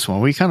we do this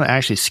one, we kind of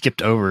actually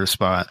skipped over a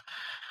spot.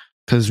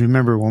 Because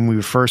remember when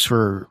we first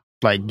were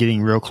like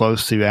getting real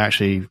close to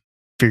actually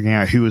figuring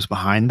out who was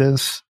behind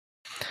this,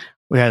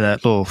 we had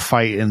that little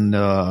fight in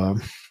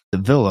the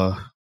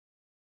villa.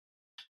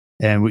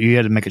 And you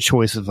had to make a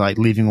choice of like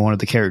leaving one of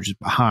the characters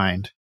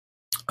behind.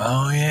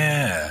 Oh,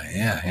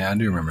 yeah. I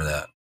do remember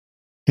that.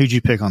 Who'd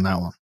you pick on that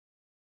one?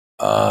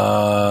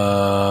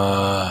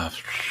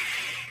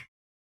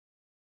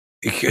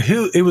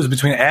 It was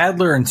between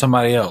Adler and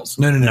somebody else.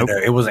 No.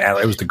 It wasn't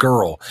Adler. It was the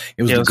girl.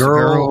 It was the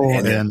girl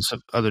and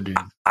some other dude.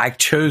 I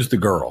chose the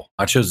girl.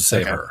 I chose to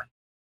save her.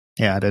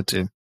 Yeah, I did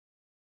too.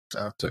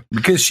 So,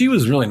 because she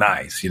was really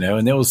nice,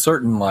 and there was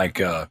certain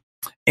like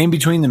in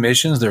between the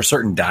missions, there are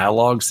certain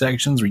dialogue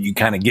sections where you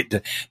kind of get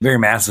to very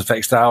Mass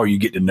Effect style, where you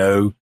get to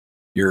know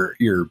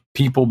your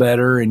people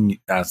better, and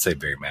I'd say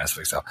very Mass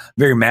Effect style,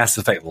 very Mass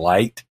Effect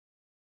light,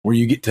 where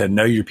you get to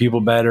know your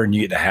people better and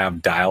you get to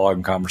have dialogue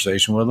and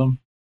conversation with them.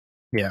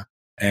 Yeah.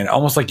 And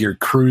almost like your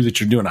crew that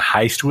you're doing a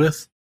heist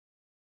with.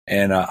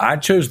 And I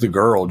chose the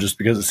girl just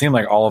because it seemed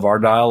like all of our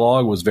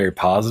dialogue was very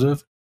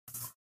positive.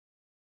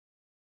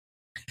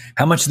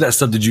 How much of that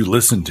stuff did you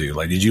listen to?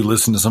 Like, did you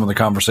listen to some of the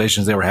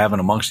conversations they were having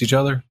amongst each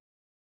other?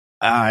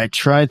 I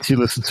tried to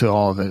listen to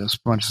all of it as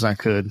much as I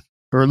could.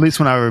 Or at least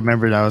when I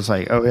remembered, I was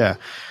like, oh, yeah,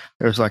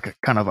 there's like a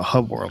kind of a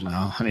hub world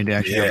now. I need to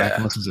actually go back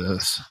and listen to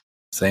this.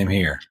 Same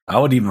here. I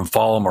would even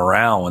follow them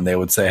around when they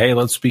would say, hey,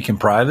 let's speak in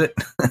private.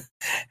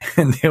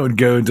 And they would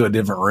go into a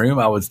different room.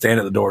 I would stand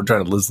at the door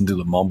trying to listen to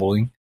the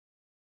mumbling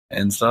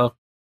and stuff.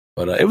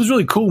 But it was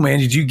really cool, man.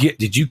 Did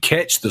you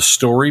catch the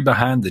story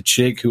behind the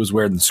chick who was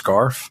wearing the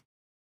scarf?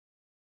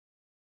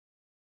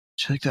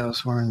 Chick that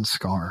was wearing the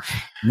scarf.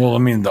 Well, I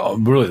mean,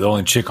 really the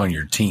only chick on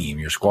your team,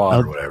 your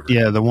squad or whatever.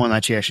 Yeah, the one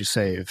that you actually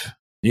saved.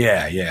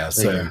 Yeah.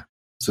 So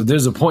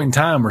there's a point in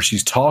time where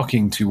she's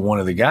talking to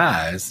one of the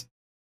guys,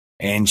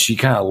 and she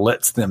kind of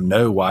lets them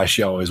know why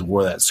she always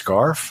wore that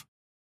scarf.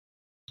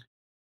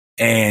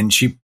 And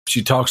she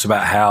talks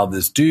about how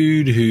this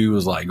dude who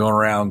was like going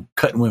around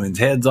cutting women's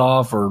heads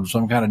off or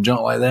some kind of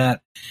junk like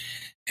that.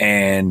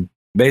 And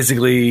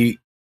basically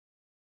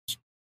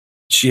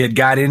she had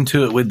got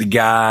into it with the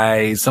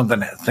guy,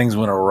 things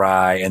went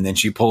awry. And then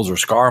she pulls her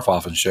scarf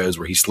off and shows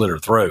where he slit her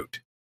throat.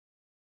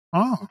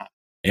 Oh,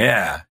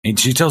 yeah. And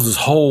she tells this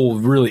whole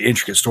really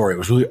intricate story. It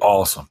was really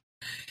awesome.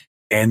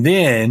 And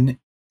then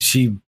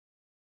she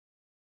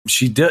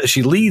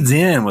leads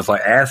in with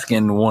like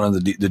asking one of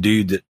the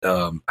dude that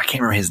I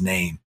can't remember his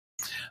name,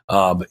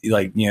 but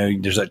like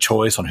there's that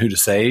choice on who to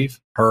save,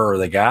 her or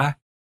the guy.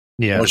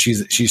 Yeah, well,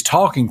 she's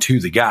talking to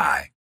the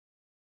guy.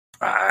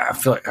 I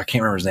feel like I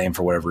can't remember his name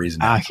for whatever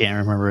reason. I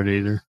can't remember it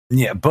either.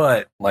 Yeah,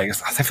 but like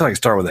I feel like it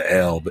started with an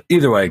L. But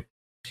either way,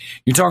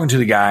 you're talking to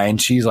the guy,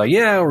 and she's like,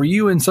 "Yeah, were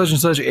you in such and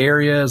such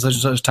area, such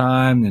and such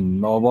time?" And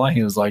blah blah blah.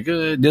 He was like,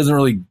 "It doesn't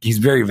really." He's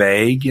very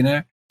vague,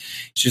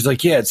 She's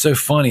like, yeah, it's so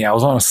funny. I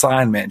was on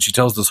assignment, and she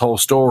tells this whole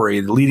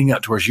story leading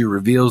up to where she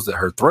reveals that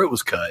her throat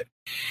was cut.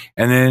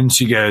 And then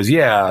she goes,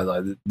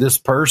 yeah, this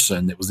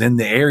person that was in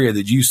the area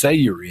that you say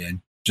you were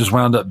in just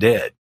wound up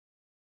dead.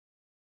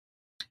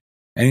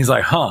 And he's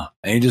like, huh.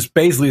 And he just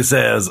basically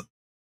says,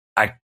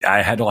 I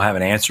don't have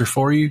an answer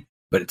for you,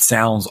 but it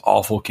sounds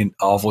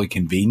awfully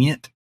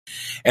convenient.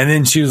 And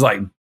then she was like,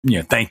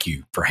 thank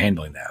you for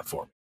handling that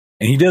for me.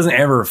 And he doesn't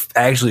ever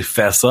actually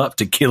fess up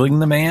to killing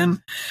the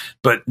man,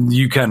 but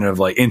you kind of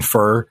like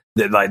infer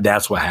that like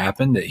that's what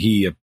happened, that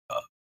he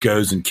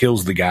goes and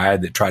kills the guy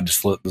that tried to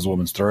slit this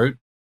woman's throat.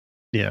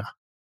 Yeah.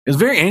 It was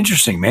very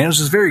interesting, man. It was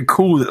just very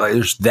cool that like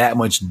there's that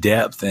much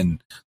depth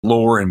and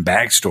lore and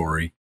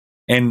backstory.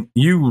 And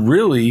you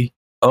really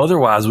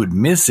otherwise would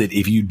miss it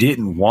if you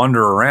didn't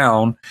wander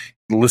around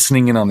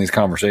listening in on these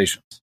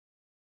conversations.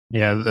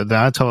 Yeah,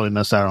 I totally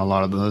missed out on a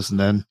lot of those. And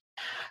then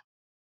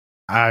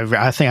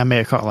I think I may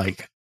have caught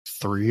like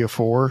 3 or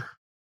 4,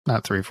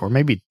 not 3 or 4,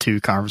 maybe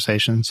 2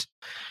 conversations.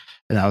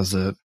 And that was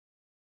it.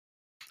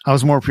 I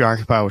was more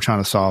preoccupied with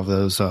trying to solve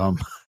those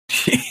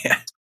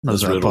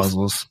those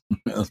puzzles.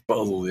 Those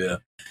puzzles, yeah.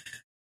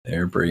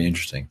 They're pretty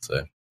interesting.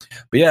 So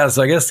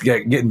I guess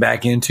getting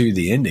back into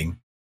the ending.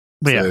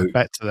 But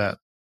back to that.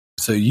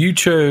 So you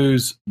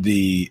chose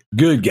the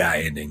good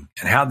guy ending,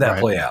 and how'd that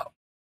play out?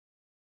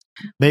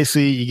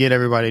 Basically, you get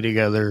everybody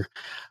together.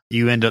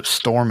 You end up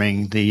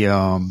storming the.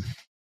 I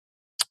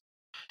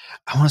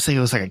want to say it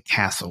was like a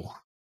castle.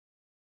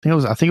 I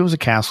think it was a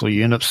castle.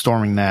 You end up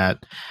storming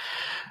that,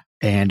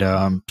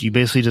 and you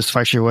basically just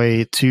fight your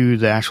way to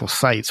the actual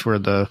sites where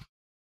the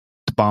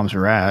bombs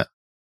are at,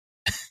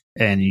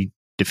 and you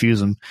defuse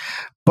them.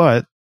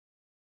 But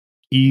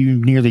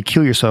you nearly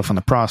kill yourself in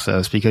the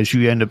process because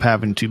you end up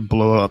having to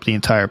blow up the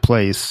entire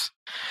place,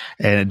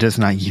 and it does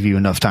not give you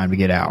enough time to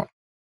get out.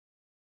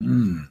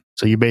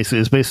 So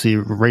it's basically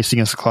racing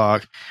against the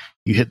clock.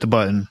 You hit the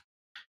button,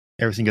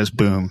 everything goes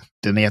boom.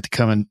 Then they have to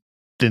come in.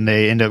 Then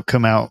they end up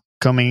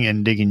coming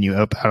and digging you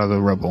up out of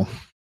the rubble.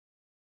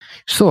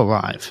 You're still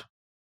alive,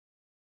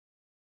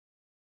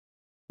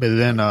 but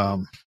then I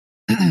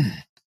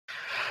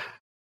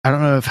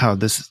don't know how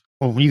this.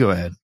 Well, you go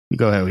ahead. You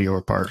go ahead with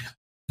your part.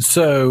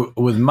 So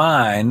with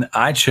mine,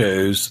 I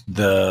chose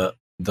the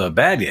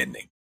bad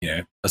ending.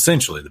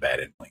 Essentially the bad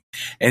ending.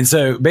 And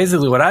so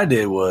basically, what I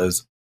did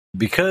was,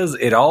 because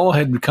it all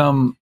had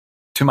become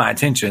to my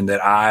attention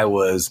that I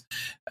was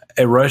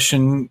a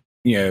Russian,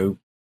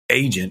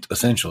 agent,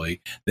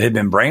 essentially, that had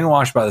been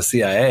brainwashed by the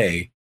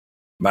CIA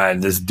by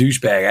this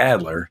douchebag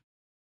Adler.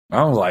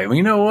 I was like, well,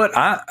 you know what?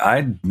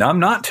 I'm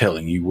not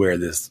telling you where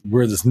this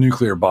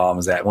nuclear bomb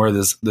is at, where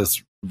this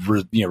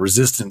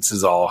resistance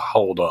is all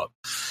holed up.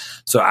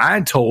 So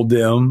I told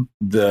them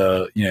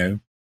the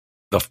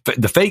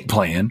fake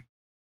plan.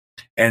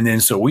 And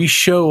then so we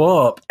show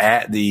up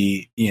at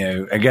the,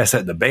 I guess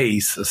at the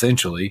base,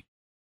 essentially,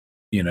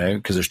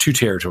 because there's 2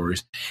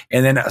 territories.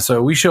 And then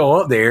so we show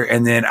up there,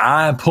 and then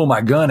I pull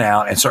my gun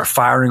out and start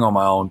firing on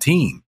my own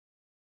team.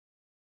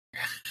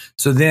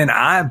 So then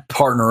I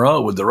partner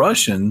up with the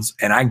Russians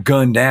and I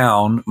gun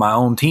down my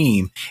own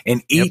team.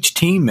 And each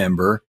team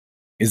member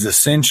is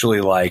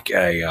essentially like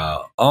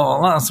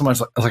not so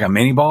much like a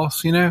mini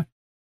boss,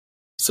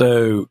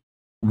 So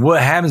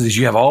what happens is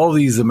you have all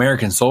these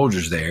American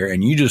soldiers there,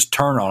 and you just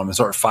turn on them and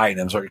start fighting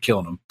them, start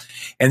killing them.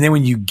 And then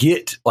when you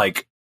get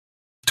like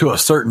to a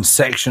certain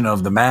section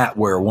of the map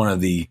where one of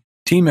the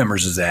team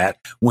members is at,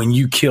 when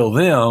you kill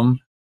them,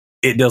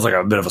 it does like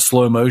a bit of a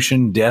slow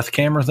motion death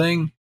camera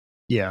thing.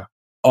 Yeah.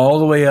 All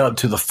the way up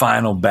to the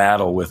final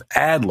battle with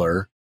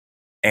Adler.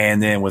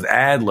 And then with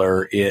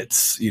Adler,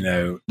 it's,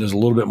 there's a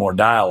little bit more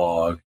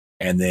dialogue,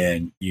 and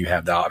then you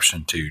have the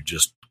option to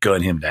just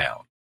gun him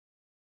down.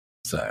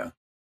 So,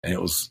 and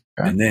it was,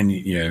 and then,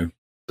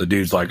 the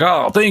dude's like,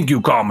 oh, thank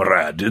you,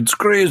 comrade. It's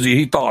crazy.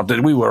 He thought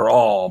that we were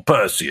all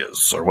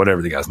Perseus, or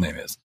whatever the guy's name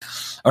is.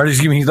 Or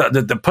excuse me, he thought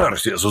that the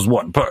Perseus was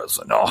one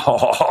person.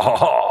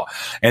 Oh,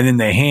 and then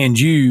they hand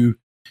you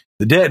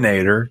the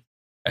detonator,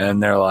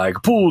 and they're like,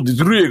 pull the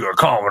trigger,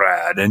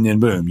 comrade. And then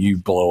boom, you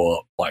blow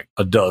up like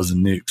a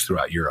dozen nukes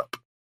throughout Europe.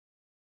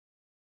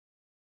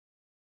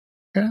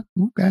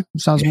 Okay.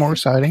 Sounds more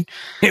exciting.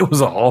 It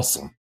was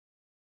awesome.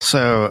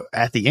 So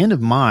at the end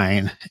of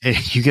mine,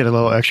 you get a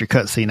little extra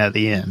cutscene at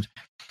the end.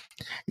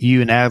 You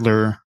and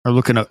Adler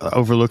are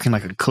overlooking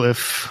like a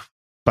cliff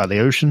by the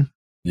ocean.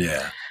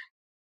 Yeah.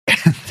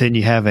 Then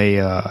you have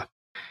a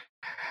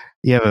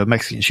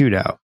Mexican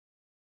shootout.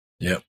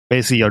 Yep.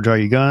 Basically, y'all draw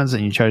your guns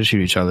and you try to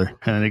shoot each other,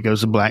 and then it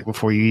goes to black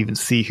before you even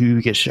see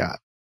who gets shot.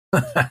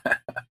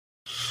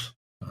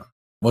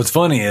 What's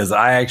funny is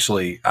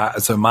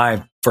so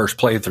my first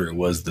playthrough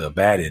was the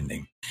bad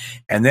ending.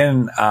 And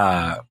then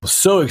I was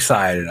so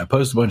excited. I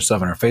posted a bunch of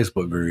stuff in our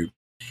Facebook group,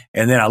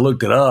 and then I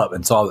looked it up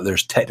and saw that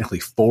there's technically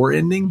 4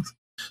 endings.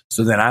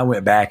 So then I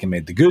went back and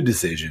made the good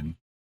decision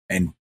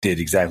and did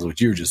exactly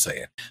what you were just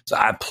saying. So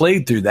I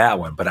played through that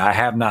one, but I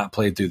have not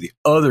played through the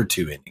other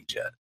 2 endings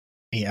yet.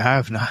 Yeah, I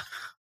have not.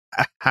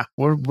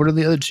 What are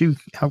the other 2?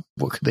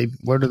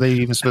 What are they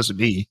even supposed to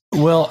be?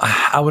 Well,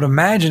 I would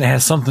imagine it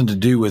has something to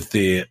do with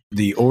the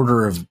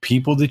order of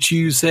people that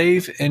you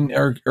save and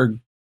or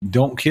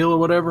don't kill or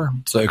whatever.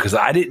 So, because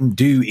I didn't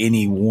do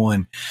any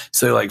one.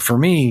 So, like for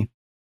me,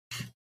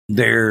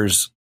 I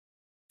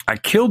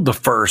killed the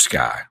first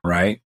guy,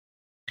 right?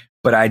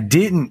 But I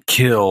didn't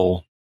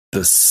kill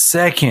the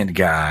second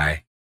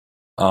guy.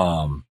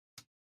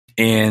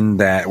 In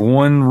that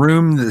one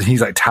room that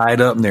he's like tied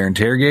up and they're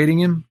interrogating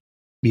him.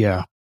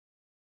 Yeah.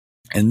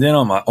 And then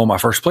on my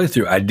first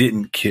playthrough, my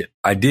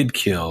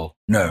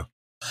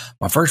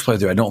first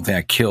playthrough, I don't think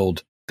I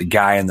killed the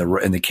guy in the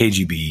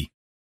KGB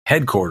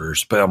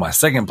headquarters. But on my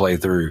second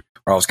playthrough,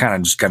 where I was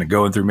kind of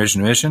going through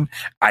mission to mission,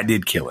 I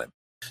did kill him.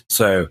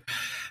 So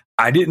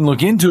I didn't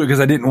look into it because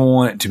I didn't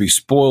want it to be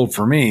spoiled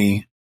for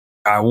me.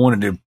 I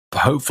wanted to,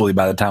 hopefully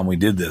by the time we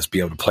did this, be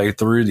able to play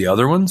through the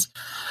other ones.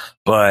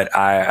 But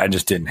I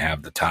just didn't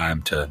have the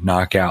time to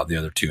knock out the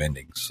other 2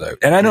 endings. So,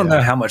 and I don't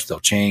know how much they'll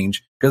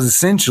change, because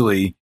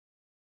essentially,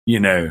 you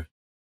know,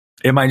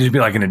 it might just be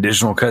like an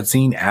additional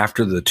cutscene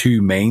after the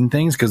 2 main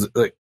things, because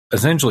like,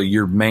 essentially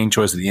your main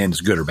choice at the end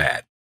is good or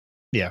bad.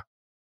 Yeah.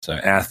 So,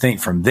 and I think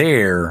from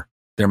there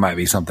might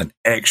be something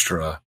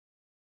extra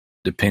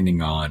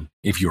depending on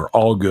if you're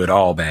all good,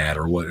 all bad,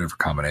 or whatever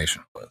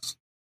combination it was.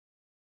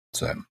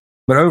 So,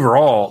 but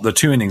overall, the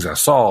 2 endings I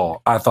saw,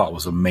 I thought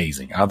was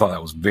amazing. I thought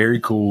that was very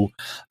cool,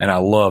 and I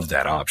loved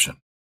that option.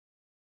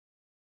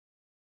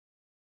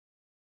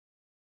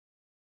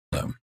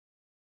 So,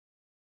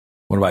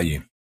 what about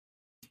you?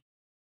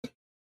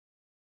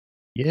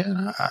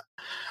 Yeah,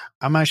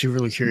 I'm actually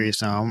really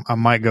curious now. I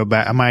might go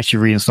back. I might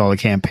actually reinstall the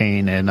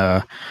campaign and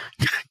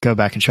go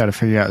back and try to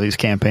figure out these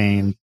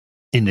campaign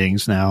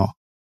endings now.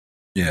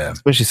 Yeah,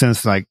 especially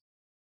since like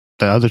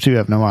the other 2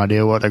 have no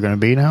idea what they're going to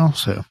be now,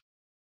 so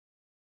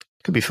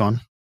could be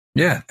fun.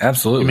 Yeah,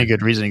 absolutely. Give me a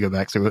good reason to go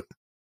back through it.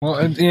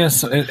 Well,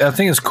 yes, I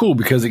think it's cool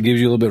because it gives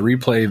you a little bit of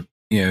replay,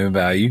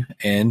 value,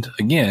 and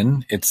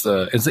again, it's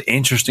an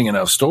interesting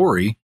enough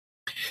story.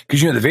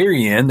 Because, at the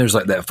very end, there's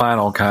like that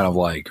final kind of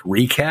like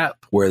recap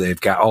where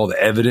they've got all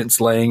the evidence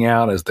laying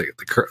out as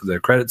the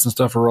credits and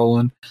stuff are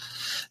rolling.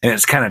 And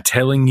it's kind of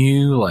telling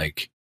you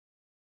like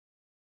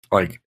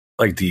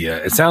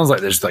it sounds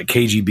like there's like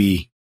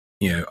KGB,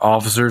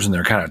 officers, and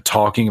they're kind of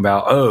talking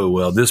about, oh,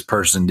 well, this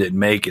person didn't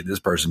make it. This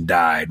person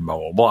died, blah,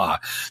 blah, blah.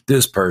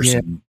 This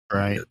person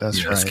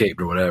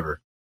escaped or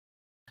whatever.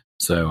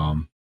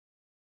 So,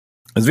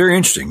 it's very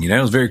interesting,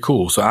 it was very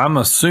cool. So I'm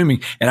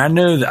assuming, and I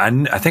know that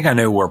I think I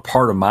know where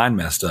part of mine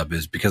messed up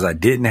is because I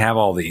didn't have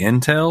all the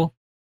intel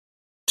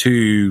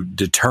to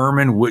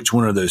determine which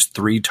one of those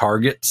 3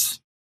 targets.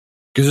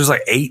 Because there's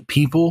like 8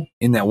 people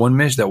in that one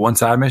mission, that one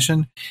side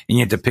mission, and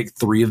you have to pick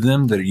 3 of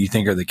them that you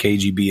think are the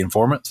KGB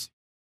informants.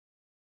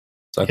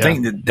 So I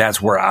think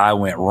that's where I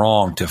went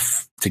wrong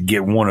to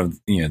get one of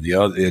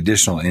the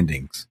additional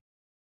endings.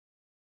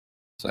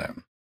 So,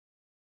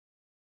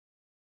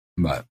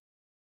 but.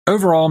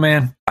 Overall,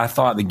 man, I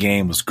thought the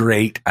game was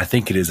great. I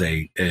think it is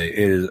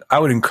I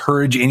would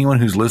encourage anyone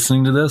who's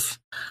listening to this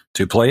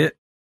to play it.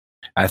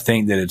 I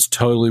think that it's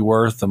totally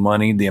worth the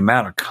money. The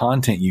amount of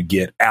content you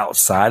get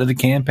outside of the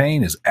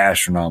campaign is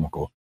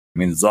astronomical. I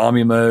mean, the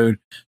zombie mode,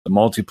 the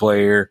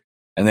multiplayer,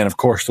 and then, of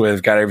course, the way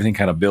they've got everything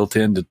kind of built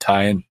in to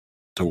tie in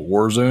to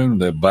Warzone,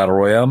 the Battle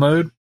Royale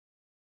mode.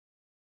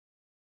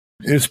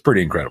 It's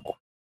pretty incredible.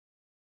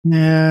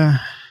 Yeah,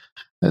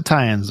 the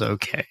tie-in's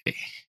okay.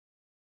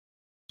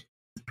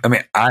 I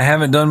mean, I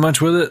haven't done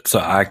much with it, so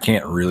I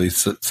can't really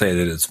say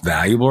that it's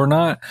valuable or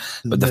not.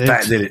 But the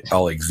fact that it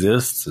all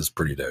exists is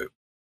pretty dope.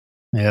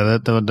 Yeah,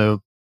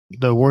 the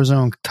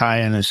Warzone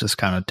tie-in is just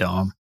kind of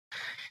dumb.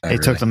 They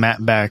took the map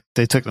back.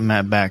 They took the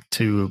map back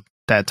to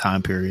that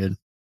time period.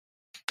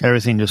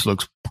 Everything just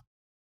looks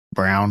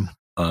brown.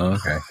 Oh,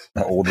 okay.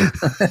 Older.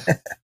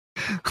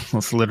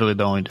 That's literally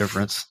the only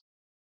difference.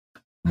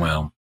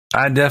 Well,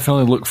 I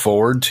definitely look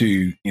forward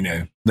to,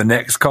 the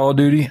next Call of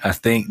Duty. I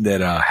think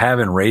that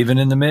having Raven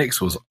in the mix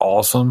was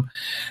awesome.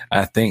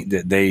 I think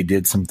that they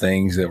did some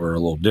things that were a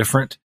little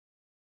different.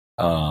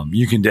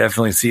 You can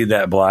definitely see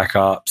that Black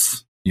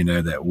Ops,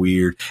 that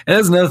weird. And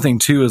that's another thing,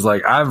 too, is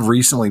like I've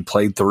recently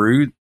played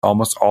through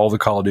almost all the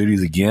Call of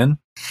Duties again.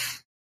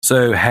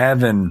 So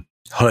having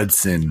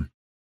Hudson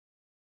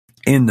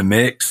in the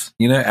mix,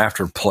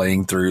 after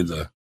playing through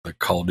the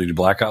Call of Duty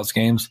Black Ops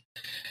games,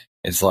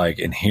 it's like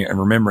and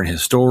remembering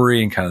his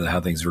story and kind of how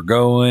things were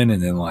going,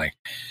 and then like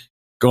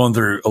going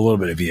through a little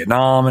bit of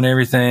Vietnam and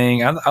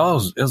everything. It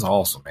was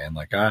awesome, man.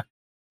 Like I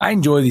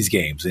enjoy these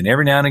games, and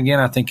every now and again,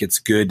 I think it's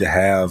good to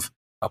have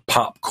a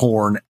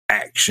popcorn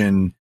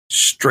action,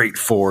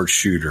 straightforward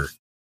shooter.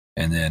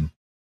 And then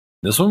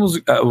this one was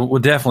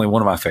definitely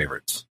one of my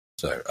favorites.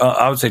 So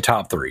I would say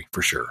top 3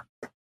 for sure.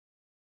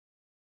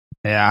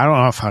 Yeah, I don't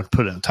know if I'd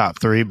put it in the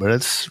top 3, but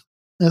it's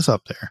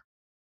up there.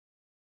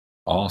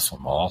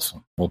 Awesome.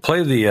 We'll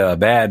play the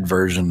bad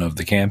version of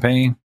the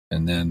campaign,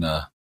 and then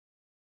let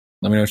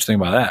me know what you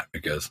think about that,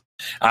 because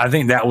I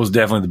think that was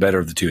definitely the better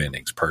of the 2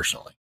 endings,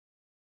 personally.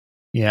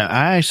 Yeah,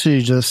 I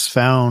actually just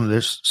found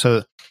this.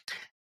 So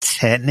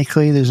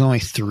technically, there's only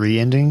 3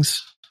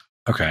 endings.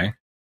 Okay.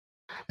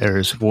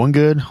 There's 1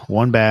 good,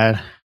 1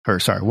 bad,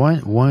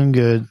 one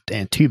good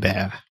and 2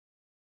 bad.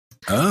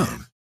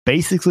 Oh.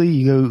 Basically,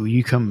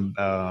 you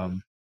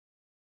come.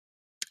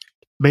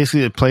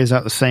 Basically, it plays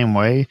out the same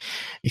way,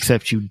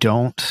 except you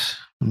don't.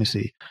 Let me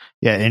see.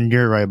 Yeah, and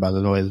you're right, by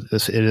the way.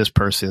 It is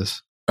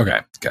Perseus. Okay,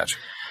 gotcha.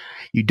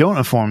 You don't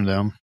inform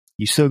them.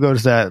 You still go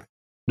to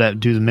that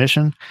do the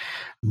mission,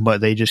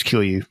 but they just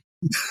kill you.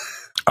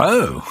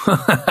 Oh,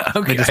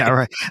 okay.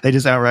 They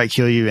just outright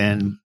kill you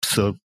and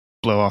so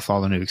blow off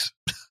all the nukes.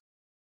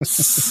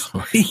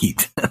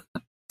 Sweet.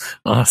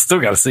 Well, I still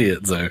got to see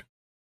it, so.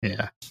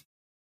 Yeah.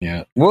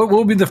 Yeah. What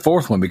will be the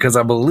fourth one? Because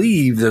I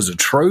believe there's a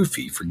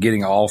trophy for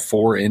getting all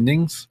 4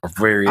 endings or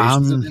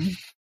variations of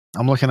endings.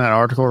 I'm looking at an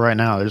article right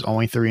now. There's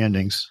only 3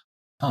 endings.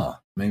 Huh.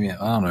 Maybe, I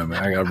don't know,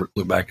 man. I got to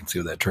look back and see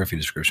what that trophy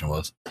description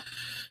was.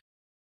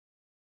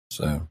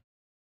 So,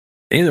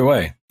 either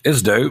way,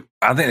 it's dope.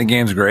 I think the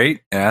game's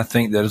great, and I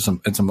think that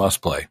it's a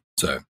must play.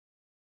 So,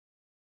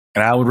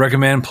 and I would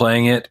recommend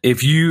playing it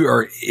if you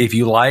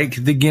like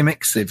the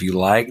gimmicks, if you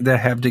like the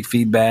haptic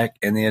feedback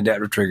and the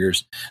adaptive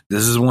triggers.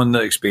 This is one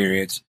to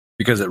experience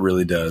because it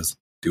really does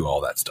do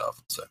all that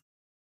stuff. So,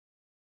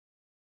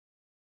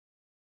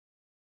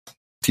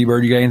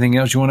 T-Bird, you got anything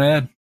else you want to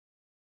add?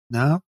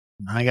 No,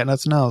 I ain't got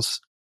nothing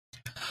else.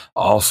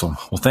 Awesome.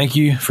 Well, thank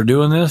you for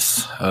doing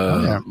this.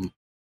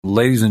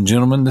 Ladies and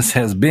gentlemen, this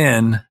has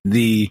been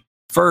the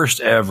first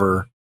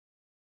ever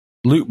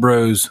Loot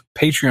Bros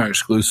Patreon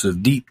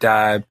exclusive deep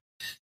dive,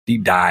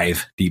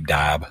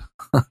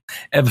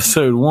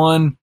 episode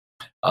 1,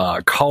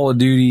 Call of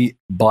Duty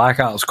Black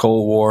Ops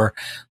Cold War.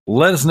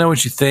 Let us know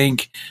what you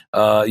think.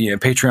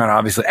 Patreon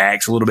obviously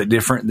acts a little bit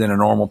different than a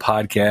normal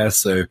podcast.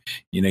 So,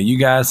 you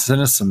guys send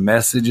us some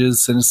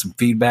messages, send us some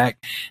feedback.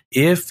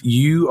 If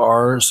you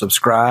are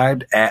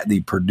subscribed at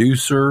the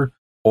producer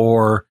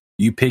or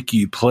you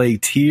play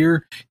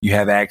tier, you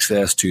have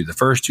access to the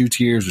first 2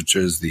 tiers, which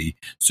is the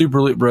Super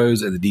Loot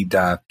Bros and the Deep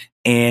Dive,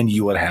 and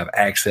you would have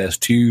access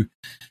to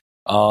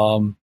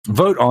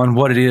vote on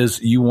what it is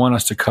you want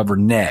us to cover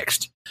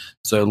next.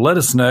 So let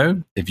us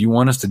know if you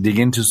want us to dig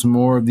into some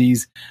more of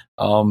these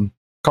Call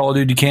of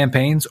Duty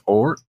campaigns,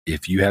 or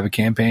if you have a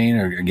campaign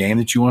or a game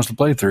that you want us to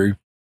play through.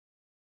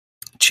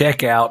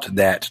 Check out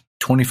that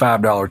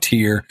 $25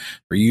 tier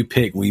where you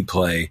pick, we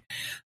play.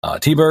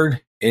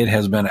 T-Bird, it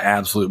has been an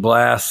absolute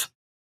blast.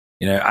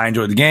 I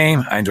enjoyed the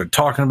game. I enjoyed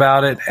talking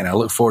about it, and I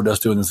look forward to us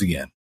doing this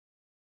again.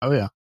 Oh,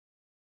 yeah.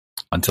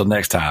 Until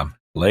next time.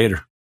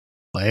 Later.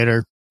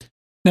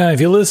 Now, if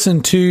you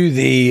listen to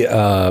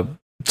the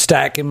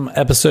Stack 'em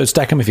episode,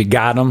 Stack 'em if you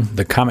got them,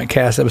 the Comic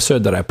Cast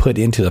episode that I put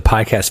into the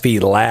podcast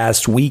feed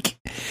last week,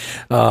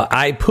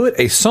 I put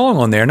a song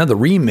on there, another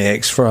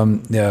remix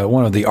from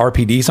one of the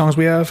RPD songs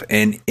we have,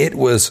 and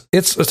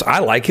it's I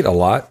like it a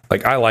lot.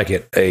 Like, I like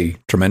it a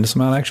tremendous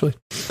amount, actually.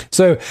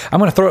 So I'm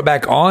going to throw it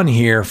back on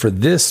here for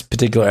this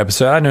particular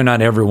episode. I know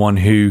not everyone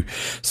who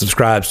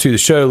subscribes to the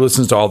show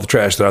listens to all the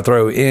trash that I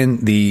throw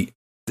in the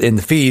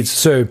feeds.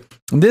 So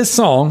this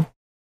song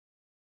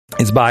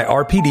is by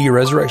RPD,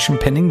 Resurrection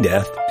Pending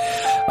Death.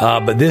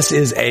 But this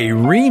is a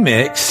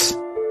remix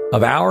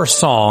of our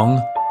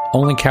song,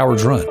 Only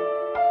Cowards Run.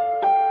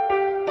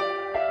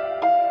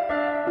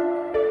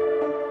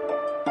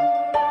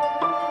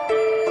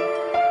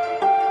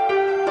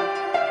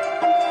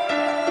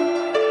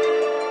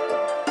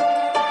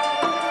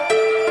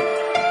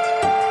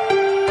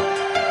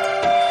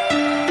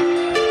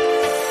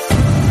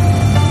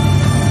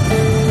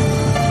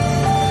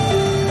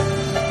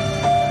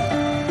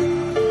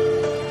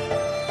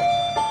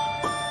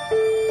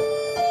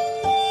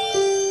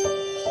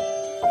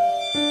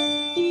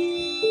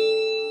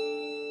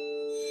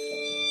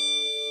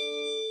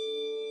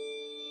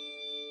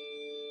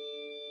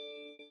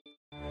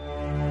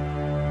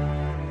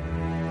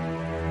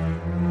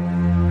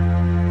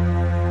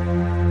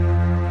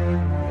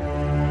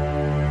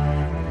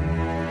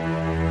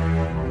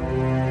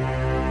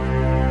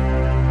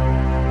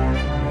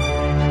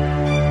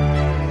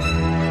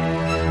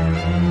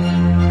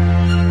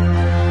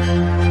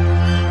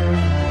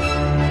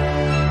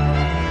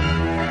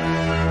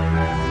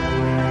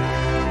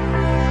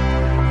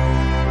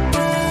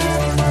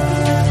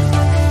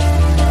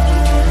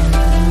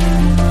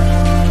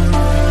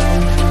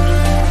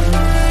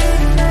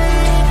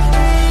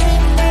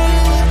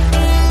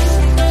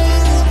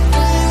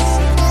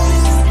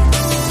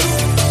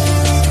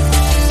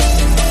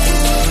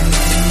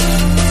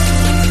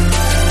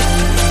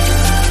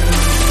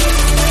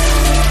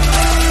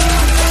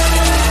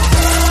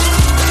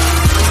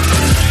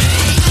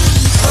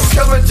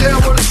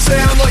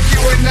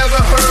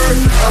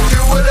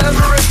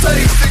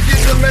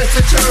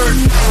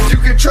 You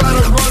can try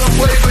to run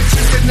away, but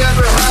you can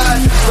never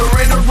hide.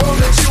 There ain't a road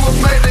that you have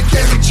made that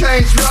can't be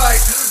changed right.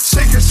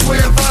 Sink or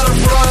swim.